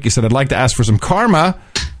 last week. He said, I'd like to ask for some karma.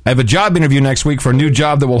 I have a job interview next week for a new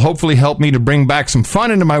job that will hopefully help me to bring back some fun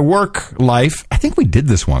into my work life. I think we did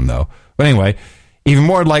this one, though. But anyway, even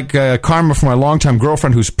more like karma for my longtime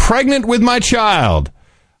girlfriend who's pregnant with my child.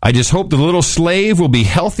 I just hope the little slave will be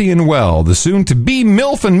healthy and well. The soon-to-be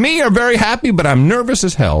MILF and me are very happy, but I'm nervous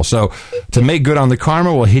as hell. So to make good on the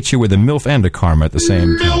karma, we'll hit you with a MILF and a karma at the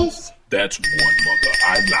same time. That's one mother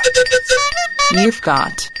I like. You've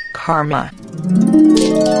got karma.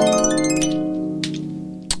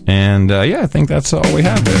 And, yeah, I think that's all we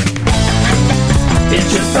have there.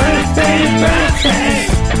 It's your birthday.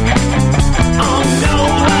 Oh, no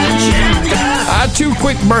agenda. Two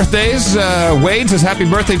quick birthdays. Wade says happy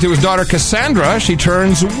birthday to his daughter Cassandra. She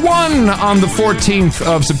turns 1 on the 14th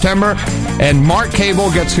of September. And Mark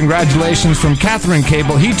Cable gets congratulations from Catherine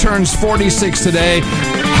Cable. He turns 46 today.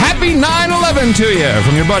 Happy 9/11 to you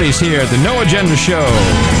from your buddies here at the No Agenda Show.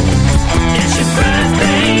 It's your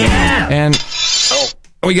birthday, yeah. And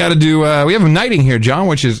we got to do. We have a knighting here, John,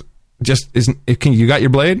 which is just isn't. You got your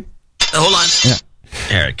blade? Hold on. Yeah.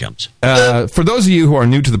 There it comes. For those of you who are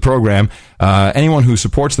new to the program, anyone who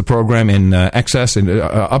supports the program in excess and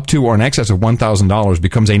up to or in excess of $1,000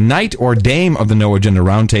 becomes a knight or dame of the No Agenda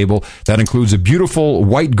Roundtable. That includes a beautiful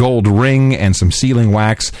white gold ring and some sealing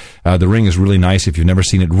wax. The ring is really nice. If you've never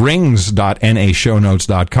seen it,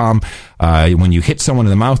 rings.nashownotes.com. When you hit someone in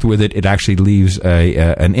the mouth with it, it actually leaves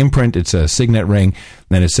an imprint. It's a signet ring.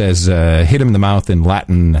 Then it says, hit him in the mouth in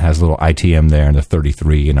Latin. It has a little ITM there and the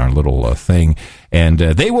 33 in our little thing. And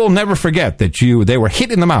they will never forget that they were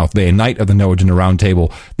hit in the mouth by a knight of the No Agenda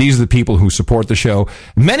Roundtable. These are the people who support the show.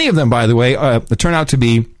 Many of them, by the way, turn out to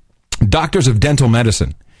be doctors of dental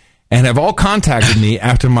medicine and have all contacted me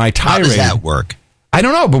after my tirade. How does that work? I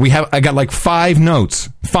don't know, but I got like 5 notes.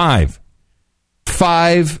 5,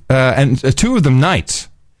 and 2 of them knights,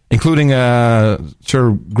 including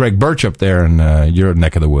Sir Greg Birch up there in your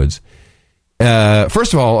neck of the woods.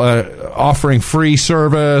 First of all, offering free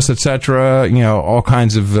service, etc., all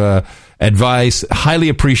kinds of advice, highly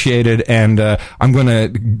appreciated, and I'm going to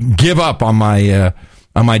give up on my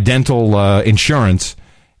dental insurance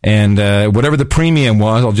And whatever the premium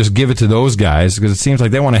was, I'll just give it to those guys because it seems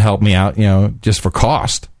like they want to help me out, just for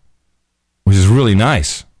cost, which is really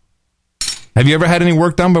nice. Have you ever had any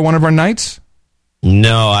work done by one of our knights?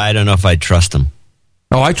 No, I don't know if I trust them.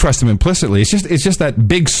 Oh, I trust them implicitly. It's just that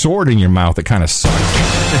big sword in your mouth that kind of sucks.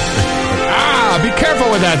 Be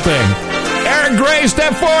careful with that thing. Eric Gray,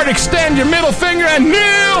 step forward, extend your middle finger, and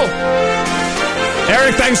kneel.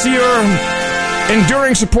 Eric, thanks to your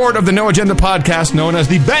enduring support of the No Agenda podcast, known as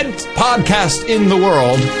the best podcast in the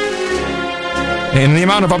world. In the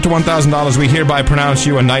amount of up to $1,000, we hereby pronounce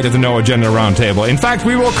you a Knight of the No Agenda Roundtable. In fact,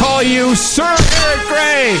 we will call you Sir Eric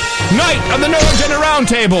Gray, Knight of the No Agenda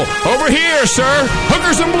Roundtable. Over here, sir,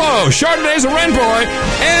 hookers and blows, Chardonnays and rent boy,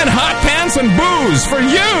 and hot pants and booze for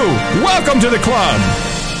you. Welcome to the club.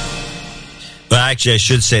 Well, actually, I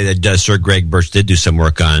should say that Sir Greg Birch did do some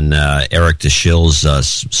work on Eric DeShill's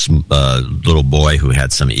little boy who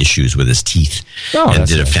had some issues with his teeth, and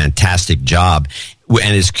did a fantastic job.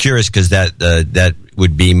 And it's curious because that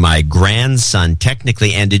would be my grandson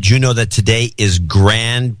technically. And did you know that today is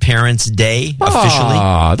Grandparents' Day officially?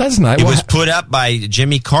 Ah, that's nice. It was put up by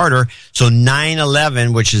Jimmy Carter. So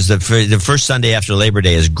 9/11, which is the first Sunday after Labor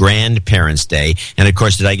Day, is Grandparents' Day. And of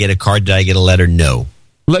course, did I get a card? Did I get a letter? No.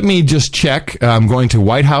 Let me just check. I'm going to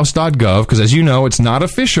whitehouse.gov because, as you know, it's not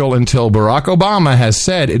official until Barack Obama has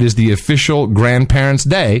said it is the official Grandparents'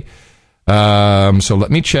 Day. So let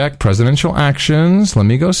me check. Presidential actions. Let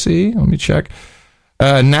me go see. Let me check.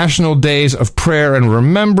 National Days of Prayer and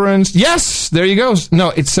Remembrance. Yes, there you go.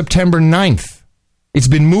 No, it's September 9th. It's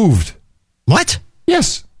been moved. What?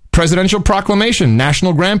 Yes. Presidential Proclamation.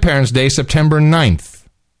 National Grandparents' Day, September 9th.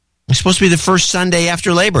 It's supposed to be the first Sunday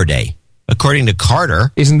after Labor Day, according to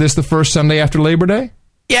Carter. Isn't this the first Sunday after Labor Day?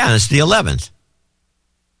 Yeah, it's the 11th.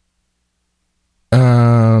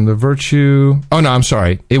 The virtue... Oh, no, I'm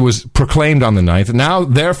sorry. It was proclaimed on the 9th. Now,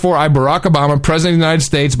 therefore, I, Barack Obama, President of the United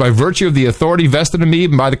States, by virtue of the authority vested in me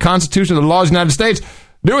and by the Constitution of the laws of the United States,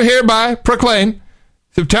 do hereby proclaim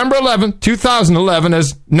September 11th, 2011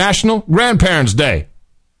 as National Grandparents' Day.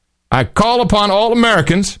 I call upon all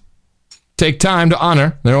Americans to take time to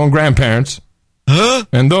honor their own grandparents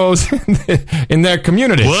and those in their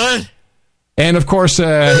community. What? And, of course...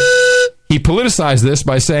 he politicized this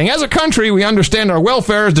by saying, as a country, we understand our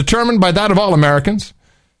welfare is determined by that of all Americans.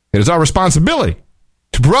 It is our responsibility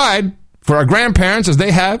to provide for our grandparents as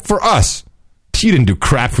they have for us. You didn't do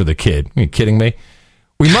crap for the kid. Are you kidding me?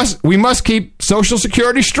 We must keep Social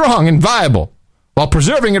Security strong and viable while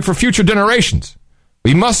preserving it for future generations.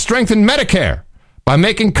 We must strengthen Medicare by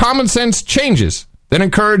making common sense changes that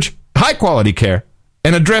encourage high-quality care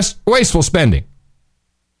and address wasteful spending.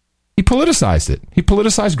 He politicized it. He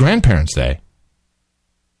politicized Grandparents' Day.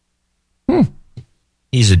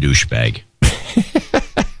 He's a douchebag.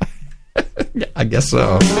 I guess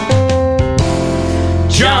so.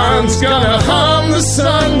 John's gonna hum the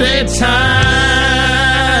Sunday Times.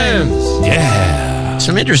 Yeah.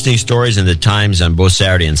 Some interesting stories in the Times on both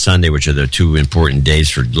Saturday and Sunday, which are the two important days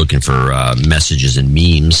for looking for messages and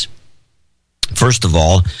memes. First of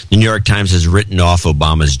all, the New York Times has written off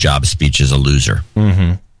Obama's job speech as a loser.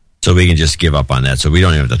 Mm-hmm. So we can just give up on that. So we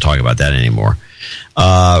don't even have to talk about that anymore.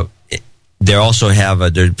 They also have,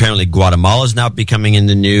 apparently Guatemala is now becoming in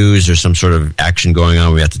the news. There's some sort of action going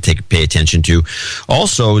on we have to pay attention to.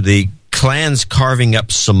 Also, the Klans carving up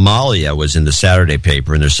Somalia was in the Saturday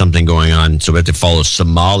paper, and there's something going on. So we have to follow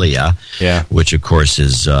Somalia, which, of course,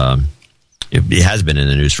 is it has been in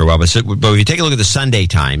the news for a while. But if you take a look at the Sunday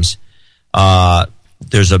Times,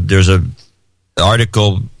 there's a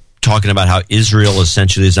article talking about how Israel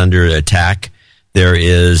essentially is under attack. There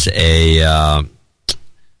is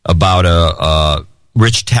about a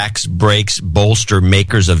rich tax breaks bolster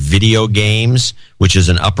makers of video games, which is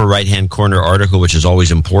an upper right-hand corner article, which is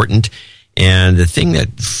always important. And the thing that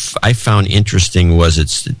I found interesting was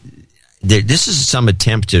this is some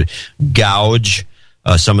attempt to gouge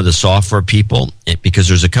some of the software people, because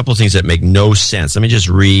there's a couple of things that make no sense. Let me just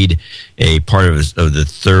read a part of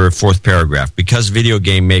the fourth paragraph. Because video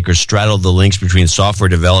game makers straddle the links between software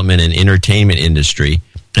development and the entertainment industry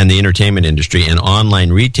and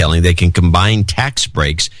online retailing, they can combine tax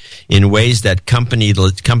breaks in ways that companies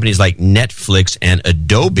like Netflix and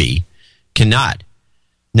Adobe cannot.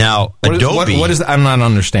 Now, Adobe... What is I'm not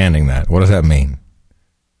understanding that. What does that mean?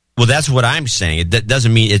 Well, that's what I'm saying. That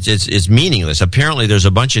doesn't mean it's meaningless. Apparently, there's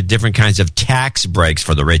a bunch of different kinds of tax breaks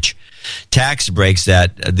for the rich. Tax breaks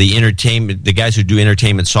that the guys who do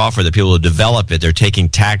entertainment software, the people who develop it, they're taking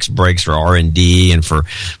tax breaks for R&D and for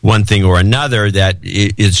one thing or another that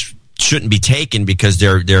is shouldn't be taken because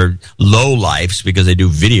they're low lifes because they do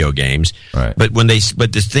video games. Right. But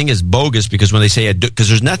the thing is bogus because when they say because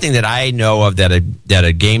there's nothing that I know of that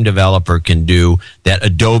a game developer can do that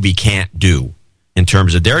Adobe can't do. In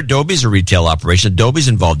terms of Adobe's a retail operation. Adobe's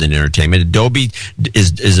involved in entertainment. Adobe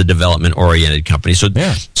is a development-oriented company. So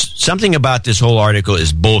something about this whole article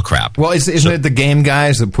is bullcrap. Well, isn't it the game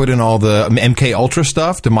guys that put in all the MK Ultra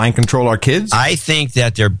stuff to mind control our kids? I think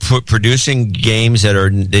that they're producing games that are...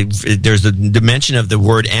 there's the dimension of the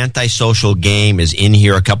word antisocial game is in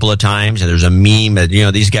here a couple of times, and there's a meme that,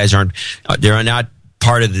 these guys aren't... they're not...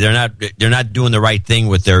 part of they're not doing the right thing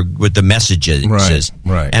with the messages.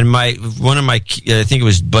 Right. And I think it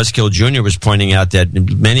was Buzzkill Jr. was pointing out that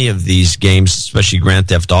many of these games, especially Grand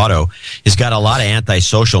Theft Auto, has got a lot of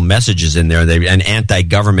antisocial messages in there and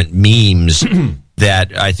anti-government memes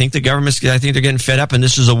that I think they're getting fed up, and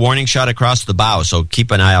this is a warning shot across the bow. So keep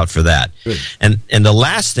an eye out for that. Good. And the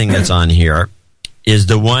last thing that's on here is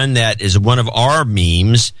the one that is one of our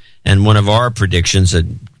memes and one of our predictions that,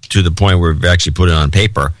 to the point where we've actually put it on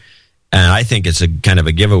paper. And I think it's a kind of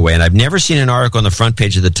a giveaway. And I've never seen an article on the front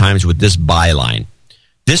page of the Times with this byline.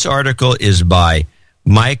 This article is by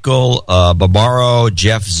Michael Barbaro,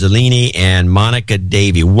 Jeff Zellini, and Monica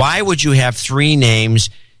Davey. Why would you have three names?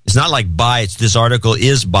 It's not like by, it's this article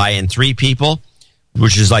is by and three people,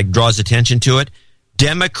 which is like draws attention to it.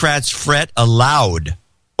 Democrats fret aloud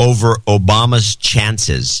over Obama's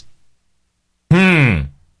chances.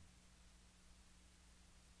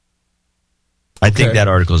 I think that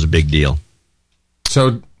article is a big deal.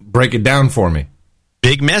 So break it down for me.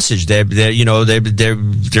 Big message. They're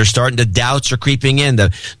starting to doubts are creeping in. They're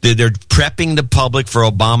prepping the public for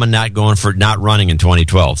Obama not running in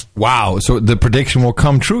 2012. Wow. So the prediction will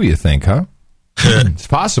come true, you think, huh? It's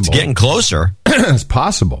possible. It's getting closer. It's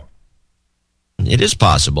possible. It is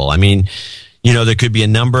possible. I mean, there could be a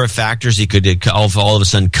number of factors. He could all of a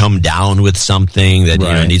sudden come down with something that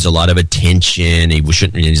needs a lot of attention.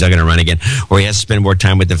 He's not going to run again, or he has to spend more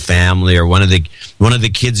time with the family, or one of the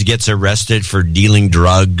kids gets arrested for dealing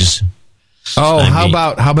drugs. Oh, how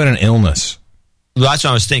about an illness? Well, that's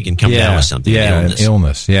what I was thinking. Come down with something. Yeah, an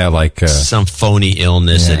illness. Yeah, like some phony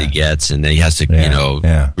illness that he gets, and then he has to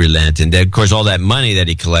relent. And then, of course, all that money that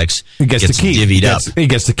he collects gets divvied up. He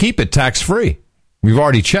gets to keep it tax free. We've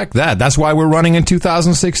already checked that. That's why we're running in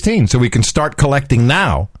 2016, so we can start collecting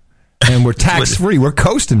now, and we're tax free. We're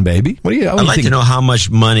coasting, baby. I'd like to know how much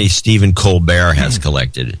money Stephen Colbert has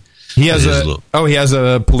collected. He has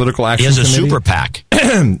a political action. He has a committee? super PAC.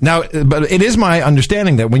 Now, but it is my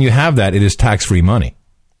understanding that when you have that, it is tax free money.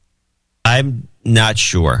 I'm not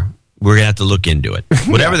sure. We're gonna have to look into it.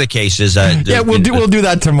 Whatever the case is, we'll do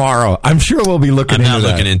that tomorrow. I'm sure we'll be looking. I'm into not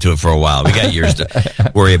looking into it for a while. We got years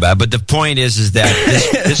to worry about. But the point is that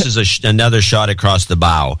this is another shot across the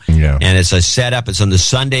bow, and it's a setup. It's on the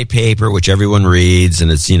Sunday paper, which everyone reads, and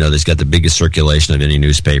it's it's got the biggest circulation of any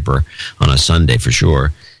newspaper on a Sunday for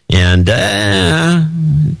sure, and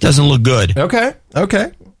it doesn't look good. Okay.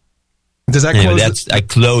 Does that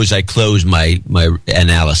close? I close my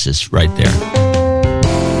analysis right there.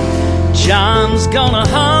 John's gonna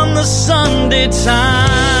hum the Sunday Times.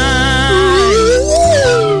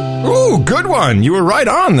 Ooh, good one. You were right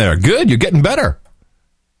on there. Good. You're getting better.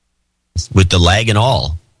 With the lag and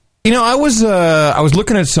all. I was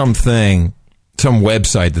looking at some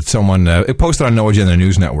website that someone it posted on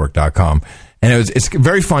NoAgendaNewsNetwork.com, and it's a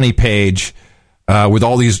very funny page with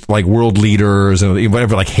all these like world leaders and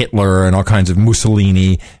whatever, like Hitler and all kinds of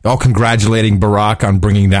Mussolini, all congratulating Barack on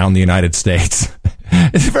bringing down the United States.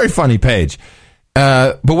 It's a very funny page.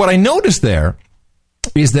 But what I noticed there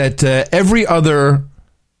is that every other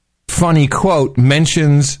funny quote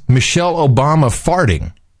mentions Michelle Obama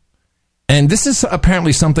farting. And this is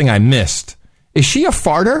apparently something I missed. Is she a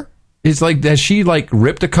farter? Has she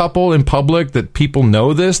ripped a couple in public that people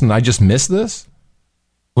know this and I just missed this?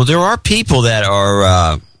 Well, there are people that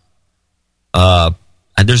are,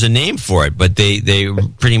 there's a name for it, but they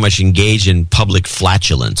pretty much engage in public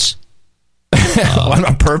flatulence.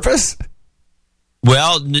 On purpose?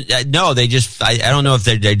 Well, no, they just, I don't know if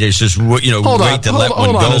they just, wait to let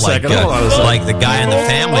one go like the guy on the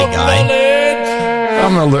Family Guy.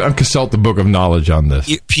 I'm going to consult the book of knowledge on this.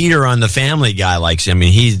 Peter on the Family Guy likes,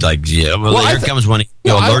 he's like, here comes one.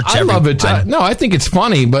 Alerts I love it. I think it's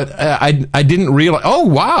funny, but I didn't realize. Oh,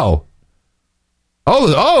 wow.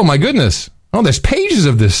 Oh, my goodness. Oh, there's pages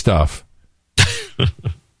of this stuff.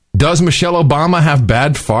 Does Michelle Obama have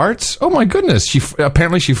bad farts? Oh, my goodness. She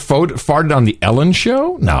farted on the Ellen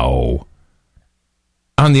Show? No.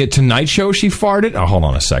 On the Tonight Show, she farted? Oh, hold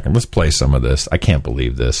on a second. Let's play some of this. I can't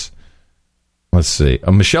believe this. Let's see.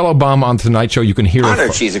 Michelle Obama on Tonight Show. You can hear her.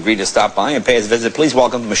 Honored she's agreed to stop by and pay us a visit. Please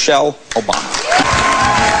welcome Michelle Obama.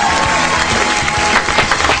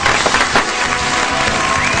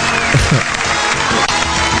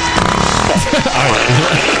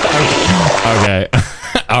 Okay.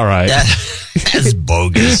 All right. That's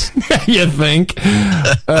bogus. You think?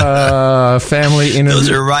 Family interview. Those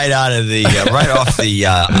are right out of the right off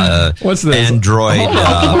the what's this? Android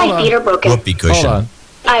My feet are broken. whoopee cushion. Hold on.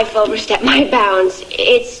 I've overstepped my bounds.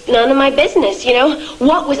 It's none of my business, you know?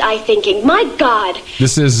 What was I thinking? My God.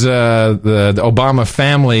 This is the Obama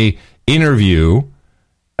family interview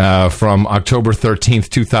from October 13th,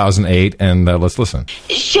 2008, and let's listen.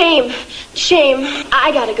 Shame.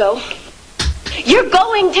 I gotta go. You're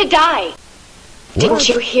going to die. Didn't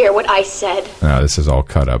you hear what I said? No, this is all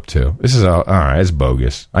cut up, too. This is all right, it's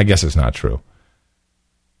bogus. I guess it's not true.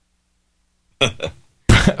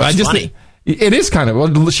 Funny. It is kind of.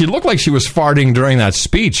 Well, she looked like she was farting during that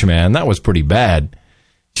speech, man. That was pretty bad.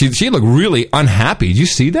 She looked really unhappy. Did you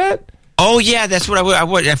see that? Oh yeah, that's what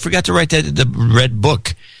I forgot to write the red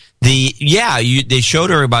book. They showed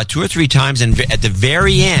her about 2 or 3 times, and at the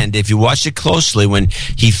very end, if you watched it closely, when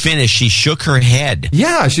he finished, she shook her head.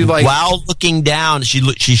 Yeah, she like while looking down, she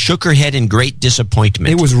shook her head in great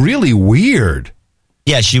disappointment. It was really weird.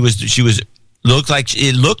 Yeah, she was.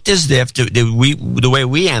 It looked as if the way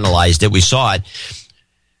we analyzed it, we saw it.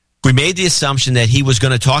 We made the assumption that he was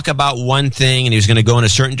going to talk about one thing and he was going to go in a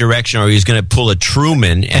certain direction, or he was going to pull a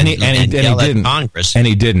Truman and yell at Congress. And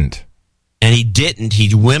he didn't. And he didn't. He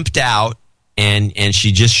wimped out, and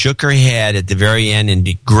she just shook her head at the very end in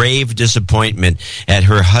grave disappointment at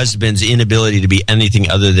her husband's inability to be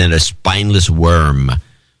anything other than a spineless worm.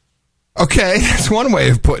 Okay, that's one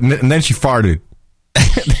way of putting it. And then she farted.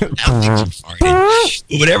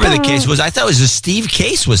 Whatever the case was, I thought it was Steve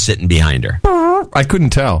Case was sitting behind her. I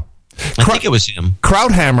couldn't tell. I think it was him.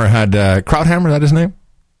 Krauthammer had Krauthammer. Is that his name?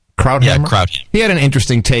 Krauthammer. Yeah, Krauthammer. He had an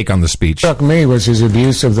interesting take on the speech. What struck me was his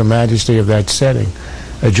abuse of the majesty of that setting.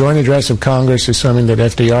 A joint address of Congress is something that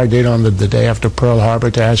FDR did on the day after Pearl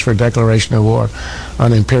Harbor to ask for a declaration of war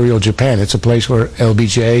on Imperial Japan. It's a place where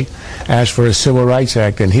LBJ asked for a Civil Rights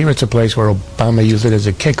Act, and here it's a place where Obama used it as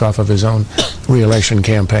a kickoff of his own re-election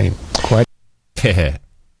campaign. Quite the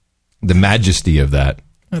majesty of that.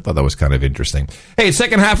 I thought that was kind of interesting. Hey,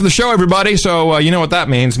 second half of the show, everybody. So you know what that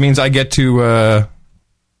means? Means I get to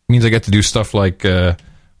do stuff like this.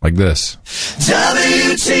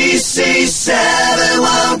 WTC7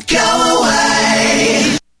 won't go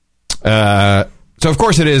away. So of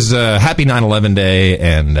course it is Happy 9/11 Day,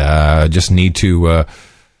 and just need to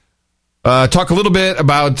talk a little bit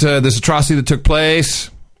about this atrocity that took place.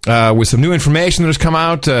 With some new information that has come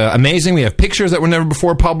out. Amazing. We have pictures that were never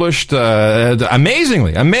before published.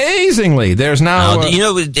 Amazingly. There's now...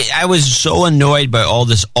 I was so annoyed by all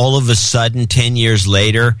this all of a sudden, 10 years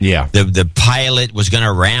later. Yeah. The pilot was going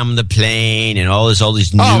to ram the plane and all these news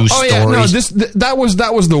stories. Yeah, no, that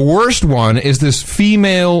was the worst one, is this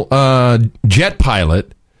female jet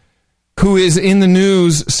pilot who is in the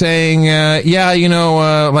news saying,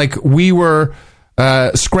 we were...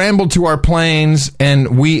 scrambled to our planes,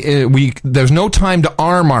 and we there's no time to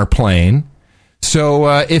arm our plane. So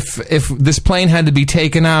if this plane had to be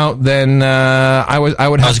taken out, then I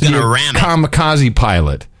would have to be a kamikaze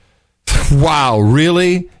pilot. Wow,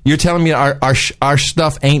 really? You're telling me our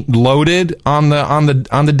stuff ain't loaded on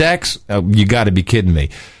the decks? You got to be kidding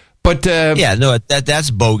me. But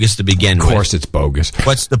that's bogus to begin with. Of course, it's bogus.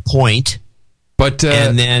 What's the point? But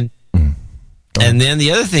and then. And then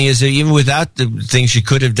the other thing is that even without the things you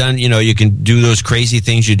could have done, you can do those crazy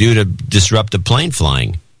things you do to disrupt a plane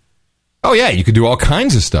flying. Oh, yeah, you could do all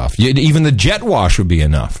kinds of stuff. Even the jet wash would be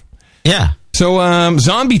enough. Yeah. So,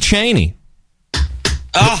 Zombie Cheney.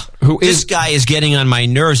 This guy is getting on my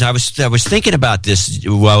nerves. I was thinking about this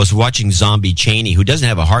while I was watching Zombie Cheney, who doesn't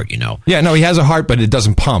have a heart, Yeah, no, he has a heart, but it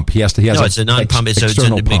doesn't pump. It's a non-pump. It's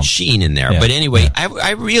a machine in there. Yeah. But anyway, yeah.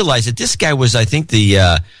 I realized that this guy was, I think,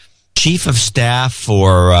 the... chief of staff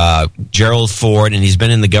for Gerald Ford, and he's been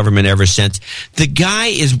in the government ever since. The guy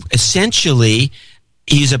is essentially,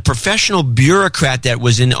 he's a professional bureaucrat that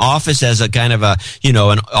was in office as a kind of an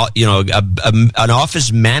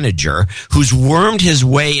office manager who's wormed his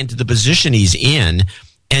way into the position he's in,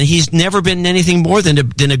 and he's never been anything more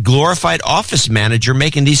than a glorified office manager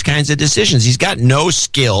making these kinds of decisions. He's got no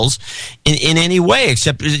skills in any way,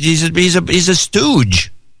 except he's a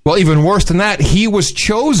stooge. Well, even worse than that, he was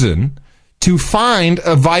chosen to find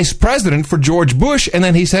a vice president for George Bush, and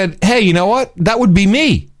then he said, hey, you know what? That would be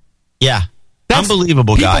me. Yeah.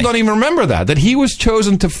 Unbelievable guy. People don't even remember that he was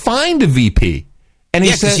chosen to find a VP. And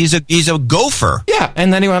he 'cause he's a gopher. Yeah,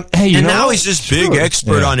 and then he went, hey, and now he's this big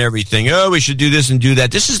expert on everything. Oh, we should do this and do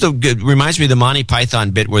that. This is reminds me of the Monty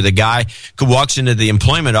Python bit where the guy walks into the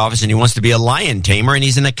employment office and he wants to be a lion tamer, and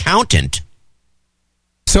he's an accountant.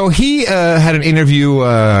 So he had an interview,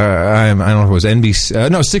 I don't know if it was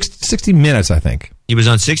NBC, 60 Minutes, I think. He was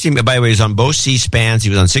on 60, by the way, he was on both C-SPANs. He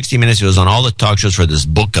was on 60 Minutes. He was on all the talk shows for this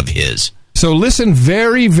book of his. So listen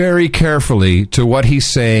very, very carefully to what he's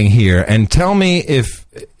saying here and tell me if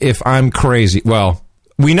I'm crazy. Well,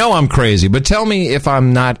 we know I'm crazy, but tell me if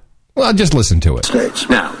I'm not. Well, just listen to it.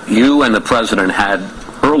 Now, you and the president had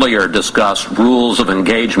earlier discussed rules of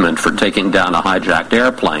engagement for taking down a hijacked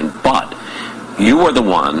airplane, but you were the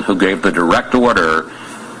one who gave the direct order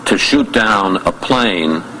to shoot down a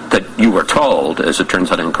plane that you were told, as it turns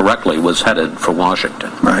out incorrectly, was headed for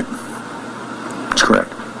Washington. Right. That's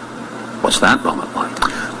correct. What's that moment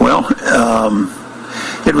like? Well,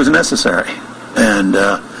 it was necessary, and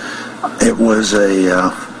it was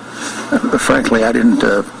frankly, I didn't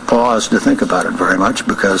pause to think about it very much,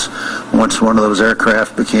 because once one of those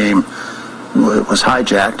aircraft was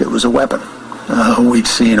hijacked, it was a weapon. We'd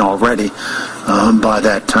seen already by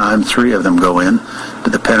that time 3 of them go in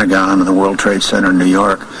to the Pentagon and the World Trade Center in New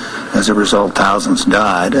York. As a result, thousands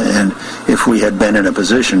died, and if we had been in a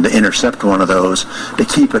position to intercept one of those to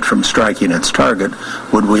keep it from striking its target,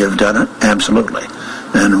 would we have done it? Absolutely.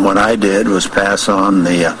 And what I did was pass on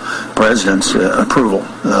the President's approval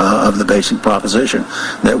of the basic proposition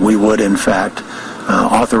that we would, in fact,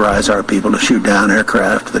 authorize our people to shoot down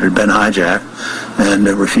aircraft that had been hijacked and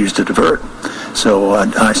refused to divert. So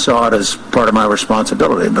I saw it as part of my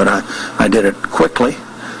responsibility, but I did it quickly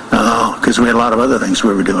because we had a lot of other things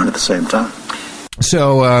we were doing at the same time.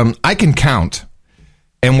 So I can count.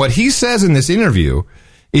 And what he says in this interview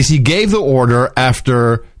is he gave the order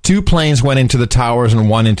after 2 planes went into the towers and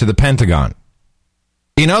 1 into the Pentagon.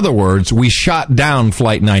 In other words, we shot down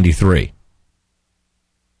Flight 93.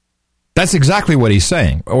 That's exactly what he's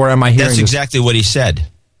saying. Or am I hearing That's exactly what he said.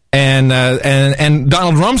 And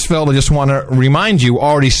Donald Rumsfeld, I just want to remind you,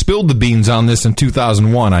 already spilled the beans on this in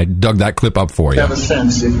 2001. I dug that clip up for you. Have a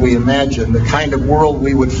sense, if we imagine the kind of world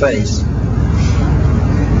we would face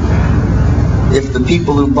if the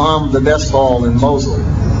people who bombed the Best Hall in Mosul,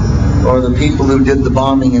 or the people who did the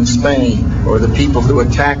bombing in Spain, or the people who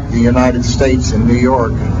attacked the United States in New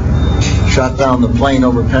York, shot down the plane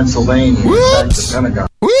over Pennsylvania and attacked the Pentagon.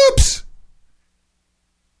 Whoops!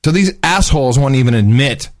 So these assholes won't even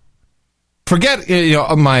admit. Forget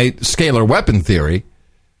my scalar weapon theory.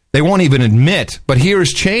 They won't even admit. But here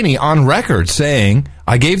is Cheney on record saying,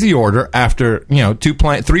 "I gave the order after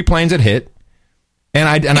 3 planes had hit, and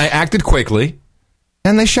I acted quickly,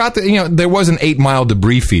 and they shot there was an 8-mile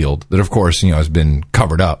debris field that, of course, has been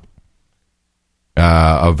covered up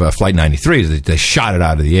of Flight 93. They shot it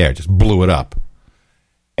out of the air, just blew it up,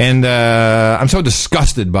 and I'm so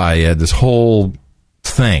disgusted by this whole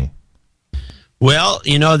thing." Well,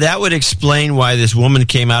 that would explain why this woman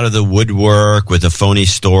came out of the woodwork with a phony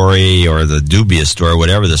story or the dubious story,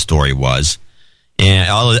 whatever the story was.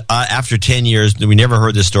 And after 10 years, we never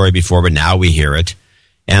heard this story before, but now we hear it.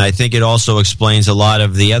 And I think it also explains a lot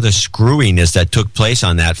of the other screwiness that took place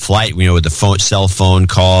on that flight, with the cell phone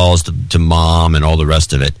calls to mom and all the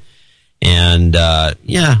rest of it. And, they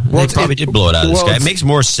probably did blow it out of the sky. It makes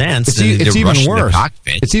more sense. It's even worse.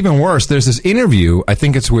 It's even worse. There's this interview, I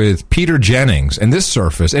think it's with Peter Jennings, and this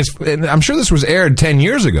surfaced. And I'm sure this was aired 10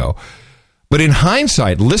 years ago. But in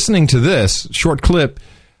hindsight, listening to this short clip,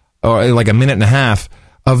 or like a minute and a half,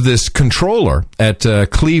 of this controller at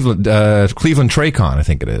Cleveland Tracon, I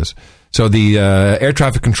think it is. So the air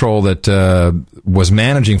traffic control that was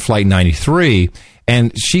managing Flight 93,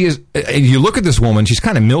 and she is. You look at this woman; she's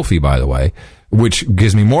kind of milfy, by the way, which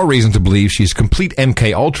gives me more reason to believe she's complete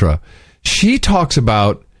MK Ultra. She talks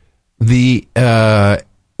about the air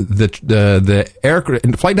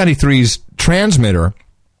Flight 93's transmitter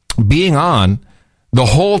being on the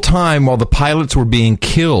whole time while the pilots were being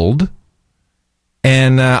killed.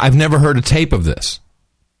 And I've never heard a tape of this.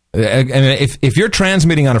 And if you're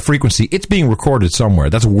transmitting on a frequency, it's being recorded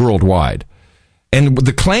somewhere. That's worldwide. And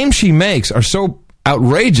the claims she makes are so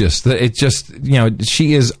outrageous that it just,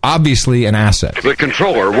 she is obviously an asset. The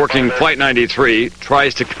controller working Flight 93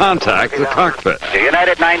 tries to contact the cockpit.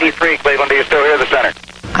 United 93, Cleveland, do you still hear the center?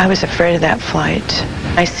 I was afraid of that flight.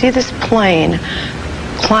 I see this plane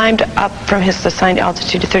climbed up from his assigned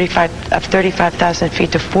altitude to 35,000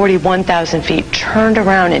 feet to 41,000 feet, turned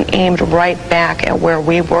around and aimed right back at where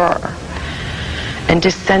we were, and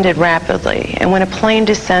descended rapidly. And when a plane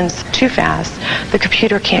descends too fast, the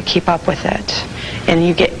computer can't keep up with it, and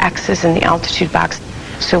you get X's in the altitude box.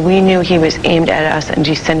 So we knew he was aimed at us and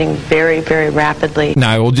descending very, very rapidly.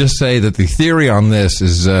 Now, I will just say that the theory on this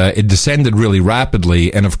is it descended really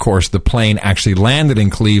rapidly, and of course the plane actually landed in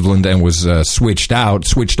Cleveland and was switched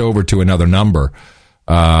over to another number.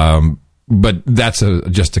 But that's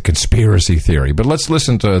just a conspiracy theory. But let's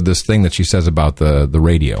listen to this thing that she says about the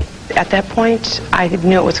radio. At that point, I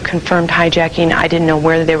knew it was confirmed hijacking. I didn't know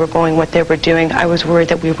where they were going, what they were doing. I was worried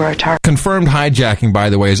that we were a target. Confirmed hijacking, by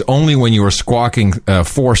the way, is only when you are squawking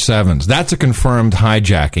 4-7s. That's a confirmed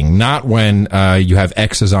hijacking, not when you have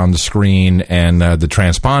X's on the screen and the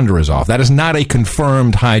transponder is off. That is not a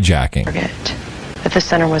confirmed hijacking. That the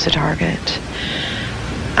center was a target.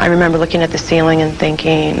 I remember looking at the ceiling and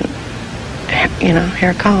thinking, here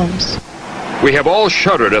it comes. We have all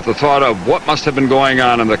shuddered at the thought of what must have been going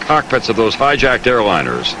on in the cockpits of those hijacked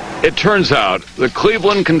airliners. It turns out the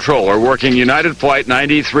Cleveland controller, working United Flight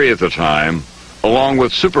 93 at the time, along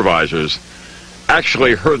with supervisors,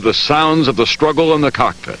 actually heard the sounds of the struggle in the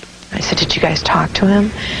cockpit. I said, did you guys talk to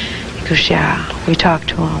him? He goes, yeah, we talked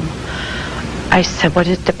to him. I said, what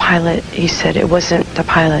did the pilot? He said, it wasn't the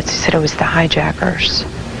pilots. He said, it was the hijackers.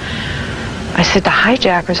 I said, the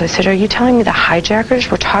hijackers? I said, are you telling me the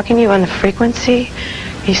hijackers were talking to you on the frequency?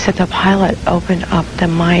 He said, the pilot opened up the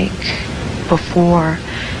mic before.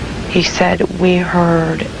 He said, we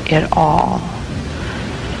heard it all.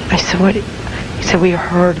 I said, what? He said, we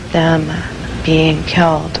heard them being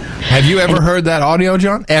killed. Have you ever heard that audio,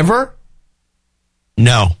 John? Ever?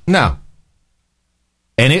 No. No.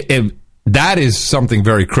 And that is something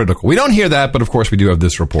very critical. We don't hear that, but of course we do have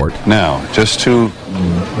this report. Now, just to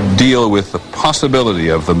deal with the possibility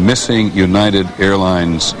of the missing United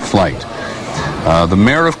Airlines flight, the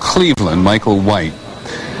mayor of Cleveland, Michael White,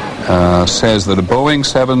 says that a Boeing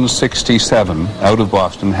 767 out of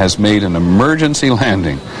Boston has made an emergency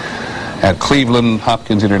landing at Cleveland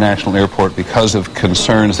Hopkins International Airport because of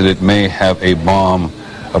concerns that it may have a bomb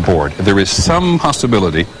aboard. There is some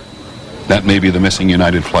possibility that may be the missing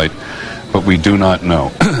United flight, but we do not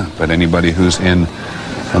know. But anybody who's in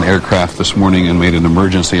an aircraft this morning and made an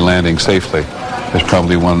emergency landing safely is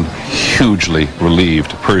probably one hugely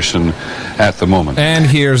relieved person at the moment. And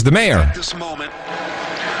here's the mayor. At this moment,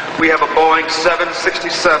 we have a Boeing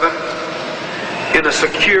 767 in a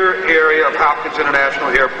secure area of Hopkins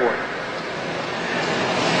International Airport.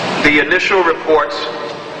 The initial reports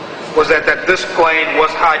was that this plane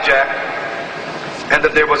was hijacked and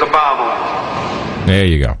that there was a bomb on it. There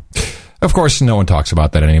you go. Of course, no one talks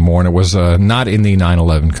about that anymore, and it was not in the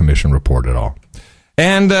 9/11 Commission report at all.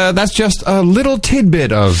 And that's just a little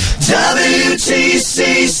tidbit of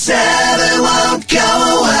WTC said it won't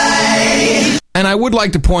go away. And I would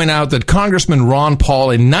like to point out that Congressman Ron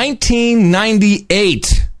Paul in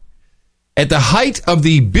 1998, at the height of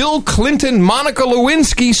the Bill Clinton-Monica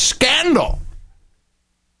Lewinsky scandal,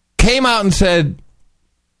 came out and said,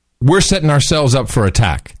 we're setting ourselves up for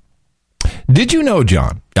attack. Did you know,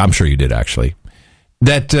 John, I'm sure you did actually,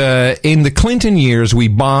 that in the Clinton years we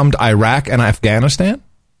bombed Iraq and Afghanistan?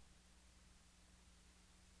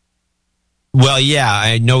 Well, yeah,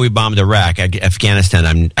 I know we bombed Iraq.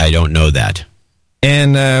 Afghanistan, I don't know that.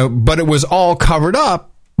 And but it was all covered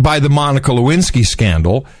up by the Monica Lewinsky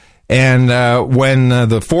scandal. And when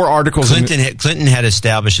the 4 articles... Clinton had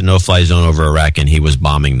established a no-fly zone over Iraq, and he was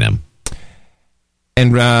bombing them.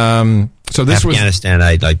 And so this Afghanistan,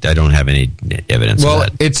 I don't have any evidence of that. Well,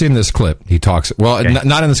 it's in this clip. He talks... Well, okay.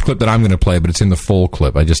 Not in this clip that I'm going to play, but it's in the full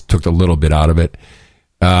clip. I just took a little bit out of it.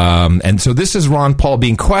 And so this is Ron Paul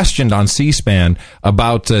being questioned on C-SPAN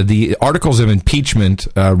about the articles of impeachment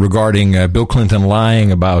regarding Bill Clinton lying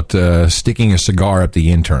about sticking a cigar up the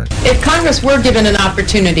intern. If Congress were given an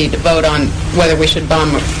opportunity to vote on whether we should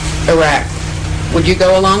bomb Iraq, would you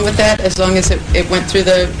go along with that as long as it went through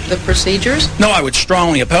the procedures? No, I would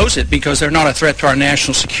strongly oppose it because they're not a threat to our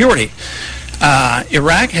national security.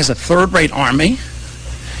 Iraq has a third-rate army.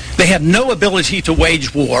 They have no ability to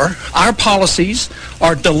wage war. Our policies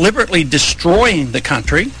are deliberately destroying the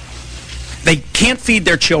country. They can't feed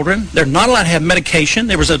their children. They're not allowed to have medication.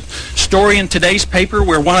 There was a story in today's paper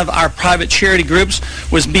where one of our private charity groups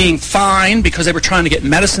was being fined because they were trying to get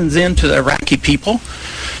medicines into the Iraqi people.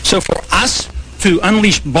 So for us to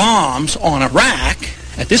unleash bombs on Iraq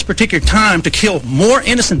at this particular time to kill more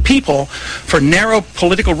innocent people for narrow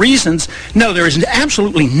political reasons, no, there is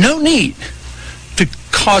absolutely no need to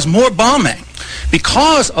cause more bombing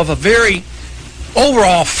because of a very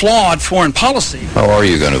overall flawed foreign policy. How are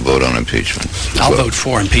you going to vote on impeachment? I'll vote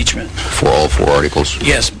for impeachment. For all 4 articles?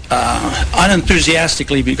 Yes,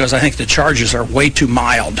 unenthusiastically, because I think the charges are way too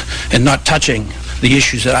mild and not touching the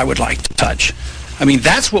issues that I would like to touch. I mean,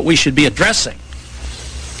 that's what we should be addressing.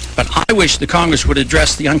 But I wish the Congress would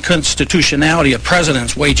address the unconstitutionality of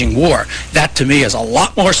presidents waging war. That, to me, is a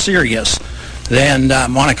lot more serious than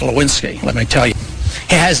Monica Lewinsky, let me tell you.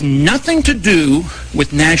 It has nothing to do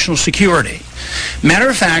with national security. Matter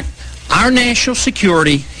of fact, our national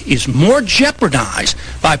security is more jeopardized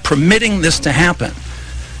by permitting this to happen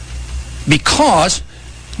because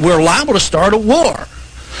we're liable to start a war.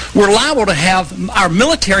 We're liable to have our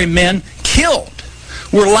military men killed.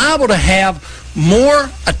 We're liable to have more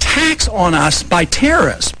attacks on us by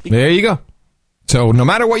terrorists. There you go. So no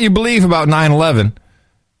matter what you believe about 9/11,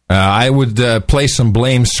 I would place some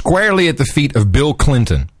blame squarely at the feet of Bill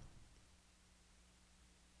Clinton.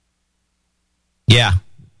 Yeah,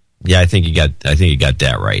 I think you got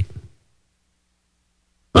that right.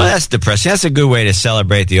 Well, that's depressing. That's a good way to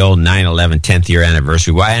celebrate the old 9/11 10th year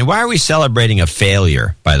anniversary. Why are we celebrating a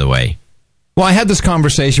failure, by the way? Well, I had this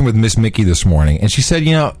conversation with Miss Mickey this morning, and she said,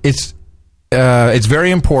 it's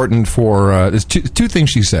very important for there's two things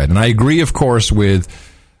she said, and I agree, of course, with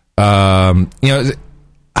let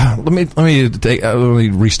me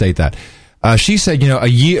restate that. She said, a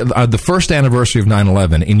year, the first anniversary of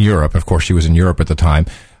 9/11 in Europe. Of course, she was in Europe at the time.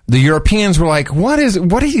 The Europeans were like, "What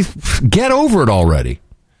do you get over it already?"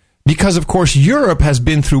 Because, of course, Europe has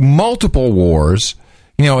been through multiple wars.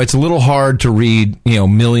 It's a little hard to read,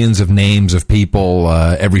 millions of names of people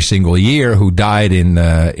every single year who died in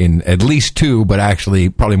at least 2, but actually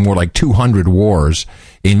probably more like 200 wars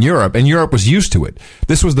in Europe. And Europe was used to it.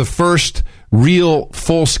 This was the first real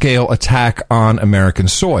full-scale attack on American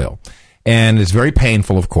soil. And it's very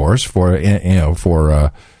painful, of course, for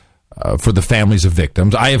the families of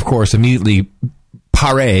victims. I, of course, immediately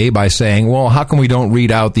parry by saying, well, how come we don't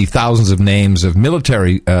read out the thousands of names of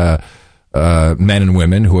military men and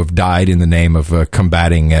women who have died in the name of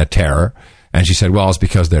combating terror? And she said, well, it's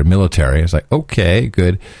because they're military. I was like, okay,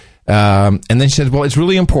 good. And then she said, well, it's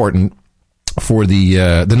really important for the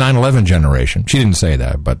 9/11 generation. She didn't say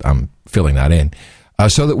that, but I'm filling that in.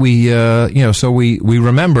 So that we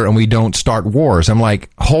remember and we don't start wars. I'm like,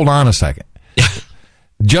 hold on a second.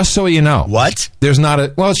 Just so you know. What? There's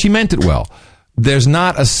not well, she meant it well. There's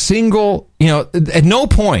not a single, at no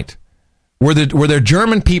point were there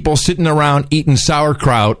German people sitting around eating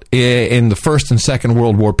sauerkraut in the First and Second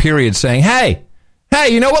World War period saying, hey,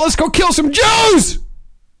 you know what, let's go kill some Jews.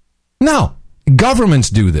 No. Governments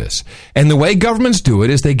do this. And the way governments do it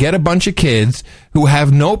is they get a bunch of kids who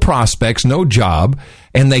have no prospects, no job,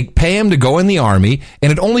 and they pay them to go in the army,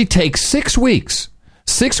 and it only takes 6 weeks.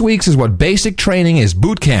 6 weeks is what basic training is,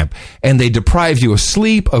 boot camp. And they deprive you of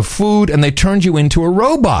sleep, of food, and they turn you into a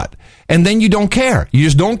robot. And then you don't care. You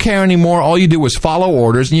just don't care anymore. All you do is follow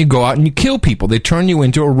orders, and you go out and you kill people. They turn you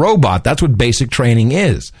into a robot. That's what basic training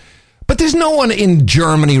is. But there's no one in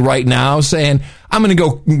Germany right now saying, I'm going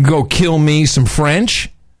to go kill me some French.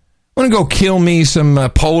 I'm going to go kill me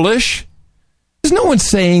some Polish. There's no one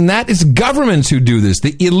saying that. It's governments who do this,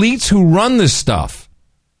 the elites who run this stuff.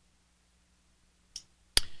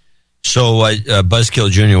 So Buzzkill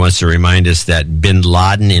Jr. wants to remind us that Bin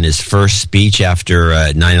Laden, in his first speech after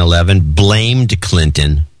 9/11, blamed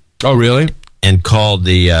Clinton. Oh, really? And called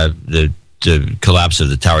the collapse of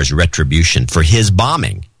the towers retribution for his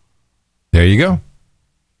bombing. There you go.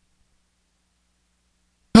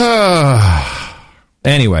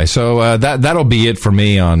 Anyway, so that'll be it for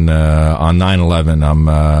me on 9/11.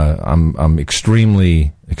 I'm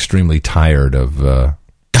extremely tired of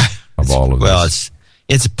all of this. Well,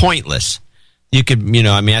 it's pointless. You could,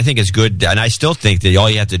 I think it's good, and I still think that all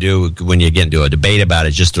you have to do when you get into a debate about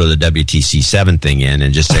it, just throw the WTC 7 thing in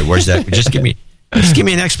and just say, "Where's that?" Just give me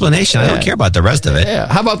an explanation. I don't care about the rest of it.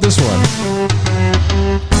 Yeah. How about this one?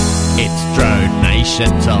 It's Drone Nation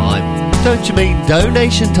time. Don't you mean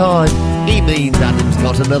donation time? He means Adam's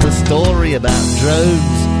got another story about drones.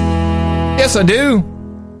 Yes, I do.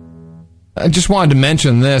 I just wanted to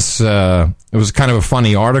mention this. It was kind of a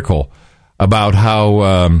funny article about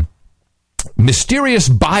how mysterious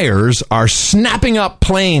buyers are snapping up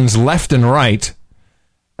planes left and right,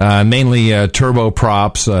 mainly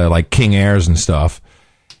turboprops like King Airs and stuff.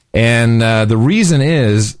 And the reason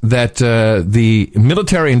is that the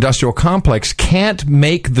military-industrial complex can't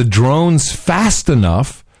make the drones fast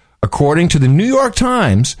enough, according to the New York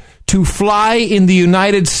Times, to fly in the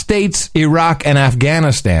United States, Iraq, and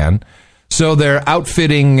Afghanistan. So they're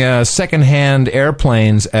outfitting second-hand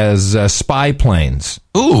airplanes as spy planes.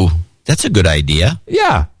 Ooh, that's a good idea.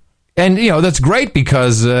 Yeah. And, that's great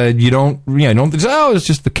because you don't think, it's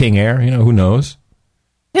just the King Air. Who knows?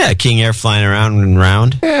 Yeah, King Air flying around and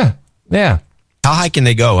around. Yeah. How high can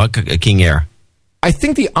they go, a King Air? I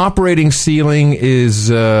think the operating ceiling is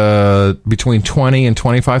between 20 and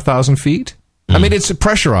 25,000 feet. I mean, it's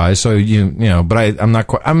pressurized, so you know. But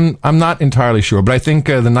I'm not entirely sure. But I think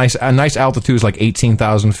a nice altitude is like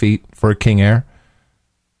 18,000 feet for a King Air.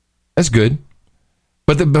 That's good.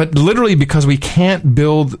 But literally because we can't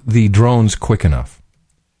build the drones quick enough.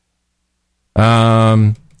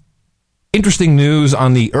 Interesting news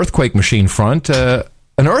on the earthquake machine front. An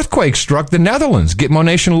earthquake struck the Netherlands, Gitmo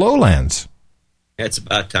Nation lowlands. It's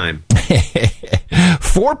about time.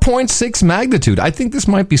 4.6 magnitude. I think this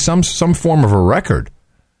might be some form of a record.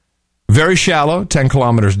 Very shallow, 10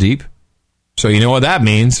 kilometers deep. So you know what that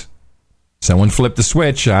means. Someone flipped the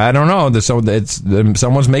switch. I don't know.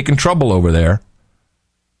 Someone's making trouble over there.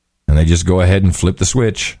 And they just go ahead and flip the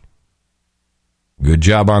switch. Good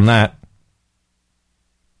job on that.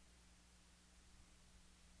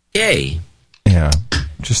 Yay. Yeah.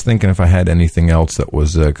 Just thinking if I had anything else that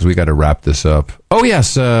was, because we got to wrap this up. Oh,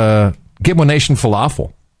 yes, Gitmo Nation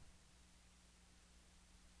Falafel.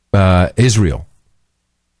 Israel.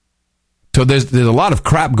 So there's a lot of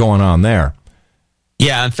crap going on there.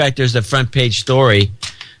 Yeah, in fact, there's a front page story,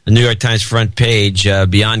 the New York Times front page,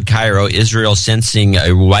 beyond Cairo, Israel sensing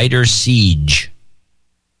a wider siege.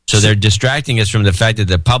 So they're distracting us from the fact that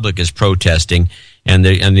the public is protesting, and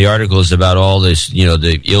the article is about all this,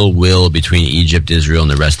 the ill will between Egypt, Israel,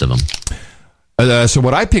 and the rest of them. So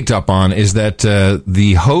what I picked up on is that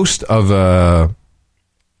the host of a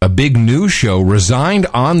big news show resigned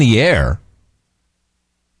on the air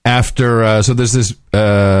after. So there's this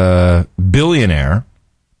billionaire.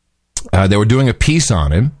 They were doing a piece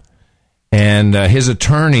on him, and his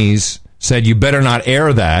attorneys said, "You better not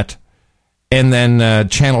air that." And then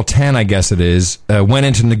Channel 10, I guess it is, went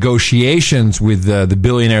into negotiations with the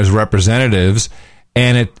billionaire's representatives,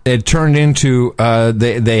 and it turned into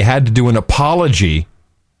they had to do an apology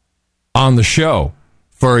on the show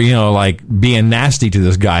for, being nasty to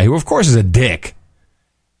this guy, who, of course, is a dick.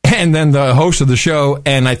 And then the host of the show,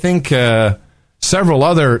 and I think several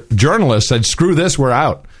other journalists said, "Screw this, we're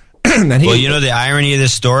out." Well, the irony of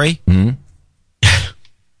this story? Mm-hmm.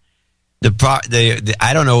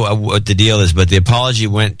 I don't know what the deal is, but the apology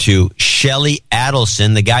went to Shelley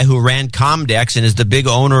Adelson, the guy who ran Comdex and is the big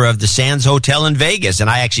owner of the Sands Hotel in Vegas.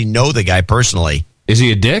 And I actually know the guy personally. Is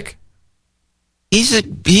he a dick?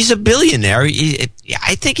 He's a billionaire.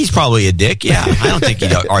 I think he's probably a dick. Yeah, I don't think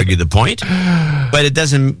he'd argue the point. But it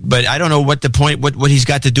doesn't. But I don't know what the point. What he's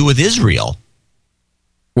got to do with Israel.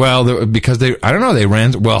 Well, because they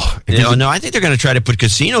ran. Well, no, I think they're going to try to put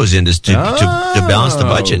casinos in to balance the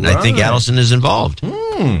budget, and I think Adelson is involved.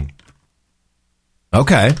 Okay,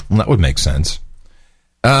 well, that would make sense.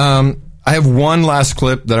 I have one last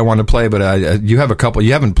clip that I want to play, but you have a couple.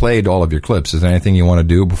 You haven't played all of your clips. Is there anything you want to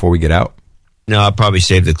do before we get out? No, I'll probably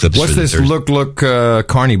save the clips. What's for this? Look,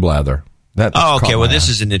 Carney Blather. Okay. Well, this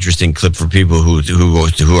is an interesting clip for people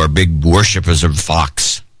who are big worshippers of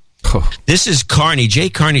Fox. This is Carney. Jay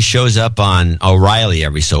Carney shows up on O'Reilly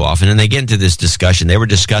every so often, and they get into this discussion. They were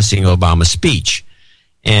discussing Obama's speech.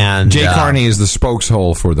 And Jay Carney is the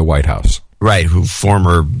spokeshole for the White House. Right,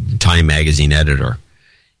 former Time magazine editor.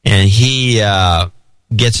 And he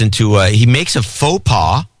gets into he makes a faux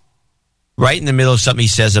pas right in the middle of something he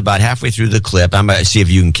says about halfway through the clip. I'm going to see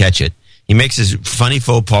if you can catch it. He makes this funny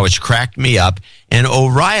faux pas, which cracked me up. And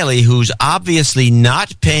O'Reilly, who's obviously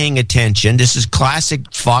not paying attention, this is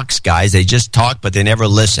classic Fox guys. They just talk, but they never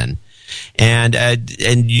listen. And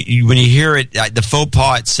when you hear it, the faux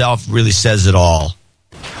pas itself really says it all.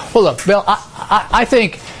 Well, look, Bill, I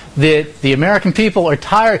think that the American people are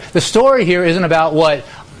tired. The story here isn't about what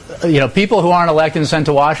people who aren't elected and sent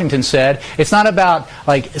to Washington said. It's not about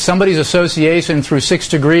somebody's association through 6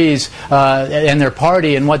 Degrees and their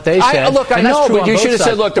party and what they said. I know, but you should have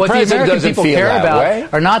said, look, the president doesn't feel that way. What the American people care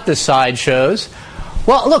about are not the sideshows.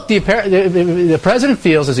 Well, look, the president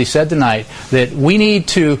feels, as he said tonight, that we need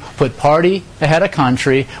to put party ahead of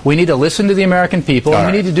country. We need to listen to the American people,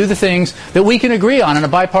 and we need to do the things that we can agree on in a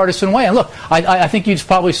bipartisan way. And look, I think you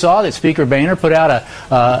probably saw that Speaker Boehner put out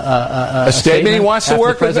a statement. He wants to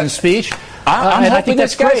work the president's speech. I think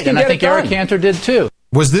that's great, and I think Eric Cantor did too.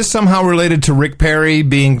 Was this somehow related to Rick Perry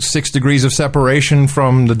being 6 degrees of separation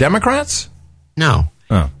from the Democrats? No.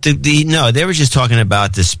 Oh. No, they were just talking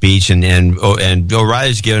about the speech, and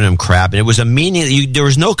O'Reilly's giving them crap, and it was a meaning. There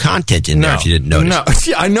was no content in there, if you didn't notice. No,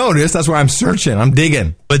 yeah, I noticed. That's why I'm searching. I'm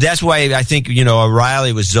digging. But that's why I think,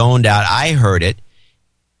 O'Reilly was zoned out. I heard it.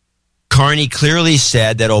 Carney clearly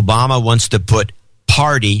said that Obama wants to put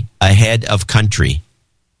party ahead of country.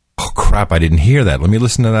 Oh, crap, I didn't hear that. Let me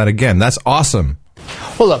listen to that again. That's awesome.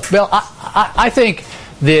 Well, look, Bill, I think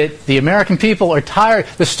that the American people are tired.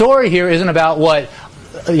 The story here isn't about what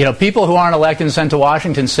people who aren't elected and sent to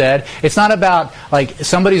Washington said it's not about like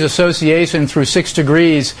somebody's association through 6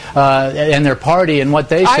 degrees and their party and what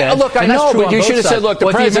they said. I know, but you should have said, look,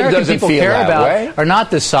 the president doesn't feel that way. Are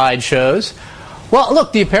not the sideshows. Well,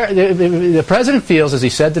 look, the president feels, as he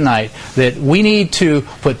said tonight, that we need to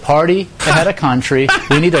put party ahead of country.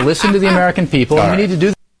 We need to listen to the American people, and we need to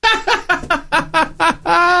do.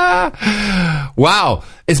 Wow.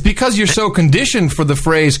 It's because you're so conditioned for the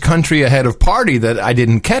phrase country ahead of party that I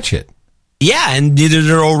didn't catch it. Yeah, and neither did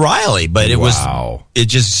O'Reilly, but it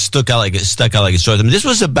just stuck out like a sore thumb. This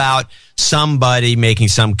was about somebody making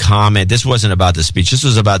some comment. This wasn't about the speech. This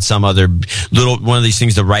was about some other one of these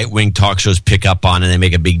things the right-wing talk shows pick up on and they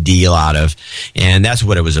make a big deal out of. And that's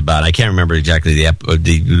what it was about. I can't remember exactly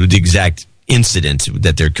the exact incident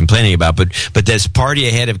that they're complaining about, but this party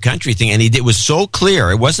ahead of country thing, and it was so clear.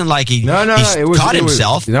 It wasn't like he caught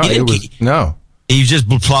himself. He just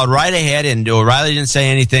plowed right ahead, and O'Reilly didn't say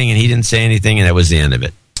anything, and he didn't say anything, and that was the end of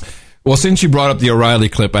it. Well, since you brought up the O'Reilly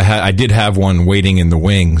clip, I did have one waiting in the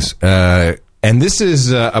wings, and this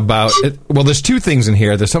is about. Well, there's two things in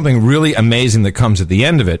here. There's something really amazing that comes at the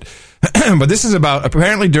end of it, but this is about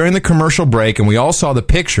apparently during the commercial break, and we all saw the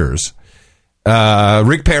pictures.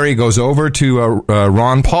 Rick Perry goes over to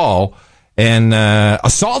Ron Paul and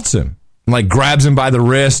assaults him, like grabs him by the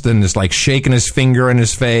wrist and is like shaking his finger in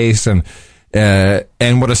his face. And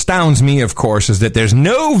what astounds me, of course, is that there's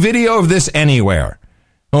no video of this anywhere.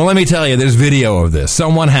 Well, let me tell you, there's video of this.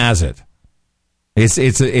 Someone has it.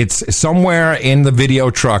 It's somewhere in the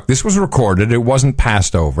video truck. This was recorded. It wasn't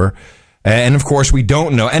passed over. And of course, we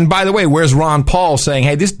don't know. And by the way, where's Ron Paul saying,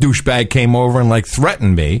 "Hey, this douchebag came over and like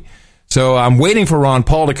threatened me"? So I'm waiting for Ron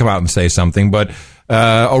Paul to come out and say something, but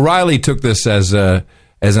O'Reilly took this as a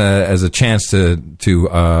chance to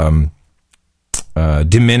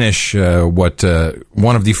diminish what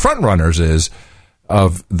one of the front runners is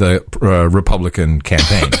of the Republican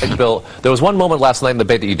campaign. Bill, there was one moment last night in the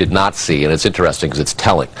debate that you did not see, and it's interesting because it's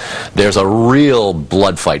telling. There's a real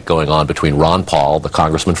blood fight going on between Ron Paul, the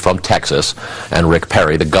congressman from Texas, and Rick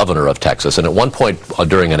Perry, the governor of Texas. And at one point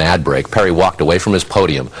during an ad break, Perry walked away from his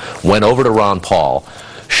podium, went over to Ron Paul,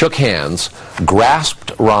 shook hands,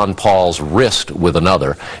 grasped Ron Paul's wrist with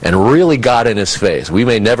another, and really got in his face. We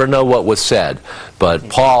may never know what was said, but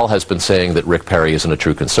Paul has been saying that Rick Perry isn't a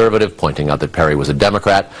true conservative, pointing out that Perry was a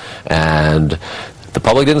Democrat, and the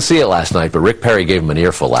public didn't see it last night, but Rick Perry gave him an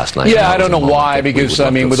earful last night. Yeah, I don't know why, because, I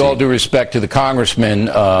mean, with all due respect to the congressman,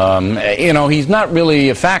 he's not really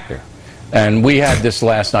a factor. And we had this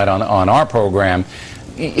last night on our program.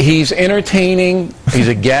 He's entertaining. He's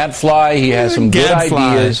a gadfly. He has some good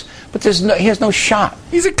ideas, but he has no shot.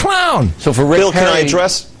 He's a clown. So for Rick Bill, Perry, can I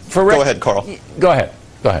address? Go ahead, Carl. Go ahead.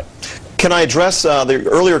 Can I address the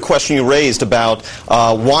earlier question you raised about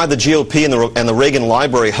why the GOP and the Reagan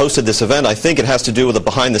Library hosted this event? I think it has to do with a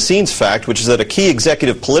behind-the-scenes fact, which is that a key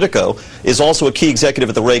executive Politico is also a key executive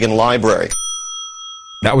at the Reagan Library.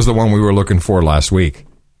 That was the one we were looking for last week.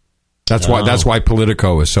 That's why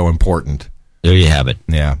Politico is so important. There you have it.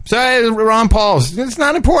 Yeah. So Ron Paul's, it's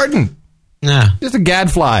not important. Nah. Just a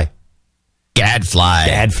gadfly. Gadfly.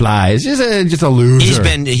 It's just a loser.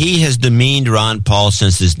 He has demeaned Ron Paul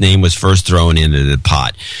since his name was first thrown into the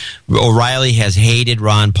pot. O'Reilly has hated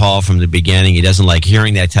Ron Paul from the beginning. He doesn't like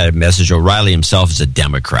hearing that type of message. O'Reilly himself is a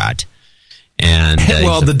Democrat. And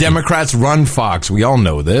well, the Democrats run Fox. We all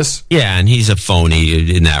know this. Yeah, and he's a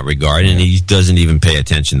phony in that regard, and he doesn't even pay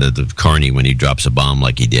attention to the Carney when he drops a bomb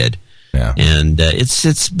like he did. Yeah. And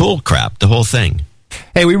it's bull crap, the whole thing.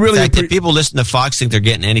 Hey, we really... In fact, if people listen to Fox think they're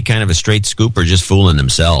getting any kind of a straight scoop or just fooling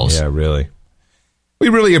themselves. Yeah, really. We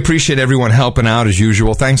really appreciate everyone helping out as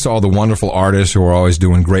usual. Thanks to all the wonderful artists who are always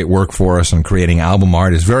doing great work for us and creating album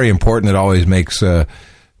art. It's very important. It always makes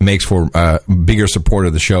for bigger support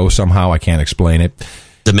of the show somehow. I can't explain it.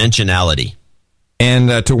 Dimensionality.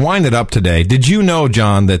 And to wind it up today, did you know,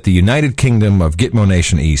 John, that the United Kingdom of Gitmo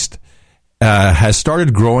Nation East has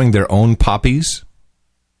started growing their own poppies?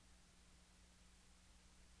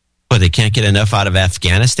 Well, they can't get enough out of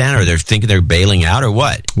Afghanistan, or they're thinking they're bailing out, or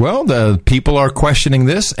what? Well, the people are questioning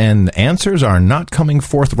this, and answers are not coming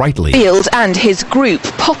forthrightly. Field and his group,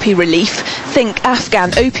 Poppy Relief, think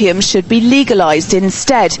Afghan opium should be legalised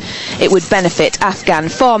instead. It would benefit Afghan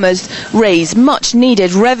farmers, raise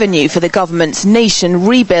much-needed revenue for the government's nation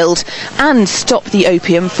rebuild, and stop the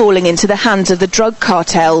opium falling into the hands of the drug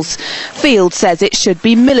cartels. Field says it should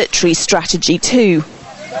be military strategy too.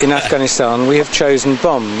 In Afghanistan, we have chosen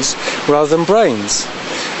bombs rather than brains.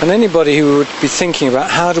 And anybody who would be thinking about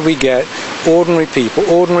how do we get ordinary people,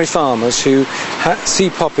 ordinary farmers who see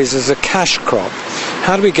poppies as a cash crop,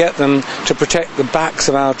 how do we get them to protect the backs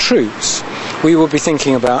of our troops we will be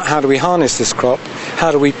thinking about how do we harness this crop,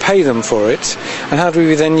 how do we pay them for it, and how do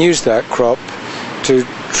we then use that crop to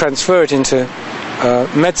transfer it into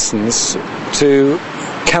medicines to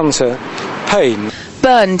counter pain.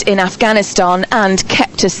 Burned in Afghanistan and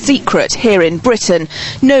kept a secret here in Britain,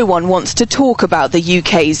 no one wants to talk about the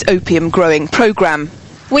UK's opium growing programme.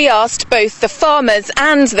 We asked both the farmers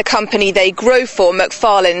and the company they grow for,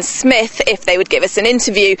 Macfarlane Smith, if they would give us an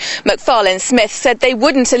interview. Macfarlane Smith said they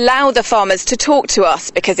wouldn't allow the farmers to talk to us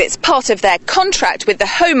because it's part of their contract with the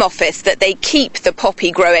Home Office that they keep the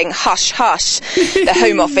poppy growing hush-hush. The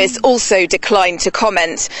Home Office also declined to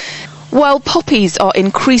comment. While poppies are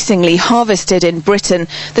increasingly harvested in Britain,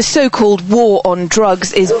 the so-called war on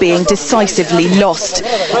drugs is being decisively lost.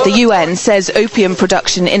 The UN says opium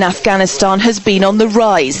production in Afghanistan has been on the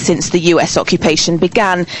rise since the US occupation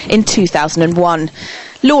began in 2001.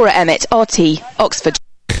 Laura Emmett, RT, Oxford.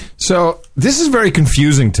 So this is very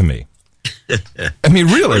confusing to me. I mean,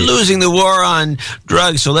 really. We're losing the war on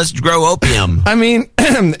drugs, so let's grow opium. I mean,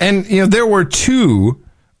 and there were 2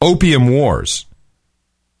 opium wars.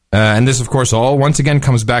 And this, of course, all once again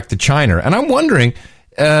comes back to China. And I'm wondering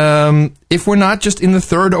if we're not just in the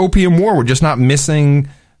 3rd opium war. We're just not missing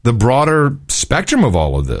the broader spectrum of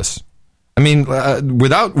all of this. I mean,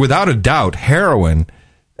 without a doubt, heroin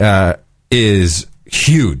is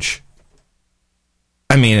huge.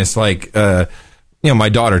 I mean, it's like, my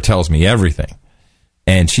daughter tells me everything.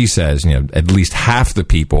 And she says, at least half the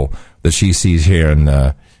people that she sees here in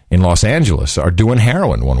Los Angeles are doing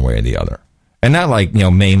heroin one way or the other. And not like,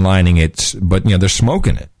 mainlining it, but, they're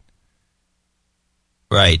smoking it.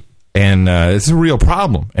 Right. And it's a real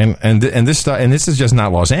problem. And this is just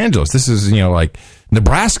not Los Angeles. This is, like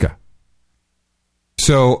Nebraska.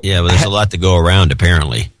 So yeah, but there's a lot to go around,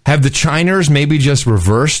 apparently. Have the Chiners maybe just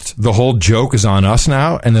reversed the whole joke is on us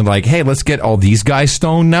now? And they're like, hey, let's get all these guys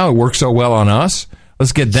stoned now. It works so well on us.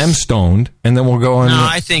 Let's get them stoned, and then we'll go on. No,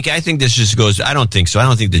 I think this just goes. I don't think so. I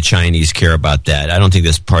don't think the Chinese care about that. I don't think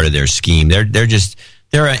that's part of their scheme. They're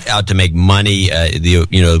out to make money.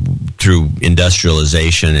 Through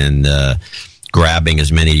industrialization and grabbing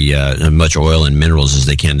as much oil and minerals as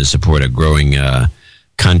they can to support a growing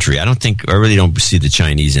country. I really don't see the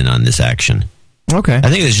Chinese in on this action. Okay, I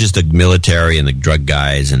think it's just the military and the drug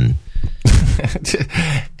guys and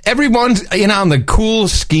everyone's on the cool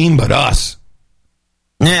scheme, but us.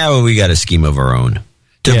 Yeah, well, we got a scheme of our own.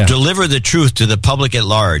 To deliver the truth to the public at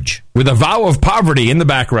large. With a vow of poverty in the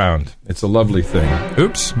background. It's a lovely thing.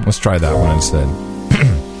 Oops, let's try that one instead.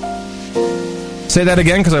 Say that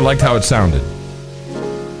again, because I liked how it sounded.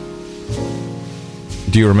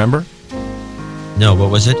 Do you remember? No,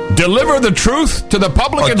 what was it? Deliver the truth to the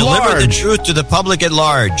public at large. Deliver the truth to the public at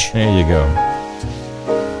large. There you go.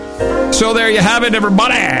 So there you have it,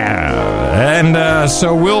 everybody. And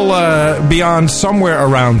so we'll be on somewhere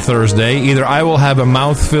around Thursday. Either I will have a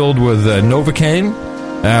mouth filled with Novocaine,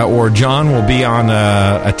 or John will be on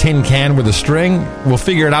a tin can with a string. We'll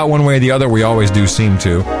figure it out one way or the other. We always do seem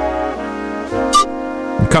to.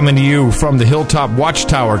 I'm coming to you from the Hilltop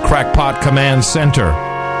Watchtower Crackpot Command Center, where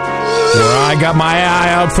I got my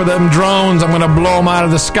eye out for them drones. I'm going to blow them out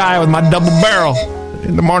of the sky with my double barrel.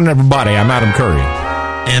 In the morning, everybody. I'm Adam Curry.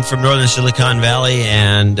 And from Northern Silicon Valley,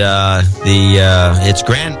 and it's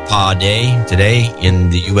Grandpa Day today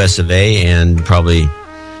in the U.S. of A. and probably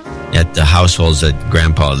at the households that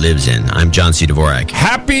Grandpa lives in. I'm John C. Dvorak.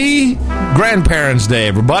 Happy Grandparents' Day,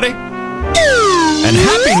 everybody. And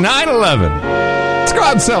happy 9/11. Let's go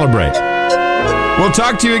out and celebrate. We'll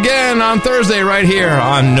talk to you again on Thursday right here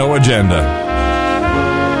on No Agenda.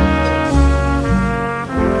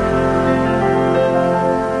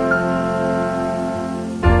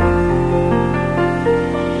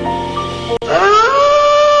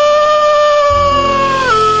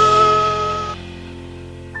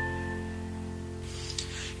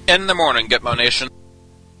 In the morning, Gitmo Nation.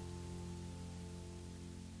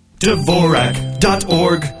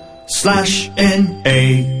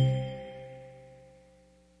 Dvorak.org/NA